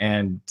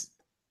 And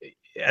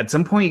at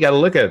some point, you got to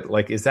look at,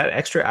 like, is that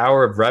extra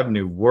hour of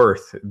revenue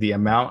worth the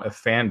amount of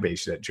fan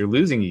base that you're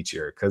losing each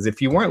year? Because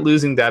if you weren't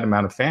losing that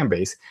amount of fan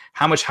base,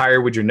 how much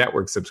higher would your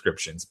network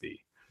subscriptions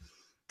be?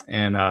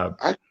 And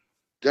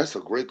that's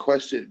a great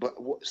question, but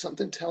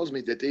something tells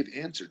me that they've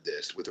answered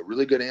this with a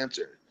really good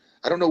answer.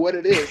 I don't know what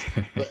it is,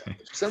 but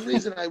for some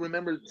reason I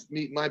remember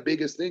my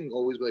biggest thing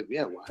always be like,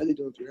 yeah, why are they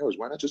doing 3 hours?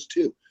 Why not just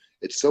 2?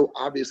 It's so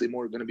obviously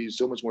going to be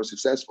so much more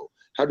successful.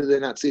 How did they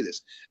not see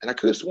this? And I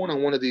could have sworn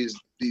on one of these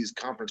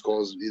conference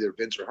calls, either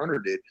Vince or Hunter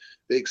did,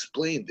 they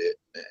explained it,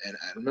 and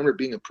I remember it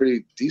being a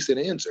pretty decent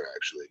answer,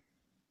 actually.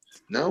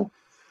 No?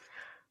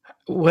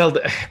 Well,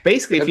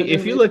 basically,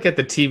 if you look at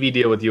the TV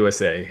deal with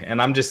USA,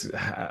 and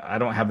I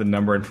don't have the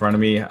number in front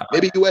of me.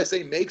 Maybe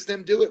USA makes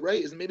them do it,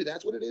 right? Maybe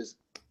that's what it is?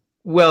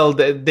 Well,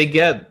 they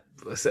get,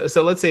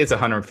 so let's say it's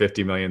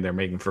 150 million they're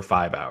making for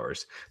 5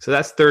 hours. So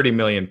that's 30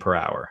 million per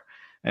hour,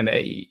 and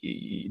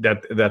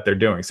that they're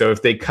doing. So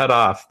if they cut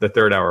off the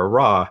third hour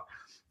Raw,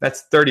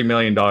 that's $30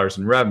 million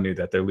in revenue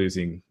that they're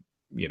losing,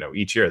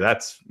 each year.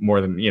 That's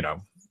more than,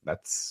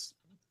 that's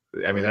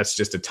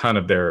just a ton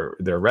of their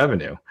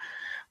revenue.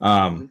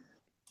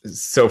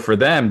 So for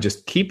them,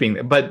 just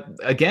keeping, but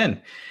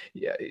again,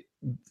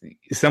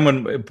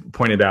 someone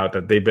pointed out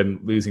that they've been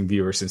losing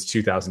viewers since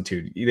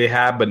 2002. They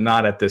have, but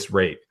not at this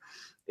rate.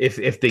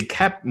 If they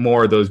kept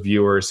more of those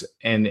viewers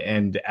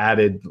and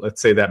added,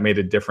 let's say that made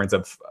a difference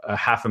of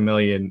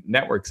 500,000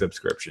 network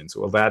subscriptions.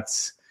 Well,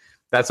 that's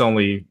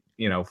only,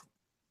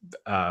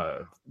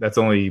 that's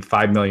only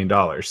 $5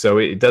 million. So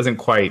it doesn't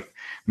quite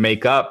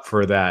make up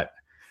for that,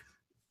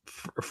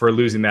 for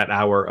losing that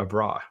hour of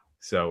Raw.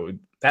 So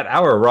that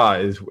hour of Raw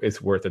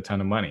is worth a ton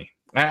of money.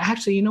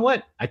 Actually, you know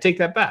what? I take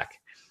that back.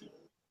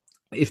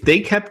 If they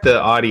kept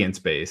the audience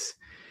base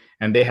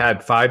and they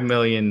had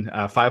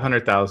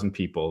 500,000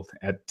 people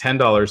at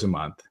 $10 a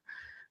month,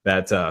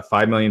 that's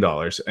 $5 million.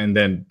 And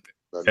then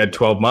at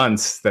 12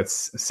 months,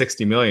 that's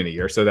 60 million a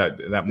year. So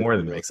that more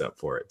than makes up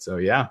for it. So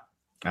yeah.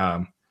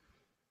 I'll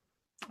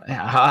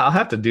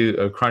have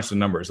to crunch the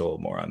numbers a little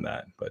more on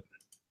that, but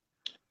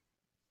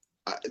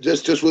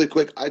just really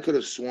quick, I could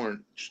have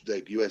sworn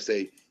like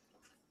USA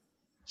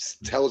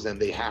tells them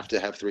they have to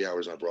have 3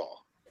 hours on Raw.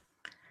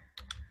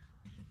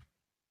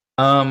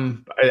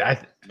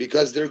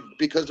 Because they're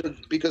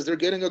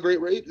getting a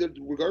great rate,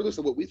 regardless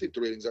of what we think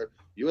the ratings are.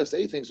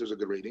 USA thinks there's a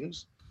good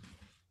ratings.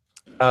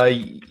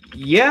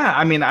 Yeah,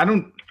 I mean, I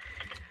don't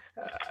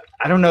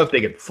know if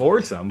they could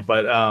force them,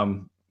 but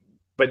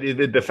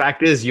the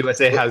fact is,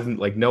 USA has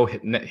like no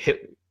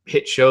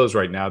hit shows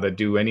right now that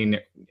do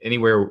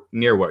anywhere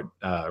near what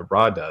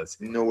Raw does.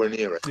 Nowhere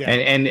near it. Yeah.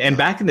 And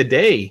back in the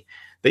day,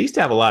 they used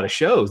to have a lot of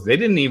shows. They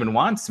didn't even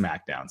want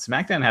SmackDown.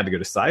 SmackDown had to go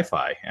to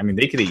Sci-Fi. I mean,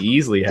 they could have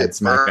easily had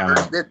SmackDown.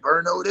 Did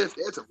Burn Notice?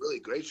 They had some really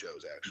great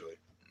shows, actually.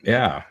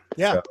 Yeah.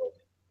 Yeah.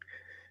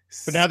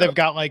 But now they've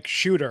got like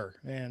Shooter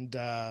and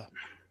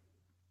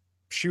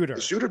Shooter.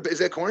 The Shooter, is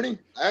that corny?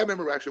 I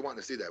remember actually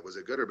wanting to see that. Was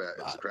it good or bad?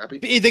 Was it crappy?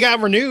 They got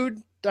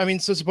renewed. I mean,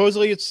 so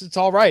supposedly it's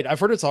all right. I've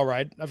heard it's all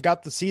right. I've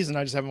got the season.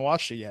 I just haven't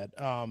watched it yet.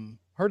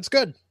 Heard it's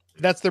good.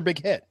 That's their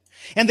big hit.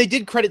 And they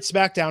did credit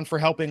SmackDown for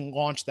helping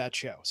launch that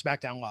show,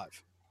 SmackDown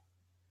Live.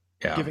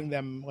 Yeah. Giving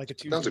them like a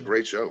Tuesday. Sounds a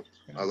great show.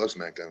 I love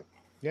SmackDown.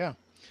 Yeah.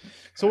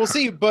 So we'll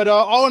see. But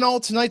all in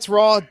all, tonight's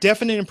Raw,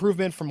 definite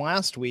improvement from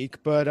last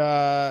week. But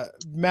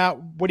Matt,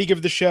 what do you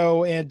give the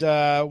show? And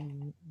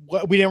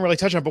we didn't really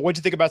touch on it, but what do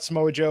you think about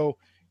Samoa Joe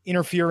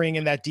interfering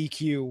in that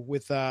DQ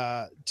with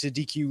to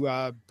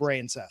DQ Bray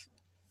and Seth?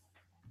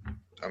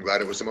 I'm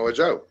glad it was Samoa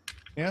Joe.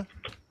 Yeah.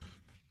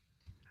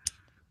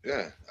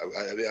 Yeah.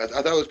 I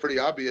thought it was pretty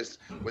obvious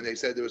when they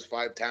said there was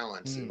 5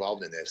 talents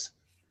involved in this.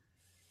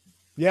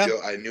 Yeah.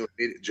 I knew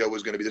Joe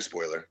was going to be the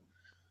spoiler.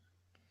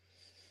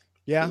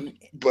 Yeah.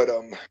 But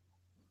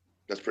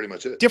that's pretty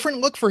much it. Different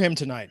look for him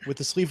tonight with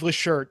the sleeveless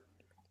shirt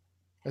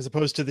as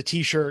opposed to the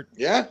t-shirt.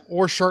 Yeah.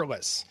 Or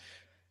shirtless.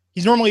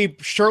 He's normally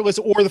shirtless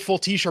or the full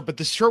t-shirt, but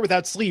the shirt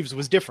without sleeves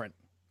was different,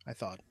 I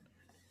thought.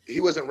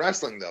 He wasn't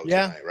wrestling though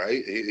tonight,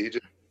 right? He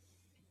just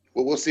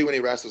well, we'll see when he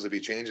wrestles if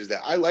he changes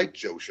that. I like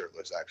Joe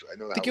shirtless, actually. I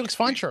know that. I think he looks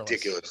fine shirtless.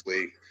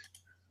 Ridiculously.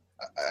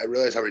 I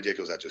realize how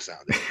ridiculous that just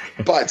sounded.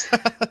 But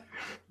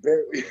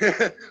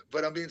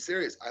but I'm being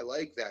serious. I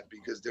like that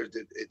because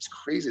it's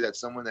crazy that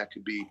someone that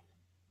could be,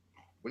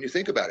 when you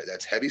think about it,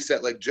 that's heavy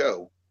set like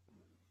Joe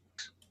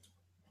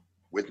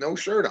with no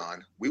shirt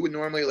on. We would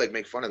normally like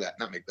make fun of that.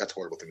 That's a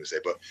horrible thing to say,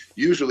 but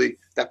usually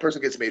that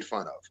person gets made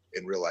fun of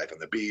in real life on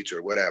the beach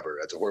or whatever.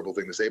 That's a horrible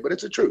thing to say, but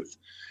it's the truth.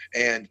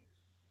 And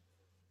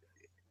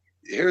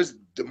here's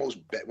one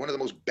of the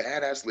most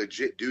badass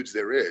legit dudes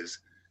there is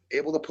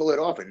able to pull it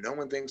off, and no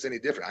one thinks any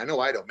different. I know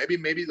I don't.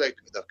 Maybe like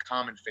the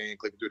common fan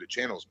clicking through the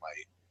channels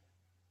might,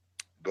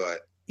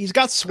 but he's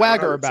got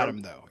swagger about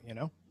him, though. You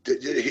know,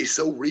 he's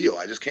so real.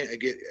 I just can't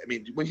get. I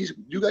mean,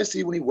 you guys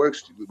see when he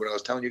works. When I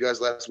was telling you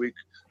guys last week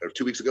or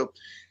 2 weeks ago,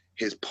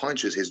 his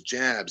punches, his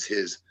jabs,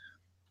 his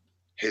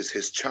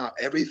chop,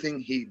 everything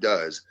he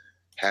does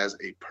has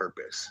a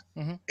purpose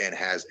and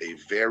has a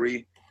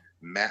very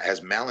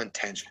has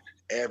malintention.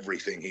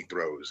 Everything he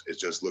throws, it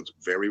just looks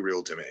very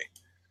real to me,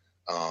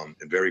 and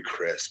very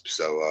crisp.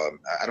 So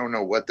I don't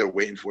know what they're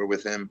waiting for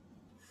with him.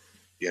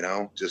 You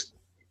know, just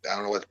I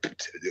don't know what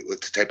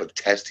type of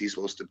test he's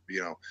supposed to,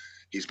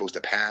 he's supposed to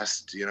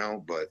pass.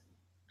 But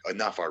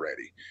enough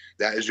already.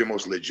 That is your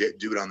most legit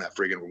dude on that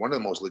one of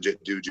the most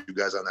legit dudes you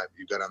got on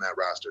that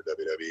roster,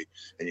 WWE,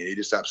 and you need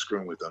to stop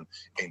screwing with him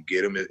and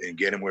get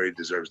him where he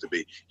deserves to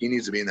be. He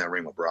needs to be in that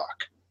ring with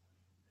Brock.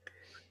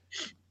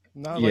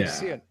 No, I'd like to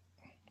see it.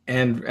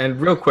 And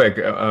real quick,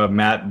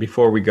 Matt,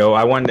 before we go,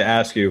 I wanted to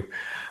ask you,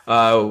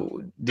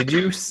 did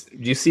you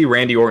see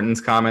Randy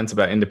Orton's comments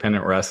about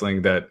independent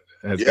wrestling that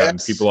has gotten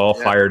people all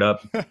fired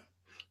up?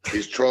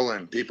 He's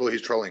trolling people.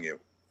 He's trolling you.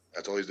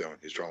 That's all he's doing.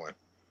 He's trolling.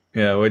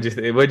 Yeah. What'd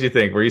you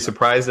think? Were you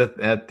surprised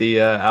at the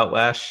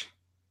outlash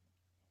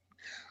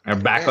or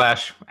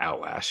backlash?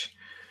 Outlash.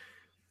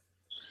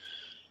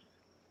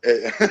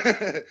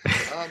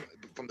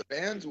 From the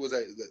fans, was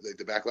that like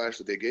the backlash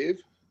that they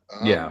gave?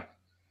 Yeah.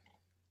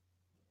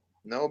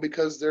 No,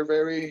 because they're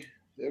very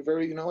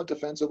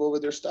defensive over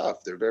their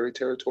stuff. They're very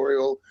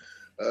territorial,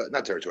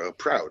 not territorial,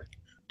 proud.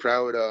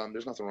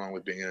 There's nothing wrong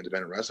with being an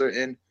independent wrestler,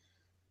 and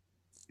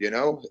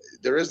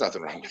there is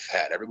nothing wrong with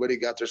that. Everybody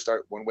got their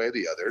start one way or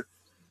the other,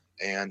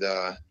 and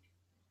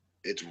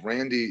it's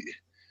Randy.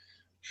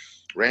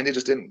 Randy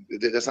just didn't.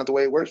 That's not the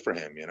way it worked for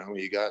him.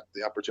 He got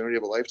the opportunity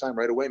of a lifetime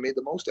right away, made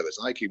the most of it. It's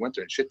not like he went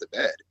there and shit the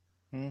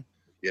bed.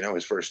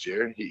 His first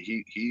year,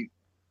 he.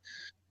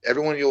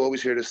 Everyone you'll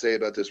always hear to say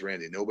about this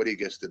Randy, no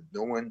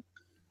one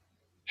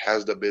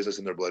has the business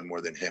in their blood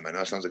more than him. I know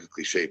it sounds like a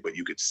cliche, but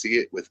you could see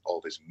it with all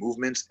of his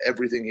movements,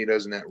 everything he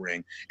does in that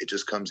ring. It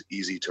just comes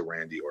easy to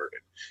Randy Orton.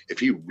 If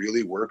he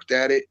really worked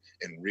at it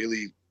and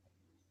really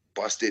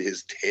busted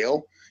his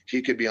tail,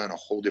 he could be on a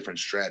whole different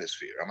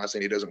stratosphere. I'm not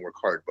saying he doesn't work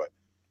hard, but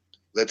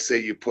let's say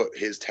you put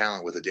his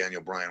talent with a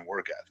Daniel Bryan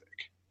work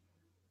ethic.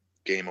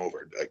 Game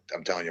over. Like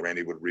I'm telling you,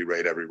 Randy would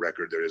rewrite every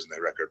record there is in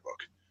the record book.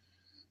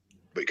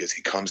 Because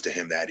he comes to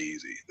him that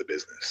easy, the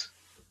business.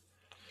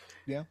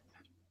 Yeah.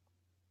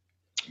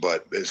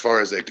 But as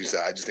far as like you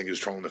said, I just think he was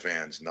trolling the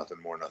fans,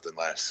 nothing more, nothing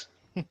less.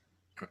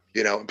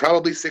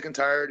 Probably sick and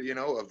tired,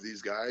 of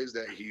these guys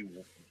that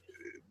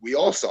we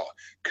all saw.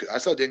 I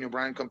saw Daniel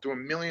Bryan come through a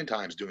million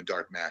times doing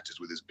dark matches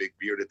with his big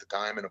beard at the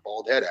time and a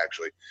bald head,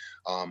 actually,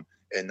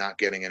 and not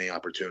getting any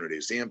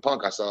opportunities. CM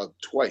Punk, I saw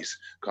twice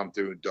come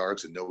through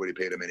darks and nobody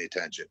paid him any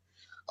attention.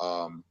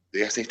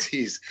 The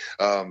SATs,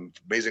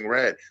 Amazing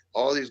Red,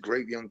 all these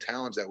great young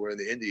talents that were in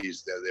the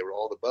indies, that they were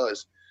all the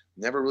buzz,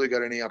 never really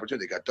got any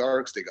opportunity. They got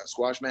darks, they got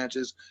squash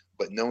matches,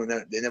 but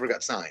they never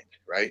got signed,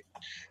 right?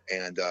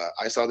 And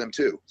I saw them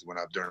too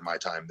during my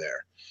time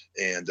there.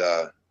 And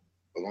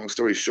long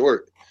story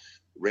short,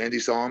 Randy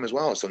saw him as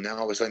well. So now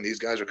all of a sudden these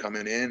guys are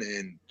coming in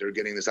and they're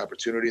getting this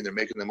opportunity and they're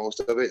making the most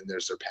of it and they're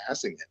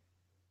surpassing it.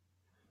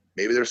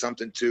 Maybe there's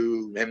something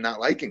to him not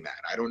liking that.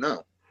 I don't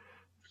know.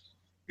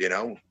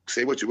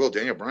 Say what you will.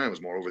 Daniel Bryan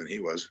was more over than he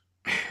was.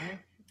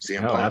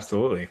 CM Punk.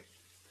 Absolutely.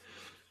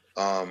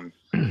 I'm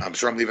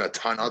sure I'm leaving a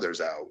ton others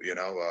out.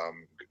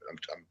 I'm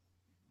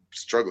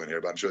struggling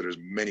here, but I'm sure there's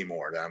many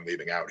more that I'm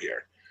leaving out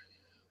here.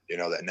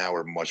 That now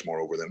are much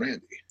more over than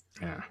Randy.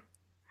 Yeah.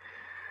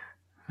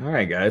 All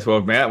right, guys.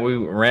 Well, Matt, we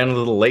ran a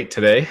little late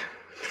today.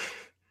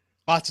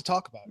 Lots to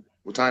talk about.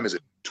 What time is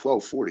it?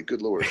 12:40.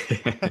 Good Lord.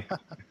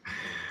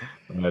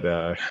 But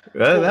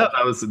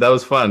that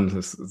was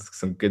fun.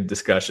 Some good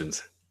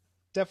discussions.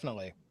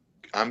 Definitely.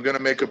 I'm gonna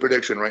make a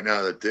prediction right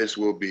now that this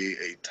will be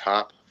a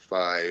top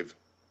 5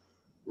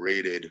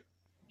 rated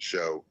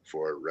show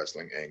for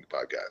Wrestling Inc.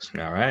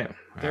 podcast. All right.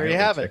 There you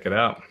have it. Check it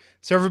out.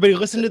 So everybody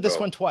listen to this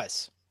one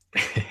twice.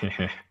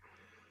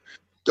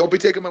 Don't be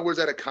taking my words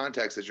out of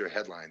context as your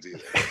headlines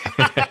either.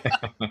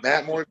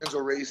 Matt Morgan's a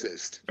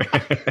racist.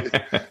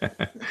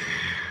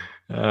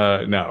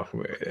 No.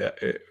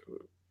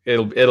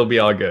 It'll be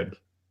all good.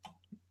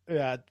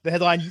 Yeah, the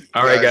headline.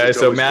 All right, guys.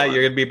 So Matt,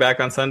 you're gonna be back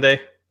on Sunday.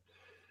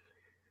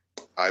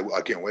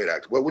 I can't wait.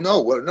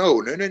 No.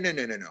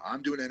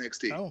 I'm doing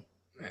NXT. Oh.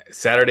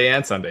 Saturday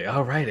and Sunday.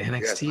 All right,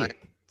 NXT. Yes,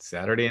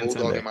 Saturday and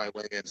Sunday. In my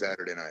way in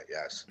Saturday night.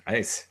 Yes.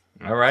 Nice.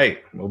 All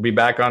right, we'll be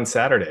back on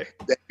Saturday.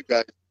 Thank you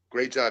guys.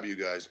 Great job, you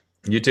guys.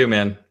 You too,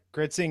 man.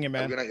 Great seeing you,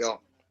 man. Have a good night,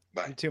 y'all.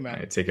 Bye. You too, man. All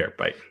right, take care.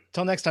 Bye.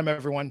 Till next time,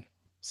 everyone.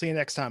 See you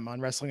next time on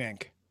Wrestling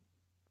Inc.